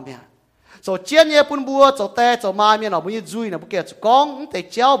ห้างนอเมียโจเจียนเนี่ยปุ่นบัวโจแต่โจมาเมียนเอาบุญจุ้ยนะบุเกจกองแต่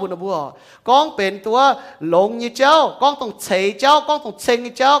เจ้าบุญบัวกองเป็นตัวหลงยี่เจ้ากองต้องเฉยเจ้ากองต้องเชง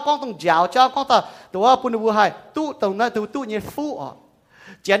ยี่เจ้ากองต้องยาวเจ้ากองตัวปุ่นบัวให้ตู้ตรงนั้นตู้เนี่ยฟูอ่ะ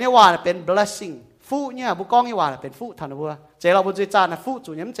เจียนเนี่ยว่าเป็น blessing phụ nha bu con như hòa làเป็นphụ thằng nó chếเราbu chơi cha là phụ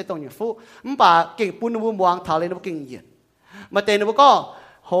chủ nhóm chế tông như phụ bà kinh bún bu muang thảo lên nó kinh nhiệt mà tên nó có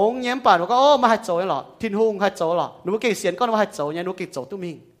hống nhóm bà nó có ô mà hai chỗ lọ thiên hùng hai chỗ lọ nó kinh xiên có nó hai chỗ nha nó kinh chỗ tụi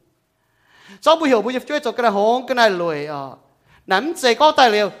mình sau bu hiểu bu chơi chỗ cái này hống cái này lùi nắm chế có tài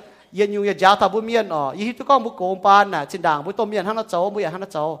liệu yên nhung yên giáo thảo bu miên ý tụi con bu cồn pan nè trên đàng bu tôm miên hắn nó chỗ bu yên hắn nó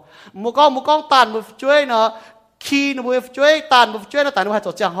chỗ một con tàn bu chơi nó khi nó bu chơi tàn bu chơi nó tàn bu hai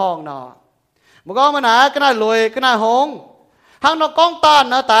chỗ chàng hong nó một con mà nè cái này lùi cái này hống hắn nó con tàn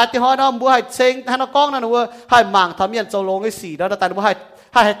nó tại thì họ nó bu hai xinh hắn nó con nó bu hai mảng thắm miên chỗ lông cái xì đó tại nó bu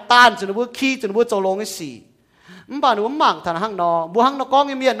hai tàn cho nó bu khi cho nó bu chỗ lông cái xì bà nó mảng thằng hăng nó bu hăng nó con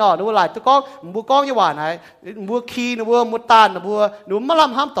cái miên nó lại tôi con bu con như quả này bu khi nó bu tàn nó mà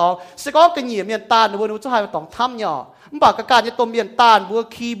làm ham tỏ sẽ có cái nhỉ miên tàn nó cho hai tỏng thăm nhỏ bà cáiการnhư tôm miên tàn bu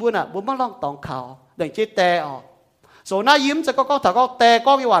khi bu nè bu mà long tỏng khảo để chơi tè số na yếmจะก็thằng có tè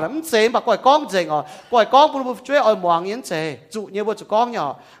con như quả nó chế bà quải con chế quải con bu chơi ở muang yếm chế dụ như bu cho con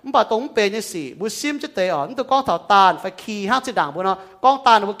nhỏ bà tống bề như xì bu sim chứ tè tôi con thằng tàn phải khi hăng chỉ đảng bu nó con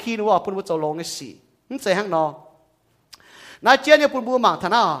tàn bu khi nó bu cho lông cái xì chế hăng nó nãy chia như bùn bùn mảng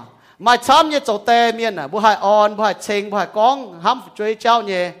thằng nào mà chăm như chỗ tè miên à bu hai on bu hai chênh bu hai con ham chơi trao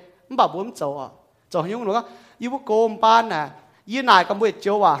nhẹ bảo bùn chỗ nhung nữa như bu cồn pan nè như này con bu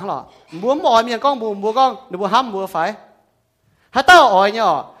chiếu vào hả lọ bùn mỏi miên con nó bu ham bu phải hai tao ỏi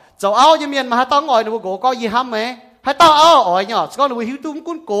nhở chỗ áo như miên mà hai tao ỏi nó bu gỗ có gì ham mấy hai tao áo ỏi nhở con nó bu hiu tum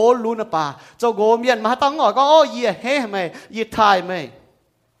cún cổ luôn à bà chỗ gỗ miên mà hai tao ỏi có ô gì hết mày gì thay mày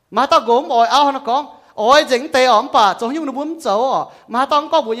mà hai tao gỗ ỏi áo nó con ôi dính tê ỏm bà chỗ nhung nó bún dấu mà tao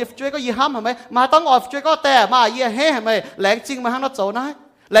có buổi chơi có gì ham hả mày mà tao ngồi chơi có tè mà gì hết hả mày lẹn chinh mà hắn nó dấu này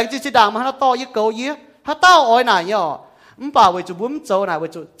lẹn chinh chỉ đàng mà hắn nó to với cầu gì hắn tao ôi này nhở bà buổi chụp bún dấu này buổi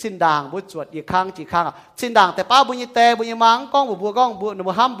chụp chinh đàng buổi chuột gì khang chỉ khang chinh đàngแต่ป้าบุญtèบุญmang con buổi con buổi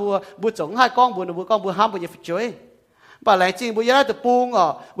nó ham buổi chồng hai con buổi ham buổi chơi bà lẹn chinh buổi ra từ pung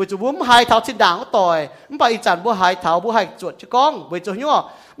buổi chụp bún hai tháo chinh đàng có tỏi bàอีจันbuổi hai tháo buổi hai chuột cho con buổi chụp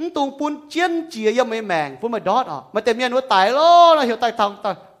nhung tung pun chiến chiaยังไม่แมงพวกมันดอดมันเต็มยันว่าตายโลเราเหี่ยวตายทองต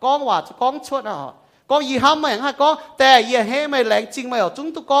ายก้องว่าก้องชดก้องยี่ห้ามไม่ฮะก้องแต่ยี่เฮ่ไม่แรงจริงไม่จุ้ง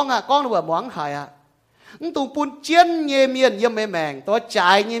ตุก้องก้องหนูแบบหวังหายtung pun chiếnเยี่ยมยันยังไม่แมงตัวจ่า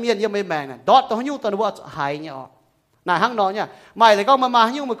ยเยี่ยมยันยังไม่แมงดอดตัวหิ้วตัวหนูว่าหายเนี่ยน่ะห้างนอนเนี่ยไม่เลยก้องมา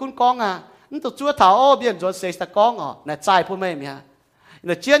หิ้วมาคุ้นก้องตัวชั่วเท้าเบี่ยนจนเสียตะก้องน่ะจ่ายพูดไม่มี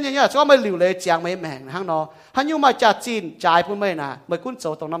là chiến như cho mấy liều lệ chàng mấy mèn hang nó hắn như mà trả chín trái phụ mấy nè mấy cuốn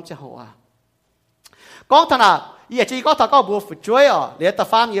sổ tàu năm chế hộ con thằng nào giờ chỉ có thằng có bùa phụ chuối để ta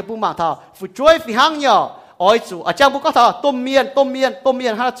phang giờ bùa mảng thằng phụ chuối phi hang nhở ôi chủ trang bùa có thằng tôm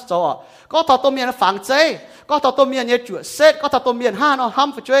miên ha chỗ có thằng tôm miên nó phẳng chế có thằng tôm miên như chuột xét có thằng tôm miên ha nó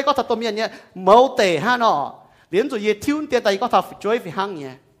ham phụ chuối có thằng tôm miên như mẫu tể ha nó đến rồi giờ thiếu tiền tài có thằng phụ chuối phi hang nhỉ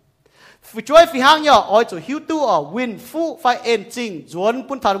phụ chuối phi hang nhở ôi chủ hiu tu win phu phải em chính chuẩn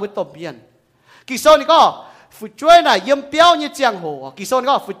bún thằng với tôm miên kỳ sau này có phụ chuối này yếm béo như giang hồ kỳ sau này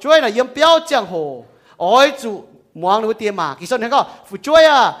có phụ chuối này yếm béo giang hồ ôi chủ muang nó tiêm mà kỳ sau này có phụ chuối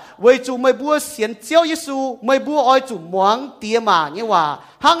với chủ mấy bữa xiên chiếu Giêsu mấy bữa ôi chủ muang tiêm mà nhưว่า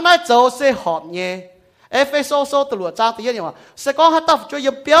hang này châu sẽ họp nhé Ephesos từ lụa trang tự nhiên mà sẽ có hát tập cho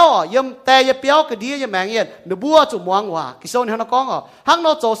yếm béo yếm tè yếm béo cái đi yếm mèn yên nửa bữa chủ muang hòa kỳ sau này nó có hang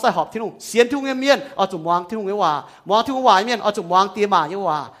nó châu sẽ họp thiên hùng xiên thiên hùng miên chủ muang thiên hùng cái hòa muang thiên hùng hòa miên chủ muang tiêm mà như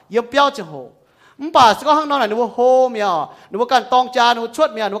ว่าyếm béo giang hồ bà sẽ có hang nó này nó hô mía nó cần tong cha nó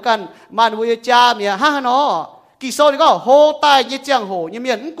chuột mía nó cần mà nó cha mía ha nó kỳ sau này có hô tai như giang hồ như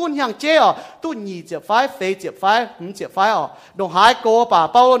miền quân hàng chế tu nhị chế phái phê chế phái chế phái đồng hai cô bà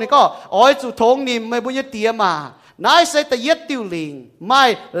bao này có ôi chủ thống niệm mấy bữa như tiêm mà nãy sẽ tự giết tiêu linh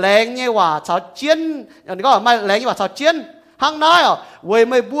mai lén như hòa cháo chiến này có mai lén như hòa cháo chiến hang nãy với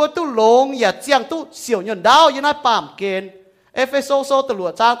mấy bữa tu lông ya giang tu xỉu nhân đau như nãy bám kén Ephesosตลอ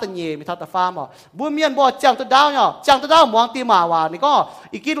ดจ้างตะเย่มีทัตฟาร์มบุญเมียนบ่จังตะดาวเนาะจังตะดาวหมวงตีหมาว่านี่ก็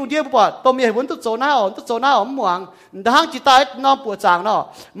อีกกินอุเดียบ่ตัวเมียหุ่นตุโจหน้าตุโจหน้าหมวงทางจิตใต้นอนปวดจางเนาะ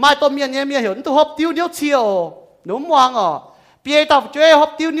มาตัวเมียเนี่ยเมียเห็นตุฮบติ้วนิ้วเชียวหนูหมวงเปียตาจ้วยฮ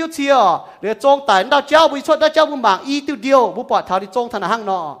บติ้วนิ้วเชียวเดี๋ยวจงตายดาวเจ้าบุญชดดาวเจ้าบุญบางอีติ้วเดียวบุปผาเท่าที่จงธนาห้างเ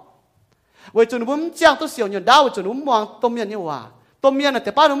นาะเวจุนบุญจังตุเสียวหยนดาวจุนหนูหมวงตัวเมียเนี่ยว่าตัวเมียน่ะแ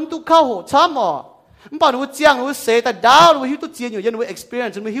ต่ป้าหนูตุเข้าหัวช้ำมันบอกหนูเจียงหนูเสแต่ดาวหนูหิวตัวเจียงอยู่ยันหนู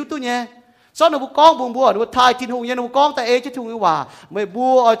experience หนูหิวตัวเนี่ยซ้อนหนูก้องบัวหนูทายทินหงยันหนูก้องแต่จะทุ่งนี่ว่าไม่บั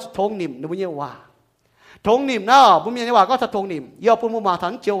วทงนิ่มหนูเนี่ยว่าทงนิ่มนะบุญเนี่ยว่าก็ถ้าทงนิ่มเยาปุ่นมุมาทั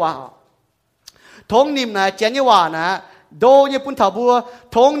นเจียวว่าทงนิ่มนะเจียนเนี่ยว่านะโดเนี่ยปุ่นถาบัว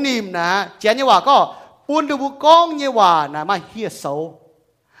ทงนิ่มนะเจียนเนี่ยว่าก็ปุ่นดูบุก้องเนี่ยว่านะมาเฮียโซ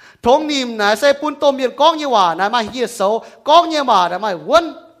ทงนิ่มนะใส่ปุ่นต้มเบียนก้องเนี่ยว่านะมาเฮียโซก้องเนี่ยว่านะมาวน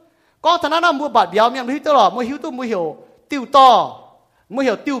có thằng nào mua bạt béo miệng hiếu tôi là mua hiếu tôi mua hiểu tiêu to mua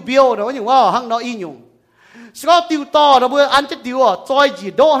hiểu tiêu biêu đó nhữngว่าhăng nó y nhung có tiêu to đó mua ăn chết tiêu à trôi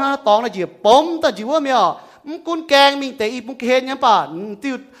chỉ đô ha tòng là chỉ bấm ta chỉว่าmiệng cuốn keng mình tế ít muốn khen nhá bà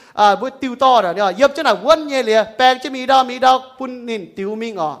tiêu mua tiêu to đó nhá yếm cho nào vốn như liền bèn cho mi đau cuốn nín tiêu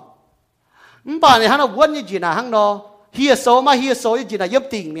mình à bà này hăng nó vốn như gì nào hăng nó hiệt số như gì nào yếm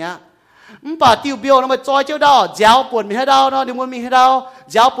tình nhá bà tiêu biêu nó mà trôi chiếu đau giáo buồn mình hay đau nó đừng muốn mình hay đau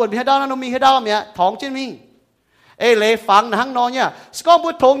giáo buồn mình hay đau nó mình hay đau mẹ thóng trên mình ê lệ phẳng là hăng nó nhá có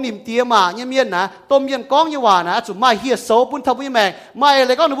bút thong niệm tiêm mà như miên nè tôm miên con như hòa nè chủ mai hiệt xấu bún thầm như mẹ mai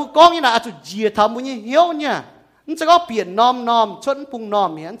lệ có nó bút con như nè chủ dìa thầm như hiếu nhá nó sẽ có biển nom chân phung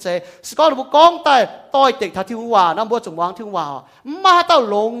nom miễn sẽ có nó bút con tay tôi tịch thà thiên hòa nó bút chủ quang thiên hòa mà tao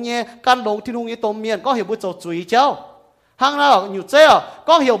lồng nhé căn lồng thiên hùng như tôm miên có hiểu bút trầu chuối cháu hăng nào nhiều chế à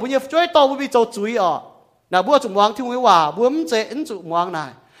có hiểu bao nhiêu chuối to bút bị trầu chuối à là bút chủ quang thiên hòa bút chế ứng chủ quang này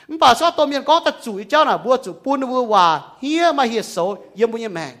bà sao tôi miền có ta chủ cháu là bùa chủ buôn bùa hòa hia mà hiệt xấu yếm bùa như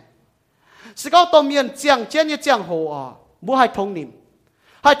mèn, sẽ có tôi miền giang trên như giang hồ à bùa hai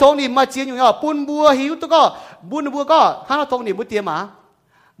thông niệm mà chiến nhau buôn bùa hiu tôi có buôn bùa có hai nó thông niệm bùa tiêm mà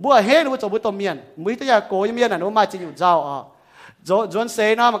bùa hết bùa chủ bùa tôi miền mấy cái nhà cố như miền là nó mà chiến nhau giàu à dọn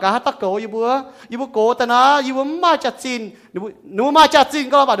xe nó mà cả hát tắc cố như bùa cố ta nó như bùa mà chặt xin nếu mà chặt xin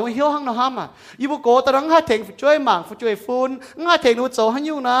có bà đúng hiếu hăng nó ham à như bùa cố ta nó hát thèn phụ chơi mảng phụ chơi phun hát thèn nó chỗ hắn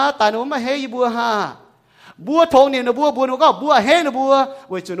nhiêu na tại nó mà hết như bùa ha bùa thong niệm nó bùa nó có bùa hết nó bùa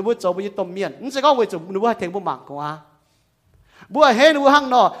vậy chủ nó bùa chỗ bùa tôm miền nó sẽ có vậy chủ nó bùa thèn bùa mảng của à bùa hết nó bùa hăng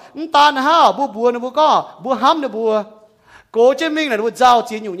nó ta nó ha bùa nó bùa có bùa ham nó bùa cố trên mình là nó bùa giàu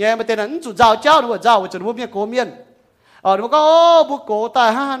chỉ nhủ nhẹ mà tên là chủ giàu cháu nó bùa giàu vậy chủ nó bùa miền cố miền nó có bùa cố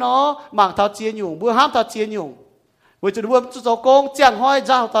tài ha nó mảng tháo chia nhung bùa ham tháo chia nhung với chủ bùa chủ công chẳng hoi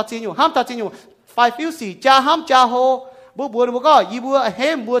giao tháo chia nhung ham tháo chia nhung phải phiêu xỉ cha ham cha hồ bùa nó có y bùa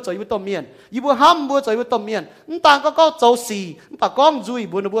hem bùa trời bùa tôm miền y bùa ham bùa trời bùa tôm miền ta có châu xỉ bà con duy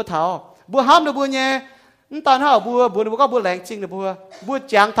bùa nó bùa tháo bùa ham nó bùa nhẹ ta ha bùa nó có bùa lẹng chinh nó bùa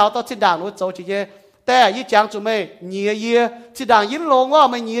chẳng tháo tao trên đảng nó châu chỉ nhẹแต่ยี่จางจุ่มไม่เหนียยี่ที่ด่างยิ่งลงว่า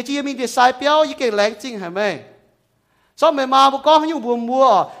ไม่เหนียที่มีแต่สายเปี้ยวยี่เก่งแรงจริงเห็นไหมsao mày mà bố con những buồn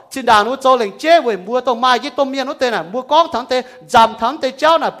mua trên đàn nó cho lệnh chế về mua tôm mai với tôm miên nó tên là mua con thằng tê giảm thằng tê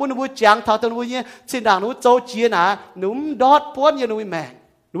cháu là buôn mua trắng thằng tê mua như trên đàn nó cho chia nè núm đót buôn như núi mẹ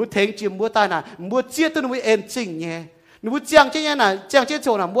núi thèn chìm mua tai nè mua chia tôi núi êm chỉnh nhé núi trắng chế nhé nè trắng chế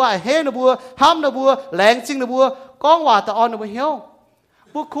chỗ nè mua hết nó mua ham nó mua lẹng chỉnh nó mua con hòa tao on nó mua hiếu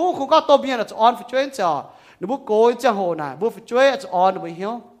bố cũ không có tôm miên là cho on phải chơi chờ núi bố cố chơi hồ nè bố phải chơi cho on nó mua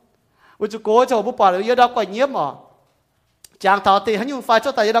hiếu bố chú cố cho bố bỏ được yêu đâu quả nhiễm à chàng thảo thì hắn nhung phải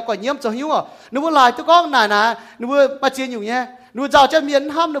cho tài đã có nhiễm cho hiếu à nếu muốn lại tôi có này nè nếu muốn mà chia nhung nhé nếu giàu trên miền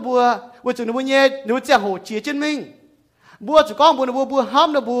ham nó bùa chủ nếu muốn nhé nếu chàng hồ chia trên mình bùa chủ con bùa nó bùa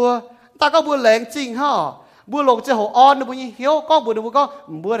ham nó bùa ta có bùa lẹng chinh ha bùa lồng trên hồ on nó bùa như hiếu có bùa nó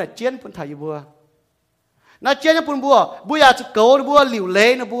bùa là chiến phun thầy bùa nó chiến như phun bùa nhà chủ cấu nó bùa liều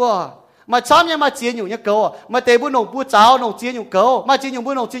lệ nó bùa mà chóm như mà chia nhung như cấu mà tề bùa nồng bùa cháo nồng chia nhung cấu mà chia nhung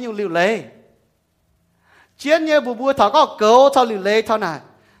bùa nồng chia nhung liều lệ chiến như bùa thảo có cấu thảo liều lệ thảo này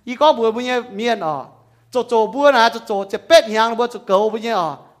y có bùa như miền chỗ bùa này chỗ chỉ pet hàng bùa chỗ cấu bùa như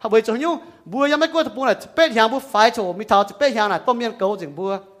họ bây chỗ nhung bùaยังไม่กลัวบùa này pet hàng bùa phải chỗ mi thảo pet hàng nàyต้มmiên cấu chừng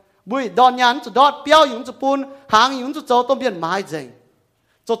bùa đòn nhàn chỗ đọt béo yung chỗ bùn hàng yung chỗต้มmiên mai chừng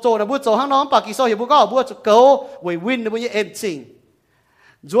chỗ này bùa chỗ hàng nón bạc kỳ sau hiện bùa có bùa chỗ cấu với win bùa như em chừng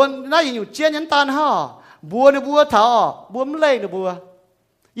ruộng này yung chiến nhẫn tan ha bùa này bùa thảo bùa mới lấy được bùa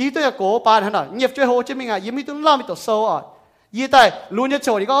ý tôi là cổ bàn hả nghiệp chơi hồ trên mình à ý mi tôi làm mi tổ sâu à ý tại luôn như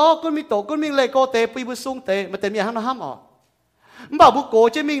chỗ đi có con mi tổ con mình lấy cô tê pi bùa sung tê mà tê mi hắn nó ham à bảo bùa cổ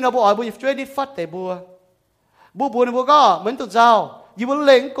trên mình là bùa bùa chơi đi phát tê bùa này bùa có mình tụt dao ý bùa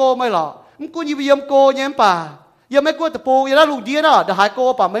lấy cô mày lọ cô ý bùa cô nhém bà giờ mấy cô tập bùa giờ đã lù điên à để hai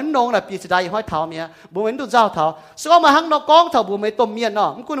cô bà mấy nông là bị sự đại hoài thảo mía bùa mình tụt dao thảo sao mà hắn nó con thảo bùa mấy tôm miên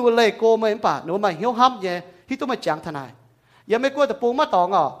nó cô bùa lấy cô mấy bà nếu mà hiếu ham vậy thì tôi mà chẳng thằng nàyยังไม่กลัวแต่ปูมาตอง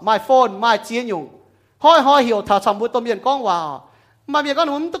ไม่โฟนไม่เจียยุ่งห้อยเหี่ยวถ้าทำบุตรเมียนก้องว่ามาเมียก็ห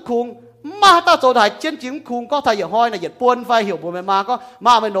นุ่มตะคุงมาตาโจได้เจียนจิ้มคุงก็ถ้าอย่างห้อยน่ะเหยียดปวนไฟเหี่ยวบัวไม่มาก็ม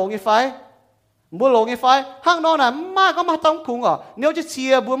าไม่ลงไอ้ไฟบัวลงไอ้ไฟห้างนอนน่ะมาก็มาต้องคุงnếuจะเชี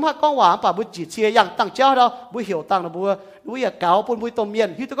ยบัวมาก้องว่าป่าบัวจีเชียอย่างตั้งเจ้าเราบัวเหี่ยวตั้งนะบัวบัวอย่าเก่าปนบัวต้มเมียน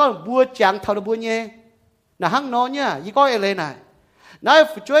ที่ตัวก็บัวจางเท่าบัวเนี่ยน่ะห้างนอนเนี่ยยี่ก้อยอะไรน่ะนาย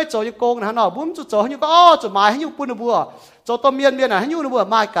ช่วยโจยโกงนะฮะเนาะบุ้มจุดโจให้ยูก็จุดหมายให้ยูปุ่นบัวโจต้มเมียนน่ะให้ยูบัว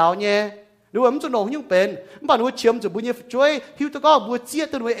ไม้เก่าเนี่ยดูว่ามันจุดหนองยูเป็นบ้านบัวเชื่อมจุดบัวเนี่ยช่วยฮิวตัวก็บัวเจี๊ย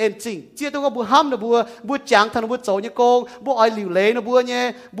ตัวบัวเอ็นจริงเจี๊ยตัวก็บัวห้ำนะบัวจางทางบัวโจยโกงบัวอ้อยหลิวเล่นะบัวเนี่ย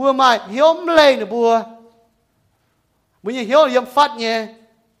บัวไม้เหี้ยมเล่นะบัวเนี่ยเหี้ยมฟัดเนี่ย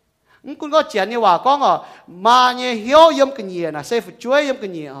cũng có chuyện nhưว่าcó ngờ mà như hiếu yếm cái gì na sẽ phải chuối yếm cái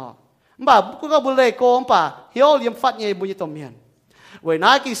gì mà cũng có bùn lệ cô mà hiếu yếm phát như bùn như tôm miên vậy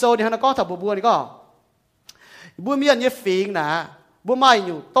nãy kỳ sau thì hắn có thằng bùn này có bùn miên như phình nè bùn mai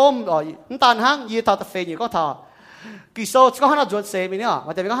nhiều tôm rồi tan hang như thằng ta phình như có thằng kỳ sau có hắn ruột xe mình nhá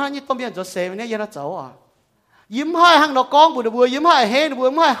mà tại vì có hắn như tôm miên ruột xe mình nhá giờ nó cháuยิ้มให้หังดอกกองบุญบัวยิ้มให้เฮนบัว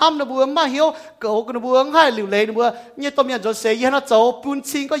ยิ้มให้ห้ำบัวมาเหี่ยวเก่ากันบัวให้หลิวเลยบัวเนี่ยต้มยำจนเสียยี่ห้อโจ้ปุ่น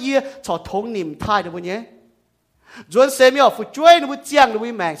ชิงก็ยี่ชอทงนิ่มท้ายบัวเนี่ยจนเสียมีอ๋อฝึกช่วยบัวเจียงบัว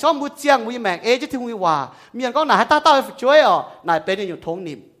แมงชอบบัวเจียงบัวแมงจะถึงวิวาเมียนก็หนาให้ต้าฝึกช่วยอ๋อนายเป็นอยู่ทง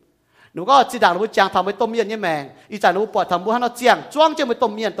นิ่มหนูก็จีดังบัวเจียงทำไปต้มยำเนี่ยแมงอีจ่าหนูปวดทำบัวให้เราเจียงจ้วงเจียงไปต้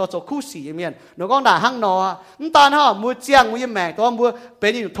มยำตัวโจคู่สีเมียนหนูก็หนาหังนอน้ำตาลห่อบัวเจียงบัวแมงตัวบัวเป็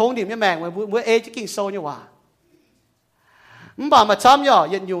นอยู่ทงนิ่มเนี่ยแมงบัวจะกินโซ่เนี่ยว่าmà chăm nhở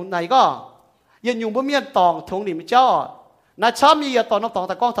hiện dùng này có hiện dùng bữa miên tòng thống điểm cho na chăm như tòng nó tòng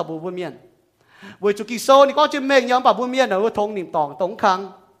ta con thằng bữa miên buổi chủ kỳ sâu thì có chim mèn nhóm bảo bữa miên là bữa thống điểm tòng tống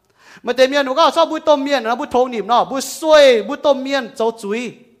khang màแต่miên nó có sao bữa tôm miên nó bữa thống điểm nó bữa xuôi bữa tôm miên châu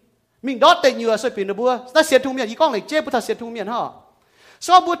chuối mình đót tệ nhựa xuôi pin nó bữa ta xiết thùng miên ý con này chế bữa ta xiết thùng miên ha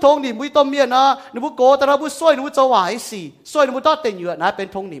sao bữa thống điểm bữa tôm miên nó bữa cố ta nó bữa xuôi nó bữa châu hỏa xì xuôi nó bữa đót tệ nhựa nóเป็น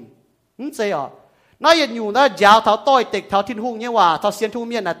thống điểmใช่หรอน่าอยู่น่ายาวเท้าต้อยเต็กเท้าทิ้นหุ่งเนี่ยว่าเท้าเสียนทุ่งเ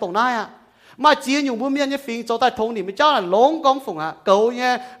มียนน่ะตรงนั้นอ่ะมาจีนอยู่บนเมียนเนี่ยฟิงโจใต้ทงนี่ไม่เจ้าน่ะหลงกองฝงอ่ะเกาเนี่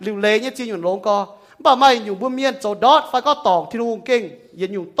ยหลิวเลยเนี่ยจีนอยู่หลงก็บ่าไม่อยู่บนเมียนโจดอดไฟก็ตองทิ้นหุ่งเก่งยืน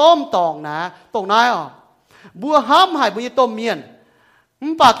อยู่ต้มตองนะตรงนั้นอ่ะบัวห้ามหายบัวต้มเมียน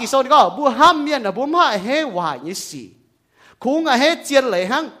ปากกี่โซนก็บัวห้ามเมียนน่ะบัวไม่เฮวายนี่สิคุ้งอ่ะเฮเจียนเลย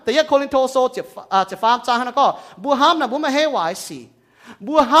ฮังแต่ยังโคลินโทโซจะฟาร์มจ้างนะก็บัวห้ามน่ะบัวไม่เฮวายสิ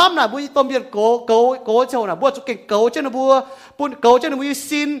บัวห้ามน่ะบัวต้มเบียนโกเจ้าน่ะบัวจุกเก่งโกเจ้าน่ะบัวปุ่นโกเจ้าน่ะบัว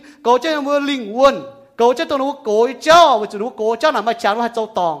ซินโกเจ้าน่ะบัวลิงวนโกเจ้าตัวน่ะบัวโกเจ้าบัวจุบัวโกเจ้าน่ะมาจานว่าเจ้า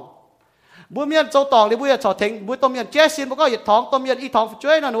ตองบัวเมียนเจ้าตองเลยบัวจะเถงบัวต้มเมียนเจ้าซินบัวก็หยัดท้องต้มเมียนอีท้องช่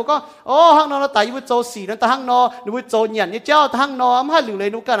วยน่ะหนูก็โอ้ห้างนอตายบัวเจ้าสีนั่นแต่ห้างนอหนูบัวเจ้าเหยียนเนี่ยเจ้าห้างนอไม่ให้หลิวเลย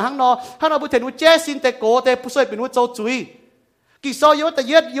หนูกันห้างนอบัวเถงบัวเจ้าซินแต่โกแต่ผู้ช่วยเป็นบัวเจ้าจุยกี่ซอยโยแต่เ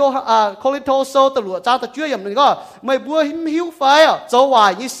ย็ดโยโคลิโตโซตลวดจ้าตะช่วยอย่างนึงก็ไม่บัวหิ้วไฟอ่ะเจ้าหวา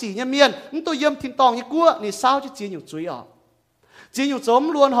ยยี่สี่เนี่ยเมียนมันตัวเยี่ยมทิ้งตองยี่กัวนี่เศร้าจะจีนอยู่จุยอ่ะจีนอยู่จม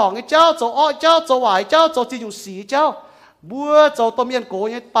ล้วนห่องไอ้เจ้าเจ้าอ้อยเจ้าเจ้าหวายเจ้าเจ้าจีนอยู่สีเจ้าบัวเจ้าต้มเมียนโก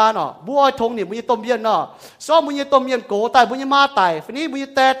เนี่ยปานอ่ะบัวอ้อยทงนี่บัวยี่ต้มเมียนเนาะซ้อมบัวยี่ต้มเมียนโกตายบัวยี่มาตายฟินี้บัวยี่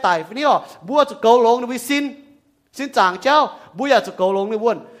แต่ตายฟินี้อ่ะบัวจะเกาลงในบัวสินจางเจ้าบัวอยากจะเกาลงในว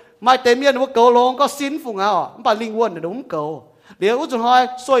นไม่เต็มเมียนบัวเกาลงก็สินฝุ่งอ่ะมันปาลิงวนเดี๋ยวมันเกาเดี๋ยวอุจจาระ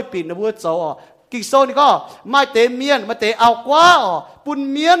ช่วยปิดนะบัวเจ้าอ่ะกิโซนี่ก็ไม่เตะเมียนมาเตะเอากว่าอ่ะปุ่น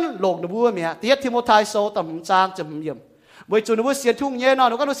เมียนหลงนะบัวเมียเทียบทิโมไทโซต่ำจางจะเยี่ยมบัวจูนะบัวเสียทุ่งเย่นอน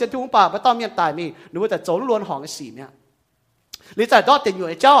หนูก็นูเสียทุ่งป่าไม่ต้องเมียนตายมีหนูแต่โจล้วนห่องไอ้สีเนี่ยหรือแต่ดอดเต็งอยู่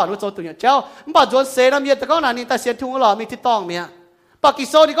ไอ้เจ้าหนูโจตัวอยู่เจ้ามันป่าโจนเสนะเมียแต่ก็นานนี่แต่เสียทุ่งหล่อมีที่ต้องเมียปากิ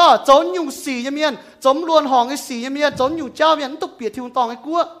โซนี่ก็โจนอยู่สีเมียนโจมล้วนห่องไอ้สีเมียนโจนอยู่เจ้าเมียนตุกเปียทิวตองไอ้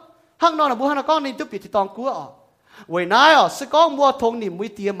กัวห้างนอนนะบัวห้างนอนก็นี่ตุกเปียทิวตองกัวอ่ะวันนั้นอ่ะสก้องบัวทงนี่มุ้ย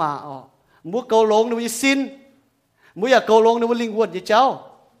เตียมาอ่ะมุ้ยเกาลงมุ้ยซินมุ้ยอยากเกาลงมุ้ยลิงวนยี่เจ้า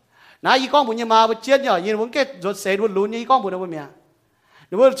น้าอีก้องบุญยมาบุญเจี๊ยบเนี่ยยินบุญเกศจวนเสดบุญลุนยี่ก้องบุญนะบุญเมีย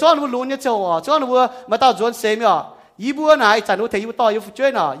บุญช้อนบุญลุนยี่เจ้าอ่ะช้อนบุญมาต่อจวนเสดเนี่ยยี่บัวไหนจันบุญเทยี่บุญต่อยี่ช่ว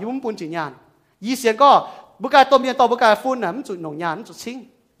ยน่ะยี่บุญปุ่นจีนยานยี่เสียงก็บุกการต้มยานต่อบุกการฟุ้นน่ะมันจุดหนองยานมันจุดซิง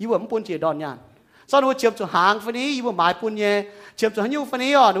ยี่บุญปุ่นจีดอนยานซ้อนบุญเชื่อมจุดหางฟันนี้ยี่บุญหมายปุ่นเย่เชื่อมจุดหันยูฟัน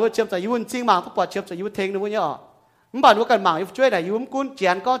นี้อ่ะบุญเชื่อมจุดยี่บุญซิงหมางทุกปอดเชื่อมจุดยี่บุญเทงนะบุญเนี่ยมันบอกว่าการหมางช่วยไหนยุ่มกุ้นเจี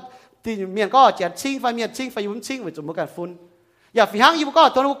ยนก็ตีเมียนก็เจียนชิงไฟเมียนชิงไฟยุ่มชิงไว้จุดมันการฟุ้นอย่าฝีหางยุ่มก็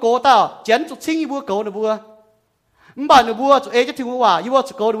ตัวนู้นโกต่อเจียนจุดชิงยุ่มโกนะบัวมันบอกนะบัวจุดจะถึงว่ายุ่ม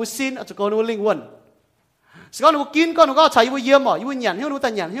จุดโกนะบัวซินจุดโกนะบัวลิงวนสก็นะบัวกินก็นะก็ใช้ยุ่มเยี่ยมอ่ะยุ่มหยันหิ้วนู้นแต่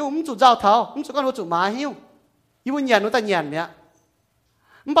หยันหิ้วมันจุดเจ้าเท้ามันจุดก็นะบัวจุดหมาหิ้วยุ่มหยันนู้นแต่หยันเนี่ย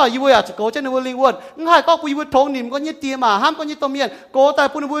มันบอกยุ่มอยากจุดโกจะนะบัวลิงวนงั้นให้ก็ปุยบัวทงนิ่มก็ยี่เตียมาห้ามก็ยี่ตัวเมียนโกแต่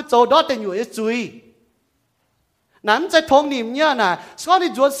ปุยบัวโจดอดแต่อยู่ไอ้จุยนั้นใจทงนิ่มเนี่ยนะสก็นี่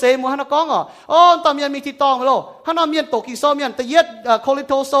จวนเซมัวฮันก้องอ่ะอ๋อตอนเมียนมีที่ตองไปแล้วฮันเอาเมียนตกกี่โซเมียนแต่เย็ดโคลิ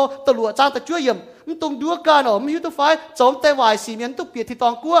โตโซตะหลวดจ้างแต่ช่วยเยี่ยมมันตรงดูกันอ๋อมียุทธไฟโจมแต่วายสีเมียนตุกเปียที่ตอ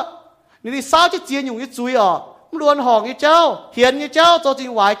งกัวนี่สาวจะเจียนอยู่ยี่จุยอ่ะมันล้วนห่องยี่เจ้าเหียนยี่เจ้าโจจริ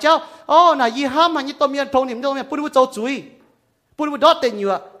งวายเจ้าอ๋อน่ะยี่ห้ามมันยี่ตัวเมียนทงนิ่มตัวเมียนปุ่นว่าโจจุยปุ่นว่าดอดเต็งอยู่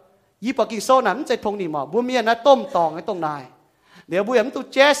อ่ะยี่ปากกี่โซนั้นใจทงนิ่มอ่ะบัวเมียนนะต้มตองไอ้ตรงนายเดี๋ยวบัวอย่างตัว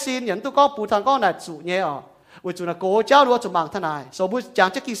แจซินอย่างตัวก็ปูทางก็น่ะจุเนี่ยอ่ะวิจุนักโกเจ้าหรือว่าจุมังทนายโซบุจาง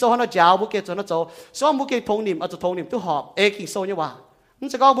จะกิโซฮันเอาเจ้าบุเกจนเอาโจซ้อมบุเกทงนิ่มเอาจุทงนิ่มตัวหอบกิโซเนี่ยว่ามัน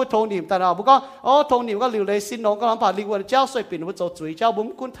จะก็บุทงนิ่มแต่เราบุก็อ๋อทงนิ่มก็หลิวเลยสินน้องก็ลำผ่านลิงวันเจ้าสวยปิ่นบุโจจุยเจ้าบุ้ม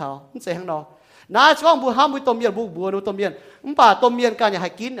กุ้นเถามันเสียข้างนอกน้าช่องบุห้ามบุต้มเมียนบุบัวนุต้มเมียนมันป่าต้มเมียนกันอย่าให้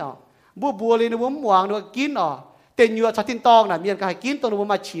กินอ๋อ บัวเลยนะบัวหวางนะกินอ๋อเต็นยัวชาตินตองน่ะเมียนก็ให้กินตัวนะบัว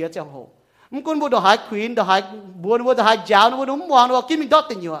มาเชียเจ้าโหมันกุนบัวดอกหายควีนดอกหายบัวดอกหายยาวนะบัวหนุ่มหวางนะกินมีดอกเ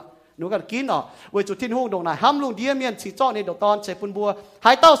ต็นยัวหนูกันกินอ๋อเวจุดทิ้นห้องดงน่ะห้ามลุงเดียเมียนสีจ้อในดอกตอนใส่ปุ่นบัวห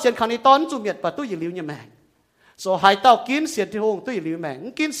ายเต้าเสียนขันในตอนจุเมียนปะตู้ยิริวเนี่ยแมงโซหายเต้ากินเสียนทิ้นห้องตู้ยิริวแ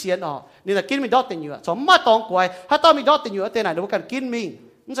มงกินเสียนอ๋อนี่แต่กินมีดอกเต็นยัวสมมาตองกวยถ้าเต้ามีดอกเต็นยัวเต็นไหนดูกันกินมิ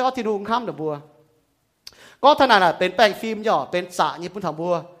งมันจะเอาทิ้นห้องข้ามดอกบัวก็ขนาดน่ะเป็นแป้งฟิล์มย่อเป็นสระญี่ปุ่นทำบั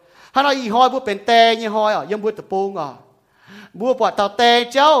วถ้าเราอีหอยบัวเป็นแตงยี่หอยอ๋อยังบัวตะปูงอ๋อบัวปอดเต่าแตง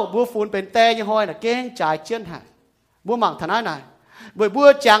เจ้าบัวฟูนเป็นแตงยี่หอยน่ะเก่งจ่ายเชี่ยนหายบัวหมั่งฐานะไหนบั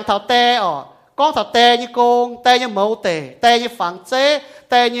วจางเต่าแตงอ๋อก้องเต่าแตงยี่โกงแตงยี่เมาเตะแตงยี่ฝัง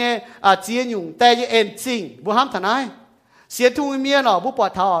เจ๊แตงยี่เจียนหยุ่งแตงยี่เอ็นจิงบัวห้ามฐานะเสียทุ่งเมียอ๋อบัวป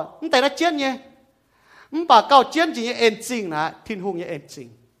อดเท่ามันแต่ละเชี่ยนยี่มันปากเก้าเชี่ยนจริงยี่เอ็นจิงนะทิ้นหุงยี่เอ็นจิง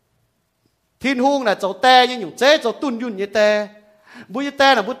ทิ้นหุงน่ะเจ้าแตงยี่หยุ่งเจ๊เจ้าตุนยุ่นยี่แตบัวยี่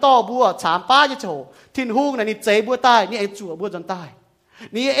แตน่ะบัวต่อบัวฉามป้ายี่โฉทิ้นหุงน่ะนี่เจ๊บัวใต้นี่เอ็นจั่วบัวจนใต้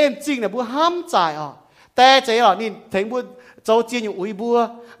นี่เอ็นจิงน่ะบัวห้ามจ่ายอ๋อแต่เจ๊อ๋อนี่ถึงบัวเจ้าเจียนอยู่อุยบัว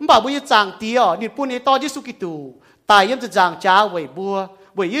มันบอกบัวยี่จางตีอ๋อนี่ปุ่นนี่ต่อยิสุกิตูตายยังจะจางจ้าเว่ยบัว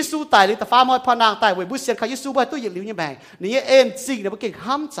เว่ยยิสุตายหรือแต่ฟ้ามอยพนางตายเว่ยบัวเสียนขายิสุบัวตู้ยิริวยี่แมงนี่เอ็นจิงน่ะบัวเก่ง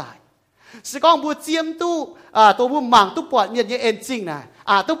ห้ามจ่ายสกองบัวเจียมตู้ตัวบัวหมั่งตู้ปอดเนี่ยยี่เอ็นจิ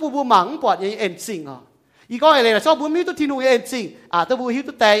งน่ะตู้บัวหมั่งปอดยี่เอ็นจิงอ๋ออีกอะไรนะชอบบัวมีตุทินหูเอ็นจิงตัวบัวหิ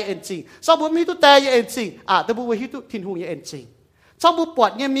วตุแต่เอ็นจิงชอบบัวมีตุแต่เอ็นจิงตัวบัวหิวตุทินหูเอ็นจิงชอบบัวปอ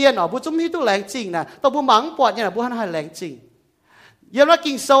ดเมียนบัวจุ่มหิวตุแรงจริงนะตัวบัวหมังปอดเนี่ยบัวหันหันแรงจริงเยี่ยมว่า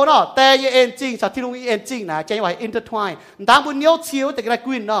กิ่งโซ่เนาะแต่เอ็นจิงชอบทินหูเอ็นจิงนะใจไหวอินเตอร์ทวายตามบัวเนี้ยวเชียวแต่กระ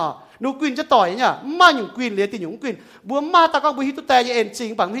กวินเนาะนูกวินจะต่อยเนี่ยมาหยุ่งกวินเหลือติหยุ่งกวินบัวมาตะก้องบัวหิวตุแต่เอ็นจิ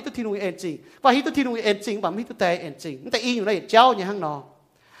งบังหิวตุทินหูเอ็นจิงบังหิวตุทินหูเอ็นจิงบังหิวตุแต่เอ็นจิงแต่อีอยู่ในเจ้าเนี่ยห้างน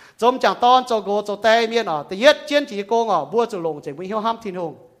อจมจังตอนโจโกโจเตเมียนอ๋อแต่เย็ดเจียนจีโกงอ๋อบัวจะลงจากบุญเหี่ยวห้ามทิ้ง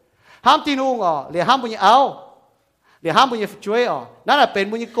หงห้ามทิ้งหงอ๋อเหลือห้ามบุญเอาเหลือห้ามบุญช่วยอ๋อนั่นแหละเป็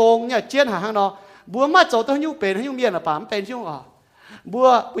นบุญโกงเนี่ยเจียนหาห้างนอบัวมาโจต้องยุ่งเป็นให้ยุ่งเมียนอ่ะป่ามเป็นช่วงอ๋อบั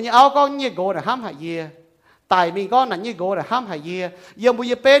วบุญเอาก็เนี่ยโกน่ะห้ามหายเยียตายมีก็นั่นเนี่ยโกน่ะห้ามหายเยียเยี่ยมบุ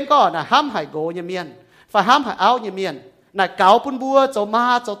ญเป็นก็น่ะห้ามหายโกเนี่ยเมียนฝ่ายห้ามหายเอาเนี่ยเมียนน่ะเก่าปุ่นบัวโจม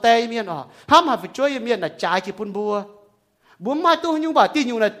าโจเตเมียนอ๋อห้ามหายไปช่วยเมียนน่ะจ่ายกี่ปุ่นบัวบุญมาตู้ยุ่งบ่าที่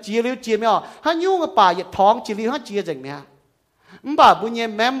ยุ่งน่ะเจียริวเจียไม่ออกฮันยุ่งกับป่าหยัดท้องเจียริวฮันเจียจังเนี่ยบ่าบุญเนี่ย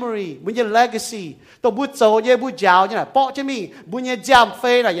memory บุญเนี่ย legacy ตัวบุญโจเนี่ยบุญยาวเนี่ยเปาะจะมีบุญเนี่ยจำเฟ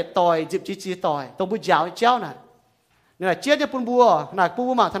ยน่ะหยัดต่อยจิบจีต่อยตัวบุญยาวเจ้าน่ะเนี่ยเจียเนี่ยปุ่นบัวน่ะปุ่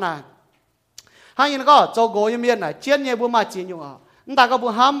นบัวมาธนาฮันยังก็โจโกยเมียนน่ะเจียเนี่ยบุญมาเจียยุ่งอ่ะนั่นแต่ก็บุ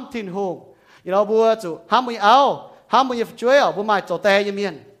ญห้ามทิ้งหงอย่างเราบัวจู่ห้ามบุญเอาห้ามบุญเนี่ยช่วยอ่ะบุญมาโจเตยเมีย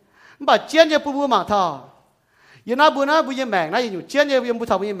นบ่าเจียเนี่ยปุ่นบัวมาท่อยันน่าบุญนะบุญยังแมงนะยังอยู่เชี่ยนยังบุญ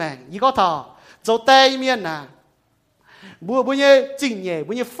ทำบุญยังแมงยี่ก็ท่อโจเตยเมียนนะบุญยังจริงเนี่ย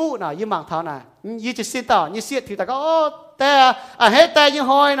บุญยังฟูน่ะยังหมั่งท่อน่ะยี่จะเสียต่อยี่เสียถือแต่ก็แต่เฮ้แต่ยัง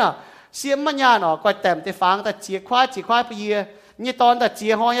หอยน่ะเสียมันยาน่ะก็แต่แต่ฟังแต่เจียควายไปเยี่ยยี่ตอนแต่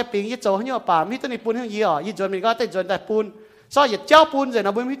เจียหอยยี่ปิงยี่โจยี่ป่ามีตัวนี้ปูนให้ยี่อ๋อยี่จนมันก็แต่จนแต่ปูนซอยยี่เจ้าปูนเลยน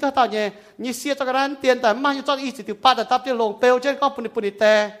ะบุญมีตัวต่อเนี่ยยี่เสียจากนั้นเตียนแต่มันยี่จอดอีสิติป้าแต่ตับจะลงเปลวเจ้าก็ปูน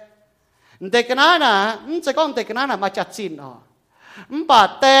แต่เด็กนั้นน่ะจะก้องเด็กนั้นน่ะมาจัดจินอ๋อบา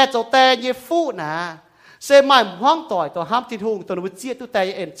ดแต่เจ้าแต่เยฟูน่ะเสมัยห้องต่อยตัวห้ามติดหุงตัวนุเจียตัว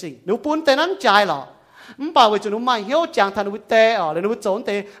แต่เอ็นจริงหนูปุ้นแต่นั้นใจหรอบาดไว้จนหนูไม่เหี้ยวจางทานุแต่อ๋อเลยหนูโจน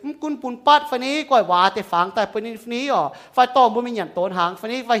แต่กุนปุนปัดไฟนี้ก้อยว่าแต่ฝังแต่เป็นนี้อ๋อไฟต่อมือมีหยันโตนหางไ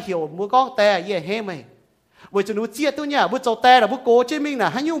ฟนี้ไฟเหี่ยวมือก้องแต่เย่เฮ่ไหมไว้จนหนูเจียตัวเนี่ยบุเจ้าแต่หรือบุโกเจมิงน่ะ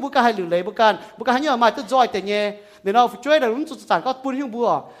ให้ยุ่งบุกให้หรือเลยบุกันให้ยุ่งมาตัวจอยแต่เนี่ยเดี๋ยวเราฝึกช่วยเราลุ้นสุดสันก็ปุ่นหิ้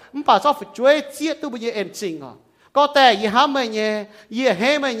งบัวมันป่าชอบฝึกช่วยเจี๊ยตัวบุญเอ็นจริงอ่ะก็แต่ยี่ห้ามไม่เนี่ยยี่เ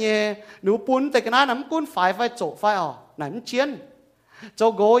ฮ่ไม่เนี่ยหนูปุ่นแต่กันนั้นปุ่นไฟโจไฟอ๋อไหนมันเชียนโ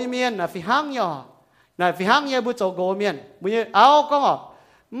จโกยเมียนน่ะฝีห้างย่อน่ะฝีห้างเนี่ยบุโจโกเมียนบุญเอาก็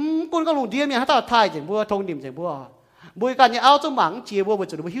ปุ่นก็ลงเดียเมียนให้ตาไทยเจ๋งบัวทงดิ่มเจ๋งบัวบุญกันเนี่ยเอาเจ้าหมังเจียบัวบุ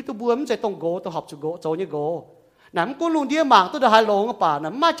ญจุดบุญหิ้วตัวบัวมันจะต้องโกตัวหอบจุโกโจเนี่ยโกนั่นกุลุงเดียหมางตัวเดือดหายลงป่า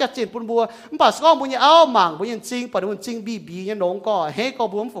นั่นมาจากจีนปุ่นบัวมันป่าสก้องบุญยังเอาหมางบุญยังจริงป่าบุญจริงบียังหลงก็เฮ้ก็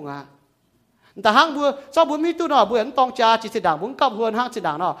บัวมันฝงอ่ะแต่ห้างบัวชอบบัวมีตัวหน่อบัวเห็นตองจ่าจีเสด่างบุญกับบัวห้างเสด่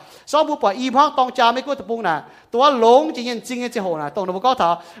างเนาะชอบบัวป่าอีห้างตองจ่าไม่กู้ตะปุงน่ะตัวหลงจริงยังจะโหน่ะตรงนั้นบัวก็ถ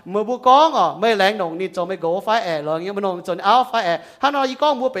าเมื่อบัวก้องอ่ะไม่แรงหนงนี่จะไม่โก้ไฟแอร์เลยเงี้ยมันหนงจนเอาไฟแอร์ถ้าเร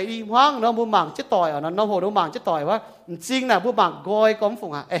าอีก้องบัวไปอีห้างเนาะบัวหมางจะต่อยอ่ะนั่นน้องโหน้องหมางจะต่อยว่าจริงน่ะบัวหมางกอยก้มฝ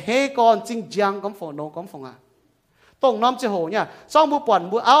งอ่ะเฮ้ก่อนจริงจังก้มฝงน้องก้มฝงอ่ะตรงน้ำเจ้าโหเนี่ยซ่องบัวป่อ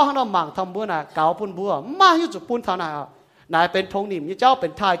นบัวเอาให้เราหมั่งทำบัวน่ะเก่าปุ่นบัวมาอยู่จุดปุ่นเท่านั้นนายเป็นทงหนิมยี่เจ้า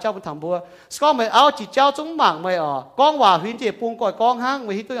เป็นทายเจ้าเป็นทำบัวสก็ไม่เอาจีเจ้าจงหมั่งไม่อ๋อกองว่าหินเจ็บปุงก่อยกองห้างไ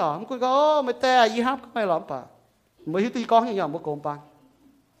ม่หิตัวอ๋อมันก็ไม่แต่ยี่ห้ามก็ไม่หลอมป่ะไม่หิตัวกองอย่างบัวโกงปัง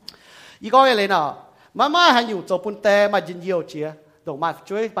อีก็เลยเนาะมาให้อยู่จบปุ่นแต่มายินเยียวเจียดอกมา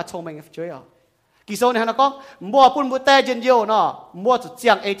ช่วยมาชงเมงช่วยอ่ะกิโซเนี่ยนะก็มัวปุ่นบุแต่ยินเยียวเนาะมัวจะเจี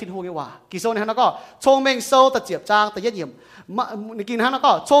ยงทินหูนี่ว่ากิโซเนี่ยนะก็ชงเมงโซตะเจียบจางตะเยี่ยมนี่กินฮะนะ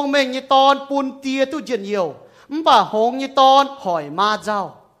ก็ชงเมงยี่ตอนปุ่นเตียตู้ยินเยียวป่าหงยี่ตอนหอยมาเจ้า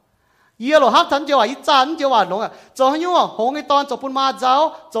เยี่ยหรอฮักทันเจ้าว่าอีจันเจ้าว่าหลงอ่ะเจ้าให้ยุ่งหงยี่ตอนจบปุ่นมาเจ้า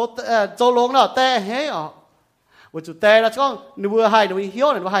เจ้าหลงเนาะแต่เฮ้อ่ะว่าจุดแต่ละช่องหนูให้หนูเหี้ยว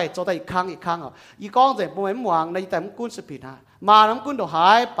หนูให้โจแต่อีกครั้งอ่ะอีกองเจ็บปวดหวังในแต่กุ้นสปีดฮะมาน้ำกุ้นตัวหา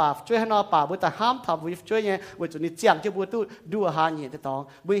ยป่าช่วยให้นอป่าบุตรห้ามทำบุช่วยเนี่ยว่าจุดนี้เจียงจะบุตรดูอาหารเนี่ยแต่ต้อง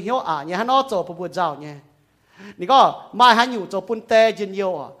บุเหี้ยวเนี่ยให้นอโจปบุตรเจ้าเนี่ยนี่ก็มาให้อยู่โจปุ่นแต่เย็นเยีย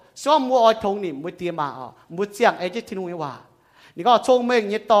วอ่ะช่วงมัวอ้อยทงนี่บุเตียมาอ่ะบุเจียงไอ้เจ้าทิ้งไว้ว่านี่ก็ชงเมง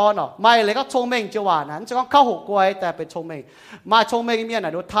ยี่ตอนเนาะไม่เลยก็ชงเมงเจ้าว่านั้นจะต้องเข้าหกกวยแต่เป็นชงเมงมาชงเมงเมียนน่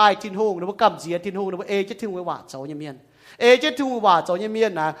ะดูไทยทิ้งหูดูว่ากำเจียทิ้งหูดูว่าเจ้าทิ้งไว้ว่าเจ้าเนี่ยเมียนเจ้าทิ้งไว้ว่าเจ้าเนี่ยเมีย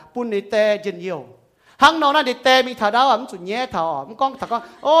นนะปุ่นในแต่เย็นเยียวหังนอนนั่นในแต่มีถาดาวมันจุดแย่ถาอ๋อมันก้องถาก็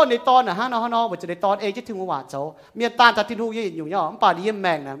โอ้ในตอนน่ะหังนอนมันจะในตอนเจ้าทิ้งไว้ว่าเจ้าเมียนตานทัดทิ้งหูยี่อยู่เนี่ยมันป่าดีแม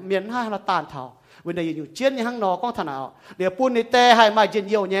งนะเมียนให้เราตานเท่าวันนี้อยู่เจียนยังหังนอก้องถนาเดี๋ยวปุ่นในแต่ให้มาเย็น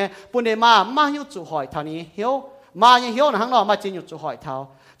เยียวเนี่ยปุ่นในมาหิ้วจุหอยเท่านี้เหี้ยวมาอย่างเหี้ยวนะหังนอมาจีนอยู่จุหอยเท้า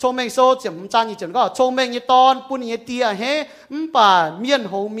ชงเมงโซเจียมจานยี่เจียมก็ชงเมงยี่ตอนปุ่นยี่เตียเฮ้ป่าเมียน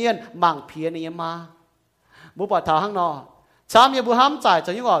โฮเมียนหมั่งเพียนี่มาบุปผาเท้าหังนอชามยี่บุห้ามจ่ายจ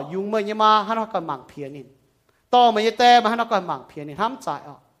ะยิ่งก็ยุงเมงยี่มาหันนอก็หมั่งเพียนี่ต่อเมงยี่แต่มาหันนอก็หมั่งเพียนี่ห้ามจ่าย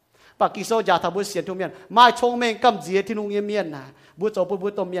อ่ะปากิโซยาทาบุเสียนทุเมียนมาชงเมงกำเจียที่นุ่งเมียนนะบุโจบุ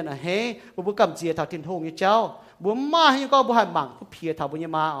ตรเมียนนะเฮ้บุกำเจียทาทินทงยี่เจ้าบุมาให้ก็บุให้หมั่งเพียทาบุ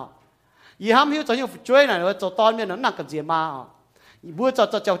ยี่มาอ่ะยี่ห้ามหิวจะยิ่งช่วยหน่อยว่าจะตอนเมียนนั่งกับเจียมาอ่ะบัวจะ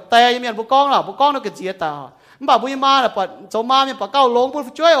แต่เมียนบุกองหรอบุกองนั่งกับเจียตาบ่าบุยมาน่ะปะจะมาเมียนปะเก้าลงบุ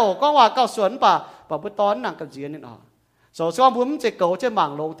ช่วยโอ้ก็ว่าเก้าสวนปะบุตอนนั่งกับเจียนี่อ่ะโซ่ช่วงบุ้มจะเก่าจะหมั่ง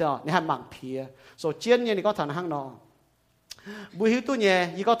ลงเถอะนี่ให้หมั่งเพียโซ่เจียนเนี่ยนี่ก็ฐานห้างนอบุหิวตัวเนี่ย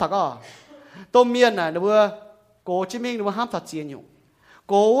ยี่ก็ถักก็ตัวเมียนน่ะเดี๋ยวโกจิมิงเดี๋ยวห้ามถัดเจียนอยู่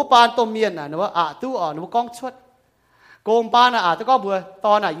โกปานตัวเมียนน่ะเดี๋ยวตู้อ่ะเดี๋ยวกองชดโกมปานน่ะแต่ก็บัวต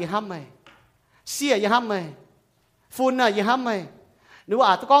อนน่ะยี่ห้ามไหมเสียยี่ห้ามไหมฝุ่นน่ะยี่ห้ามไหมหรือว่า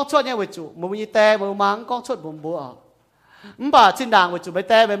ตัวกองชดเนี่ยไว้จู่มันมีแต่มันมังกองชดบุ๋มบัวมันบ่าชิ้นด่างไว้จู่ไป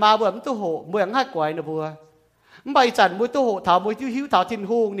แต่ไปมาบัวมันตู้โหเมืองให้กวยนะบัวมันใบจันบัวตู้โหถาวบัวหิวถาวทิน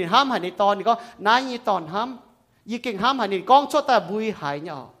หูนี่ห้ามหายในตอนนี่ก็น้ายี่ตอนห้ามยี่เก่งห้ามหายนี่กองชดแต่บุยหายเ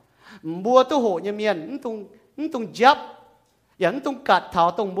นี่ยบัวตู้โหเนี่ยเมียนตรงยับอย่างตรงกัดถาว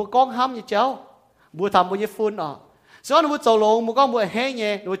ตรงบัวกองห้ามยี่เจ้าบัวทำบัวยี่ฝุ่นอ่ะส่วนบัวเจ้าหลงบัวก็บัวแห้งเ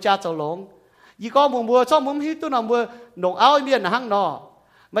นี่ยบัวจ่าเจ้าหลงยี่ก็บัวชอบมุ้งหิวตัวหนบัวหนองเอาเมียนห้างนอ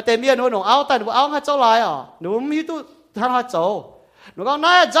มาแต่เมียนหนองเอาแต่บัวเอาให้เจ้าลายอ่ะหนูหิวตัวท่านให้เจ้าหนูก็น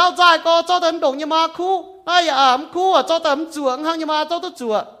ายเจ้าใจก็เจ้าแต่หนองยี่มาคู่นายอย่าคู่อ่ะเจ้าแต่จั่วห้างยี่มาเจ้าตัว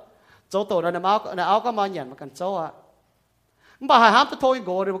จั่วเจ้าตัวนั่นเอาก็มาหยันมากันเจ้าอ่ะบ่าหายห้ามตัวโทยโ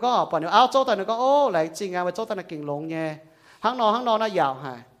กเดี๋ยวก็ป่านเดี๋ยวเอาเจ้าแต่นึงก็โอ้แรงจริงไงมาเจ้าแต่นึงเก่งลงเนี่ยห้างนอน่ายาวห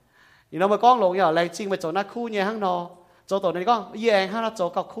ายนี่เรามาก้องลงเนี่ยแรงจริงมาเจ้าหน้าคู่เนี่ยห้างนอเจ้าตัวนี้ก็แย่งห้างเราเจ้า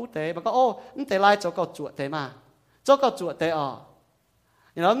เก่าคู่เตะมันก็โอ้นั่นเตะไล่เจ้าเก่าจั่วเตะมาเจ้าเก่าจั่วเตะอ่ะ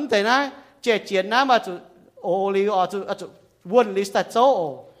นี่เราเตะนะเจียนนะมาจุโอลิอ่ะจุวนลิสต์เจ้าโอ้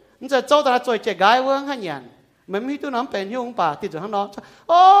นั่นจะเจ้าแต่ละจ่อยเจ๊กายเวิ้งห้างยันมันมีตัวน้ำเป็นยุ่งป่าติดอยู่ห้างนอ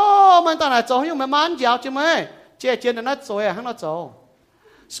โอ้มันตอนไหนเจ้ายุ่งมันมันยาวใช่ไหมเจียนนั่นโซ่ห้างนอโซ่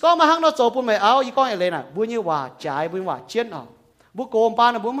สก็มาห้างนอโซ่ปุ่นไม่เอาอีก้องอะไรน่ะบุญยี่ว่าจ่ายบุญว่าเจียนอ่ะบุโกมปา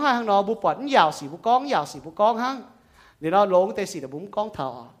นะบุ้มห้างนอบุปผยาวสีบุกองยาวสีบุกองห้างเดี๋ยวเราลงเตะสีแต่บุ้มกองเถา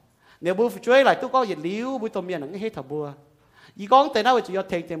เดี๋ยวบุช่วยหลายตู้ก็หยิบลิ้วบุตัวเมียหนังให้ถับบัวอีกองเตะน่าจะยอด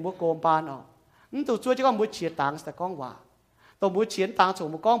เทงเต็มบุโกมปานอ่ะนั่นตัวช่วยจะก็บุเฉียดตังแต่กองว่าตัวบุเฉียดตังส่ง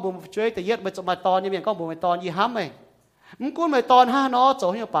บุกองบุช่วยแต่เย็ดไปมาตอนนี่เมียกองบุไม่ตอนยี่ห้ำไหมมึงกู้ไม่ตอนห้านอโจ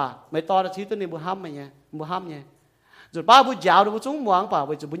ให้ป่าไม่ตอนชีตัวนี้บุห้ำไหมเนี่ยบุห้ำเนี่ยจุดป้าบุยาวบุจุ้งหมวงป่า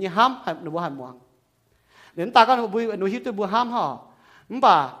บุจุบุญยี่ห้ำให้บุหันหมวงเดี๋ยวตาก็บุหนูฮิตตัวบุห้ำห่อมึง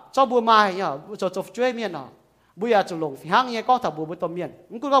ป่าเจ้าบุมาเนี่ยจะช่วยเมียนอ่ะบุยาจุลงห้างเนี่ยก้องถับบุตัวเมียน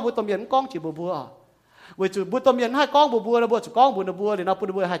มึงกู้ก็บุตัวเมียนก้องจีบัวบุจุบุตัวเมียนให้ก้องบัวแล้วบัวจุก้องบุญบัวเดี๋ยวเราปุ่น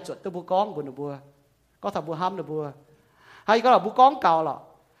บัวให้จุดตัวบุก้องบุญบัวก็ถับบัวห้ำบัวให้ก็เราบุก้องเก่าหรอ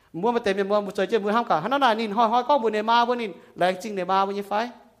มัวมาเต็มมัวบุเจอเจ้าบัวห้ำเก่าฮันนั่นน่ะนี่ห้อยก้องบุญในมาบุนี่แรงจริงในมาบุญไฟ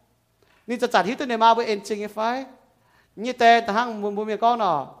นี่จะจัดฮิตตัวในมาบุเอ็นจริงไฟนี่แต่ทั้งบุญเมียก้องเน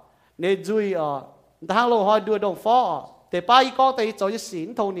าะในจุยทั้งโลหอยดูดงฟ้อแต่ป้าอีก้องแต่จะศีล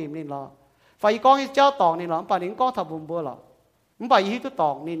ทงนิมนี่หรอไฟก้องเจ้าตองนี่หรอป่านนี้ก้องทับบุญบัวหรอมันไปฮิตตัวตอ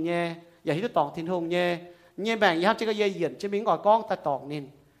งนี่เนี่ยอย่าฮิตตัวตองทิ้งทงเนี่ยแบ่งยี่ห้อจะก็เยี่ยนจะมีก่อก้องแต่ตอง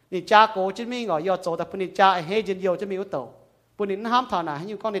นี่จ้าโกจะมีก่อยอดโจแต่ปุ่นจ้าเฮจินเดียวจะมีอุตโตปุ่นนี้ห้ามฐานะให้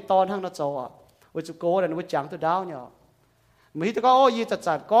อยู่ก้องในตอนทั้งนั้นโจอ่ะว่าจุโกแต่ว่าจังตัวดาวเนี่ย mình thì có ô gì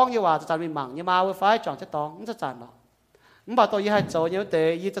chặt con như hòa chặt mình mảng như mà vừa phải chọn chất tòng cũng chặt đó mình bảo tôi hai chỗ như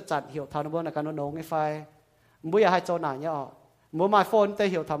thế gì chặt hiểu thằng nó bữa là cái nó nấu cái phải bữa hai chỗ nào nhá mua mai phone tê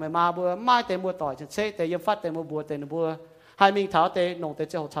hiểu thằng mày mà bữa mai tê mua tỏi chế tê yếm phát tê mua bùa tê nó bùa hai mình tháo tê nông tê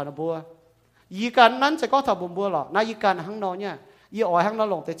chế học thằng nó bùa gì cần nắn sẽ có thằng bùa bùa lọ nay gì cần hăng nó nhá gì ỏi hăng nó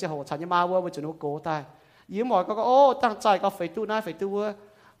lồng tê chế học thằng như mà bùa bây giờ nó cố tai gì mọi có ô tăng chạy có phải tu nai phải tu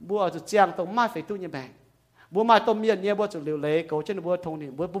bùa ở chỗ giang tông mai phải tu như mẹ bùa mai tôm miên như bùa chỗ liều lệ cố trên bùa thông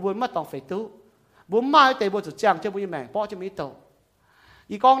niệm bùa mất tòng phải tu bùa mai tê bùa chỗ giang chơi bùa như mẹ bỏ cho mấy tàu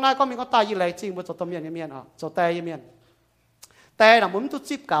อีกองนายก็มีก็ตายยี่ไรจริงบุตรตัวเมียนยี่เมียนอ่ะตัวแต่ยี่เมียนแต่น่ะมุ้งตุ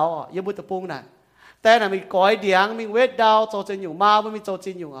จิบเก่าอ่ะยี่บุตรปุงน่ะแต่น่ะมีก้อยเดียงมีเวทดาวโจจินอยู่มาบุมีโจ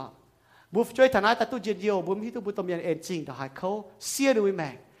จินอยู่อ่ะบุฟช่วยฐานะแต่ตู้เย็นเดียวบุมีที่บุตรตัวเมียนเอ็นจริงแต่หายเขาเสียด้วยแม่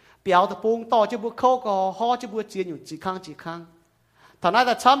เปียวตะปุงต่อจะบุเขาก็ห่อจะบุเจียนอยู่จีข้างฐานะแ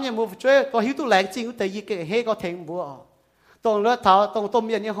ต่ช้ำยังบุฟช่วยตัวหิวตัวแรงจริงแต่ยี่เกเฮก็เทงบัวตรงเลือดเท้าตรงตัวเ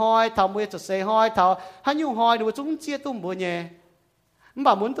มียนยี่ห้อยเท้ามือจะเสยห้อยเท้าหันยุ่งห้อยดูจุ้งเจี๊ยตุ้มบัวเนี่ยmình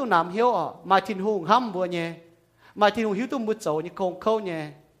bảo muốn tu nam hiếu à mai thiên hùng hâm bùa nhé mai thiên hùng hiếu tu một chỗ như công khâu nhé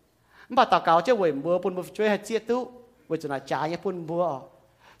mình bảo tao cáo cho quỷ bùa bùn bùa chơi hay chia tu bùa chỗ này trả như bùn bùa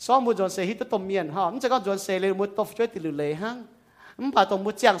xóa một dọn xe hiếu tu tôm miền ha mình chỉ có dọn xe lên một tôm chơi từ lưỡi lệ hăng mình bảo tôm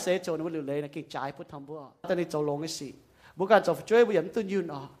một chàng xe chỗ nó lưỡi lệ là kinh trái bùa thầm bùa tao đi chỗ lông cái gì bùa cái chỗ chơi bùa yếm tu nhún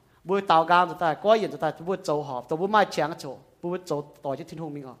à bùa tao gam cho ta có hiện cho ta bùa chỗ họp tao bùa mai chàng chỗ bùa chỗต่อcho thiên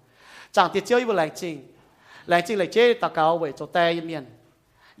hùng mình à chẳng tiệt chơi bùa lạnh trình lại chơi tao cáo vậy chỗ tè như miền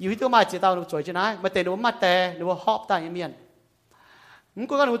อยู่ที่ตัวมาจีตาหนูสวยใช่ไหมมาเตะหนูมาเตะหนูฮอปตาอย่างเมียนมึง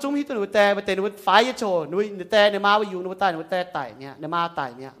ก็หนูจุ้งที่ตัวหนูเตะมาเตะหนูไฟจะโชว์หนูเตะหนูมาไปอยู่หนูตายหนูเตะไต่เนี่ยหนูมาไต่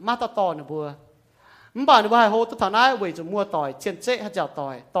เนี่ยมาต่อหนูบัวมึงบ่าหนูบ่าโหตัวฐานะเวจะมัวต่อยเชียนเจ๊ให้เจ้า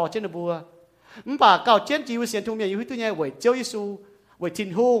ต่อเช่นหนูบัวมึงบ่าเก่าเช่นจีวเสียนทุ่งเมียอยู่ที่ตัวเนี่ยเวเจ้ายิสูเวทิน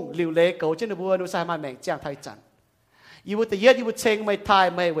ฮงหลิวเล่เก่าเช่นหนูบัวหนูใส่มาแมงจ้างไทยจันอยู่แต่เย็ดอยู่เชงไม่ทาย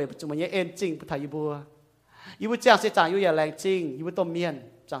ไม่เวจุ่มเนี่ยเอ็นจริงพุทธาอยู่บัวอยู่จ้างเสียจ่ายอยู่อย่างแรงจริงอยู่ต้มเมียน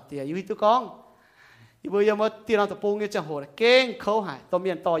จังเตียอยู่ที่ตัวกองอยู่บนยามตีนตะปูเนี่ยจังโหดเก่งเขาหายตัวเมี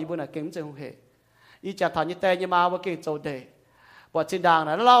ยนต่ออยู่บนน่ะเก่งจังโหดอีจากฐานยี่แต่ยี่มาว่าเก่งโจเดปอดจินดาง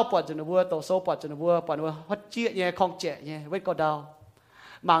น่ะเล่าปอดจนบัวโตโซปอดจนบัวปอดบัวฮัดเจี๊ยเนี่ยคลองเจี๊ยเนี่ยเวทก็ดาว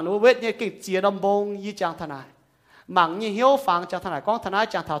หมังนู้เวทเนี่ยเก่งเจียดำบงยี่จังทนายหมังเนี่ยเหี้ยวฟังจังทนายกองทนาย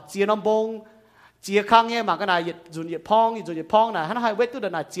จังเท้าเจียดำบงเจียข้างเนี่ยหมังก็นายจุนยี่พองจุนยี่พองน่ะฮันให้เวทตัวเดิ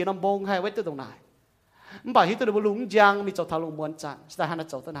นน่ะเจียดำบงให้เวทตัวตรงไหนมันบอกที่ตัวเดินบุลุงยังมีโจทาลงมวนจันแต่ฮันน่ะ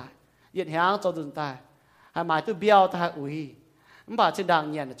โจตัวไหนยินเหียงโจตุนตายหายหมายตัวเบี้ยวตายอุ้ยมันบอกจินดาง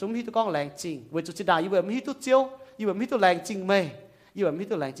เนี่ยจุ่มที่ตัวกองแรงจริงเวจุจินดางอยู่แบบมีตัวเจียวอยู่แบบมีตัวแรงจริงไหมอยู่แบบมี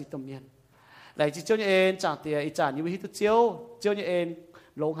ตัวแรงจริงตัวเมียนแรงจริงเจียวเนี่ยเองจากเตียอีจานอยู่แบบที่ตัวเจียวเนี่ยเอง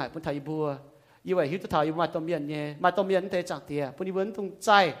ลงหายพ้นไทยบัวอยู่แบบที่ตัวเท้าอยู่มาตัวเมียนเนี่ยมาตัวเมียนเตะจากเตียพอดีเว้นตรงใ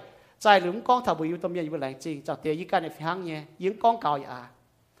จหรือมันกองเท้าบุยอยู่ตัวเมียอยู่แบบแรงจริงจากเตียยิ่งการในฟิหังเนี่ยยิ่งกองเก่าอย่า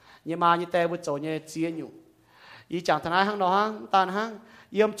เนี่ยมาเนี่ยแต่บุโจเนี่ยเจียนอยู่อีจากทนายหังนอหังตานหัง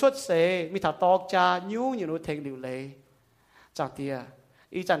เยี่ยมชุดเสมีถาตอกจานิ้วอยู่นู้นเทงหลิวเลยจากเตีย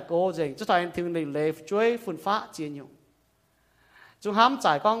อีจันโกเจงจะทายถึงหลิวเลยช่วยฝุ่นฟ้าเจียนอยู่จุงห้ามจ่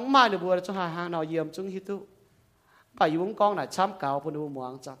ายกองไม้ในบัวจุงหาหางนอเยี่ยมจุงฮิตุไปอยู่วงกองไหนช้ำเก่าปนดูหมว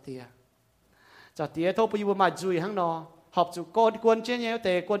งจากเตียโทรไปอยู่บนไม้จุยหังนอหอบจุกโกดกวนเจียนเยวเต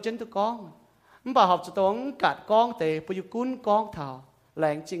ะกวนเจียนตุกองมันบ่หอบจุตงกัดกองเตะไปอยู่กุ้นกองเท้าแร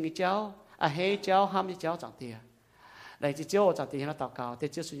งจริงอีเจ้าอะเฮเจ้าห้ามอีเจ้าจากเตียlại chỉ chiếuจากที่เรา祷告แต่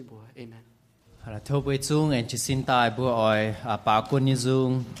เชื่อสุญบัว Amen เราทบไปจุงเอ็นจิสินตายบัวอ้อยป่ากุนยิจุง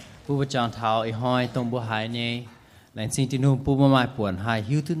ผู้ประจานเท้าไอห้อยตรงบัวหายเนี่ยแหล่งสิ่งที่นุ่มผู้มาหมายปวนหาย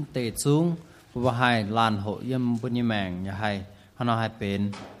หิวทึนเตะจุงผู้บัวหายลานโหยมบุญยแมงอย่าให้ข้างนอกให้เป็น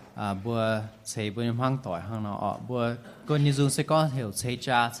บัวเสยบุญยห้างต่อยข้างนอกบัวกุนยิจุงเสก็เหี่ยวเสย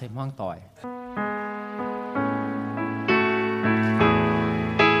จ้าเสยห้างต่อย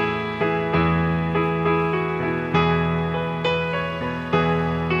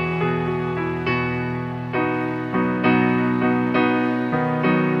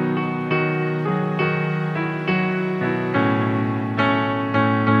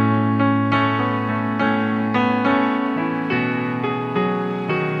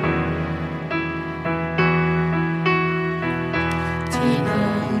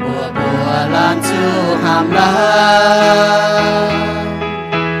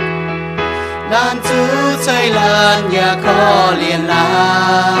lan chú chơi lan nhà khó liền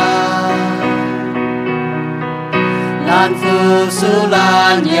lan phu su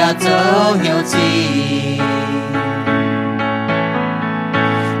lan nhà châu hiểu gì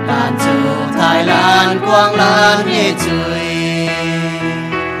lan chú thái lan quang lan nghe chui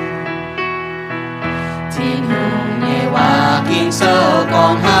thiên hùng nghe hoa kinh sâu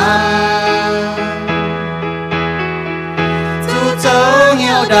còn hăng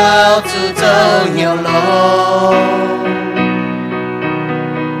nhiều đào chú châu nhiều lô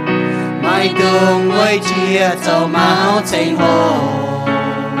mai đường ngôi chia châu máu chênh hồ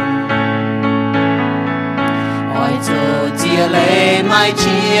ôi chú chia lệ mai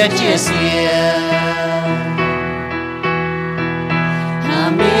chia xìa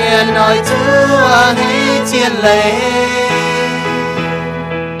miền nói chú hay chia lệ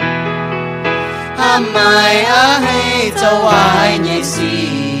mai hay châu ai nhảy xì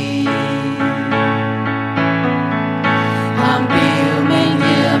biểu mình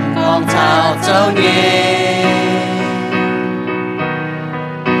nhiệm con thảo châu nhẹ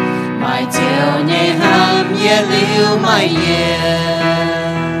mai chiều nhẹ ham nhẹ liu mai nhẹ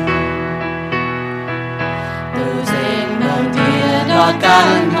từ trên đầu tiên đó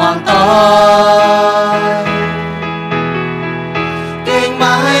căn hoàng tối kinh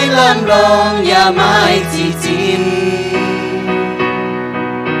mãi lâm lông nhà mai chỉ chín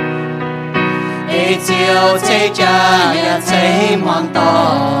ê chiều chế cha nhà chế hoàng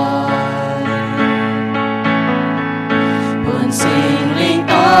tối buồn sinh linh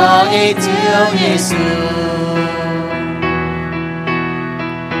to ê chiều Giêsu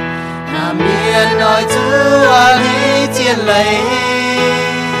hà miền nói chú ấy chia lấy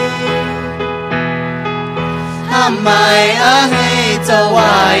mai ai châu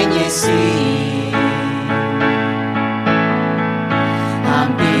ai nhẹ xì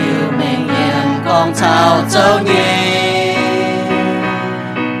biểu mình em con thảo châu nhẹ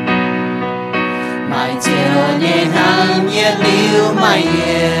mai chiều nhẹ hàng nhẹ liu mai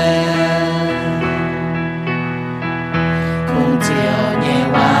nhẹ cùng chiều nhẹ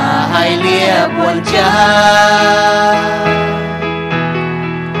hoa hai lia buồn cha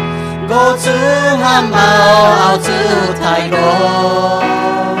cô chú ham ao chú thay đồ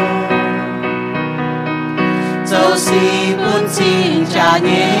châu si buồn xin cha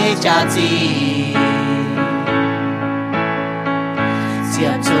nhé cha gì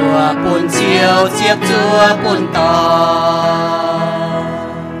chiếc chùa buồn chiều chiếc chùa buồn to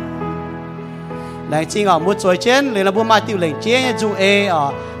lệnh chính ở một chuỗi trên liền là buôn mai tiêu lệnh chế dung e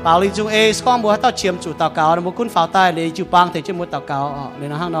ở bảo lý dung e con bùa tao chiếm chủ tàu cáo là một cuốn pháo tay để chụp băng thì trên một tàu cáo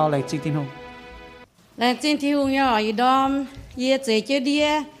liền là hàng nó lệnh chính thiên hùng lệnh chính thiên hùng nhỏ y đom ye chế chế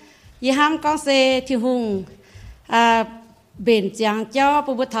đĩa ye ham con xe thiên hùng biển giang cho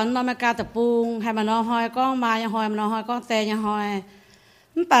bùa thần nó mới ca tập bung hay mà nó hoi con mai hoi mà nó hoi con tè nhà hoi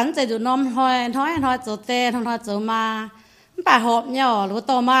bản chế đủ nom hoi nói chỗ tè nói chỗ ma bà hộp nhỏ lúc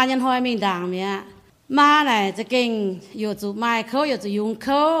to ma nhân hoi mình đảng mẹ ma nàyจะเก่งอยู่จุไม้เขาอยู่จุยุงเข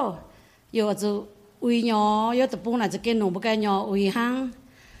าอยู่จุอุยnhỏอยู่ตะปูน่ะจะเก่งหนุ่มบ่แก่nhỏอุยหัง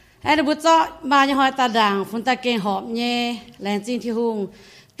ไอ้บุเจาะมายังหอยตาด่างฝนตะเก่งหอบแย่แลนจินที่หุง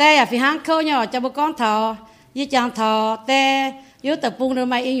แต่อย่าfiหังเขาnhỏจะบ่ก้อนเถายี่จางเถาแต่อยู่ตะปูน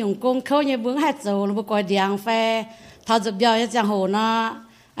ไม้อีหยงกงเขาเนี่ยเบิ่งให้โจลบ่ก่อยเดียงแฟเถาจุบยาวจางโหนะ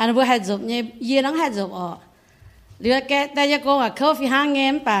อันบ่ให้จุบเนี่ยยี่นังให้จุบออกเหลือแกแต่ยาโกงเขาฟิหางเง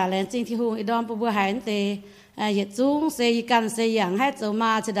มป่าแลนจริงที่หูอีดอมปูบัวหายเตเหยียดจุ้งเสียกันเสียอย่างให้เจ้าม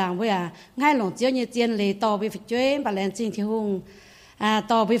าจะดังเพื่อให้หลงเจียวเนี่ยเจียนเลยต่อไปฝึกช่วยป่าแลนจริงที่หู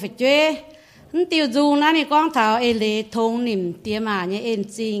ต่อไปฝึกช่วยติวจูนั่นนี่ก้องเท้าเอเลทงหนิมเตี้ยมาเนี่ยเอ็น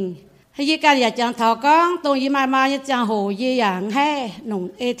จริงให้ยี่การอยากจังเท้าก้องตรงยี่มาเนี่ยจังโหยี่อย่างให้หนุ่ม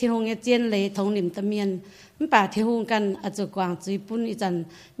เอที่หูเนี่ยเจียนเลยทงหนิมตะเมียนป่าที่หูกันอาจจะกวางจีปุ่นอีจัน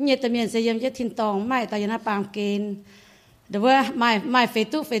เนี่ยตะเมียนเสียมเยทินตองไม่ตายนาปามเกณฑ์เดี๋ยวว่าไม่เฟ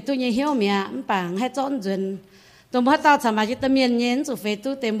ตุเนี่ยเหี้ยวเมียป่างให้จ้อนจนตรงพระเจ้าสมัยตะเมียนเย็นสุเฟตุ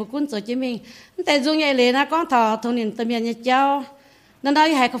เต็มบุกุนสุจิมิงแต่จุงใหญ่เลยนะก้องทอทงนินตะเมียนเนี่ยเจ้านั่นได้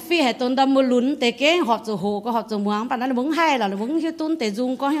ให้กาแฟให้ต้นดำมือลุ้นแต่เก้หอบจุโหก็หอบจุหมวงป่านนั้นมึงให้หรอมึงหิ้วตุ้นแต่จุง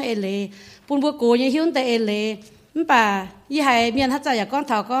ก็ให้เอเลปุ่นบัวโกเนี่ยหิ้วแต่เอเลป่ายี่ให้เมียนทัศน์อยากก้อง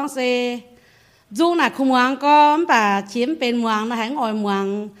ทอก้องเซdung là khung hoàng có bà chiếm bên hoàng nó hãng ỏi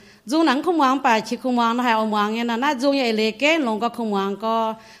hoàng dung nắng khung hoàng bà chỉ khung hoàng nó hãng ỏi hoàng nghe là dung vậy lệ cái lồng có khung hoàng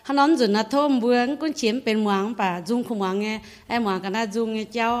có hắn nói rồi là thôm vườn cũng chiếm bên hoàng bà dung khung hoàng nghe em hoàng cái dung nghe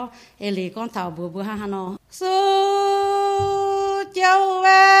cháu lệ con thảo bùa ha nó su cháu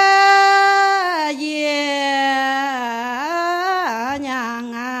về nhà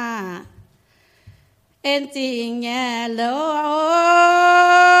à em chỉ nghe lỡ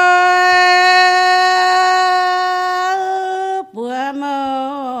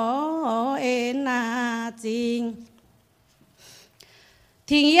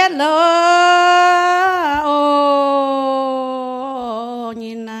thiên yết lô ô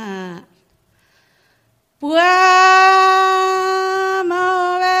nhìn à bữa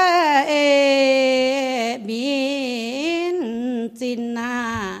mau về miền chín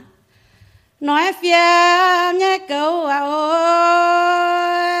à nói phía nhé câu à ô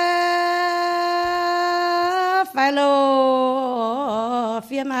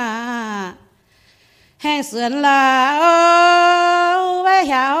phía mà hàng sườn là với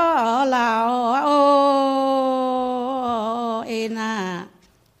hảo lão ên à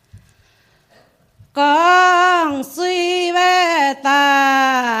con suy về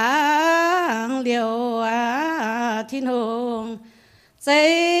tàng liều thiên hùng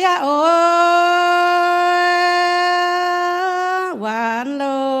xây hoàn lô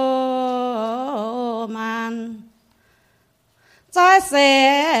man trái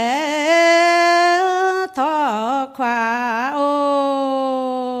sẽ thọ khóa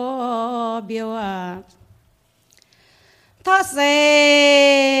biểu thọ sẽ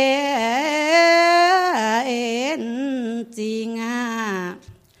ên chính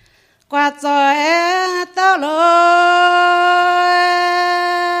qua trời tao lối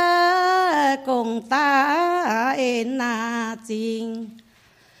cùng ta ên chính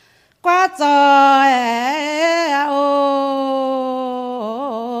qua trời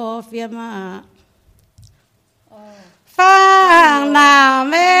phía mà phang nào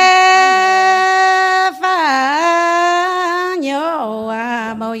mê phang nhiều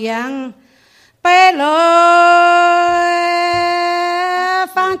màu vàng bê lối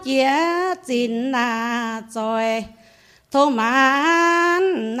phang chia chín rồi thô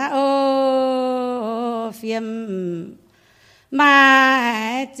mãn phiêm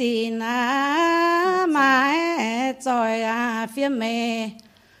mai chín mai rồi phiêm mê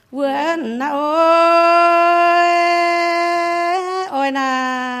vườn ôi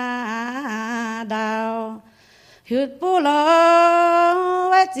na đào hụt bù lô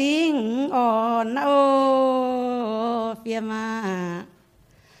với chính ổn phía mà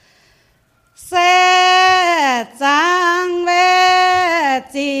sẽ trang về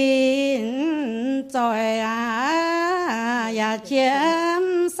chính rồi ya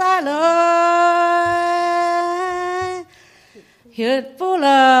chiếm xa lối hụt bù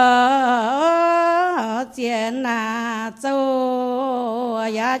lô chiến châu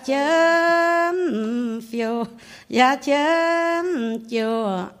ya chiếm phiêu ya chiếm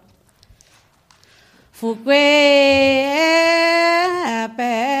chiều phụ quê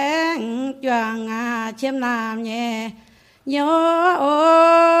bén choàng chiếm nam nhẹ nhớ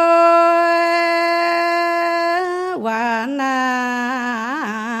ôi hoàn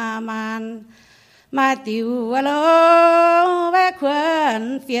man mà tiêu alo bé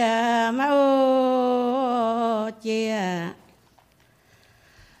khuẩn phía mà chia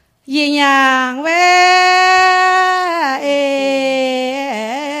vì nhàng về ên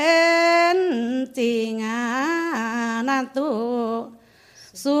tình nan tu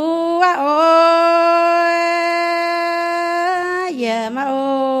su ôi ye mà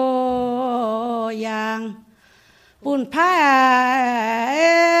yang bùn phá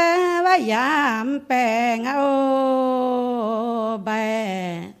và giảm bèn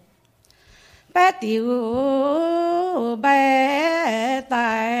bè bé tiểu bé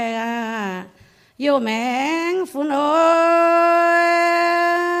tài yêu mèn phun ôi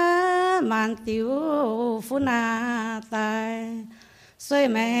màn tiểu phun tài xuôi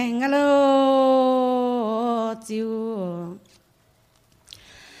mèn lô chiu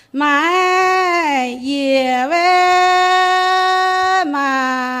mai về về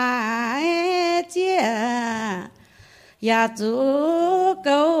mai chia ya chú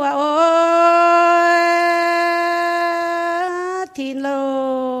câu ôi thiên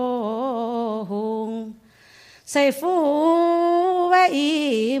lô hùng xây phú với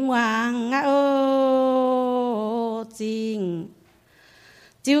im hoàng ô chính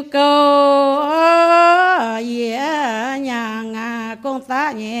chiều câu ye nhà con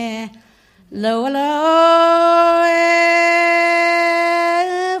ta nhẹ lâu lâu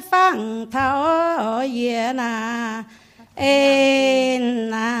phăng tháo ye na en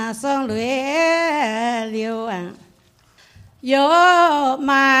na song lue liu yo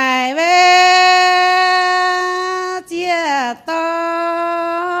mai về chia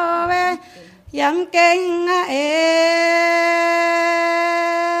to về yam kinh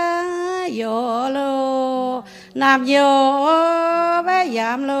yo lo nam yo về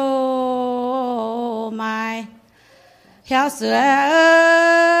yam lo mai theo sửa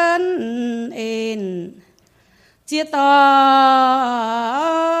in chia to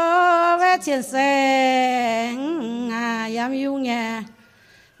về trên sen yam yu nhà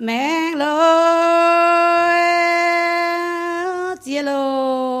mẹ lối chia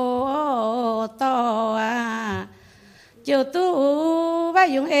lô to chiều tu và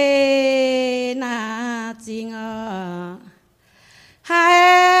dùng na chính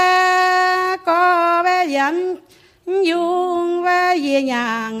hai có bé yam dùng về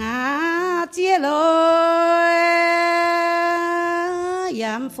nhà chia lối ย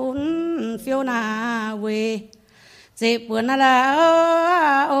ามฝนเฟียวนาเวเจ็บปวดนั่นละ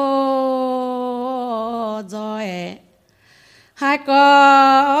โอ้จอยให้ก็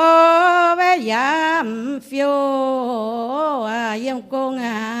แวะยามเฟียวเยี่ยมกง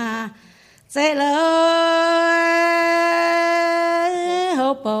เจ๊เลยโห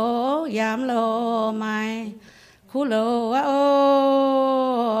โปยามโลไม่คู่โลโอ้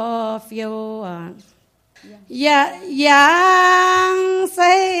เฟียวยังใ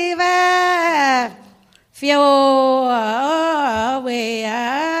ส่แวเฟียวเวีย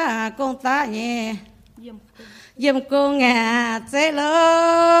กงตาเนี่ยเยี่ยมกงเจ๊เล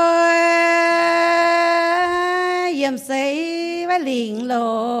ยเยี่ยมใส่แวลิงโล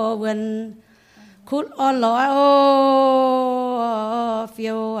วันคุดอ่อนลอยโอ้เฟี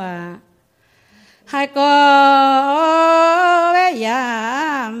ยวให้ก็แวะยา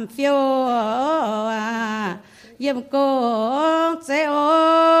มเฟียวเยี่ยมกงเจ้า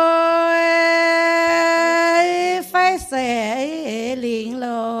ไฟเสลิงโล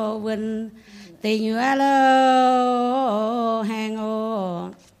วันตีเหนือโลแหงโ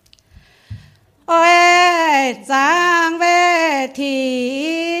อ้ยจางเวทิ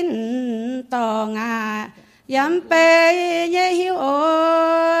นต่องายำไปเยี่ยหิวโอ้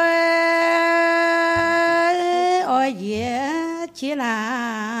ยเยี่ยชิลา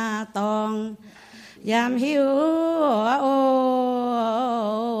ตองยามหิวโอ้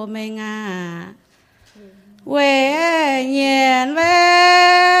ไม่งาเวเงียนเว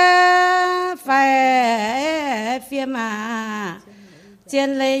ไฟเฟียมาเจียน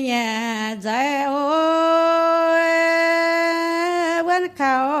เลยเนี่ยใจโอ้ยวันเข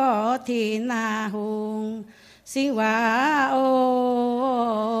าที่นาหุงสิว่าโอ้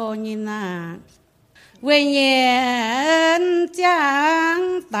ยินนาเวียนจาง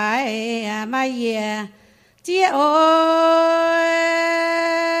ตายมาเยี่ยเจียโอ้ย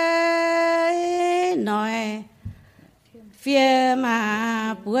หน่อยเฟียมา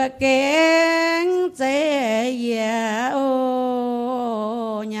ปัวเก่งเจียโอ้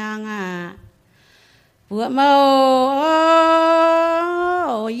ยังปัวเมา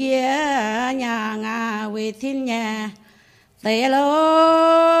เยี่ยยังเวทินเนี่ยเตะโล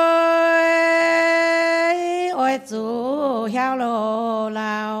จูเฮาโลล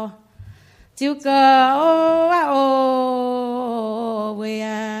าวจิวเกอโอเวีย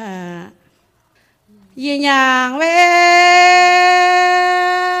ยี่ยางเว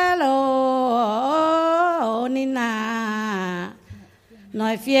โลนินาหน่อ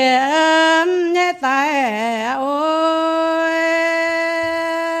ยเฟียมเนี่ยตายโอ้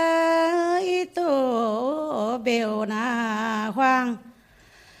อีตัวเบลนาควาง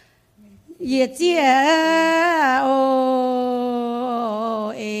เยี่ยเจียโอ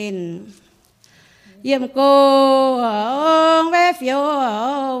เอ็นเยี่ยมโกแวะเฟียว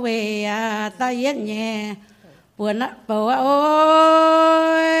เวียตาเย็นแย่ปวดนะปวดโอ้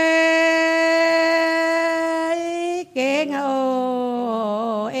ยเก่งโอ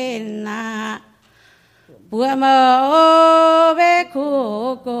เอ็นนะปวดมาโอแวะคู่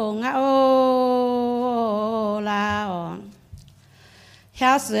กงโอลาวข้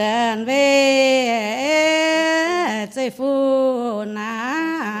าเสือนเวใจฟูนา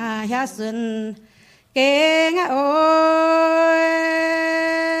ข้าเสือนเก่งโอ้ย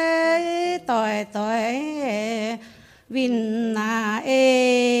ต่อยวินนาเอ็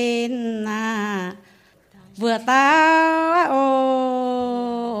นนาเบื่อตาโอ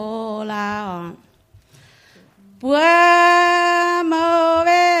ลาวปัวเมาเว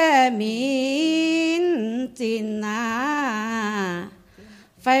มินจินนา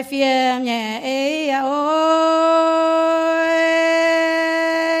ไฟเฟียมเนี่ยเอ้ยโอ้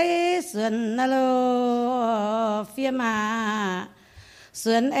ยส่วนนโลเฟียมา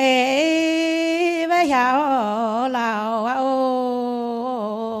ส่วนเอ้ยไว้ยาวลาวโอ้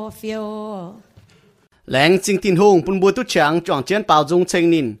เฟียวแหลงจริงทินหงปุ่นบัวตุช่างจ่องเจียนเป่าจงเชง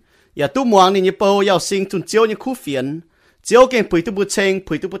นินอย่าตู้มวงนี่ยี่เปายาวสิงจุนเจียวยี่คู่เฟียนเจียวเก่งผุยตุบัวเชง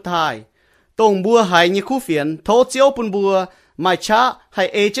ผุยตุบัวไทยตรงบัวหายยี่คู่เฟียนโทเจียวปุ่นบัวไม่ช้าให้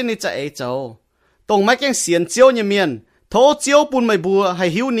เอเจนี่จะเอเจ้าตรงไม่แกงเสียนเจียวเนี่ยเมียนโทเจียวปุ่นไม่บัวให้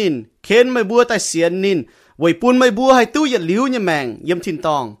หิวนินเข็นไม่บัวแต่เสียนนินไว้ปุ่นไม่บัวให้ตู้หยัดลิ้วเนี่ยแมงเยี่ยมทินต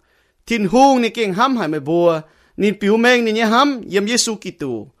องทินหุงนี่เก่งห้ำให้ไม่บัวนินปิวแมงนี่เนี่ยห้ำเยี่ยมเยซูกิ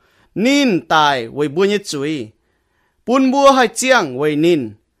ตูนินตายไว้บัวเนี่ยจุยปุ่นบัวให้เจียงไว้นิ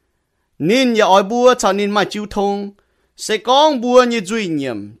นอย่าอ้อยบัวชาวนินมาจิ้วทงใส่กองบัวเนี่ยจุยเ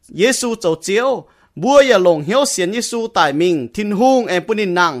ยี่ยมเยซูเจ้าเจียวบัวอย่าลงเหี่ยวเสียนเยซูตายมิงทินหุงแอมปุนิ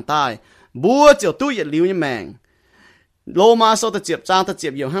นนางตายบัวเจียวตู้หยัดลิ้วเนี่ยแมงโลมาโซตะเจียบจางตะเจีย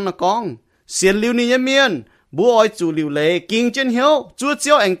บอยู่ห้างนกองเสียนลิ้วนี่เนี่ยเมียน bố oi chủ liều lệ kinh chân hiếu chúa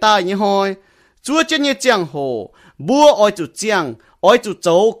chiếu anh ta như hồi chúa chân như giang hồ bố oi chủ giang oi chủ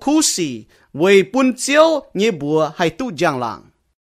châu khu sĩ vì bún chiếu như bùa hay tu giang làng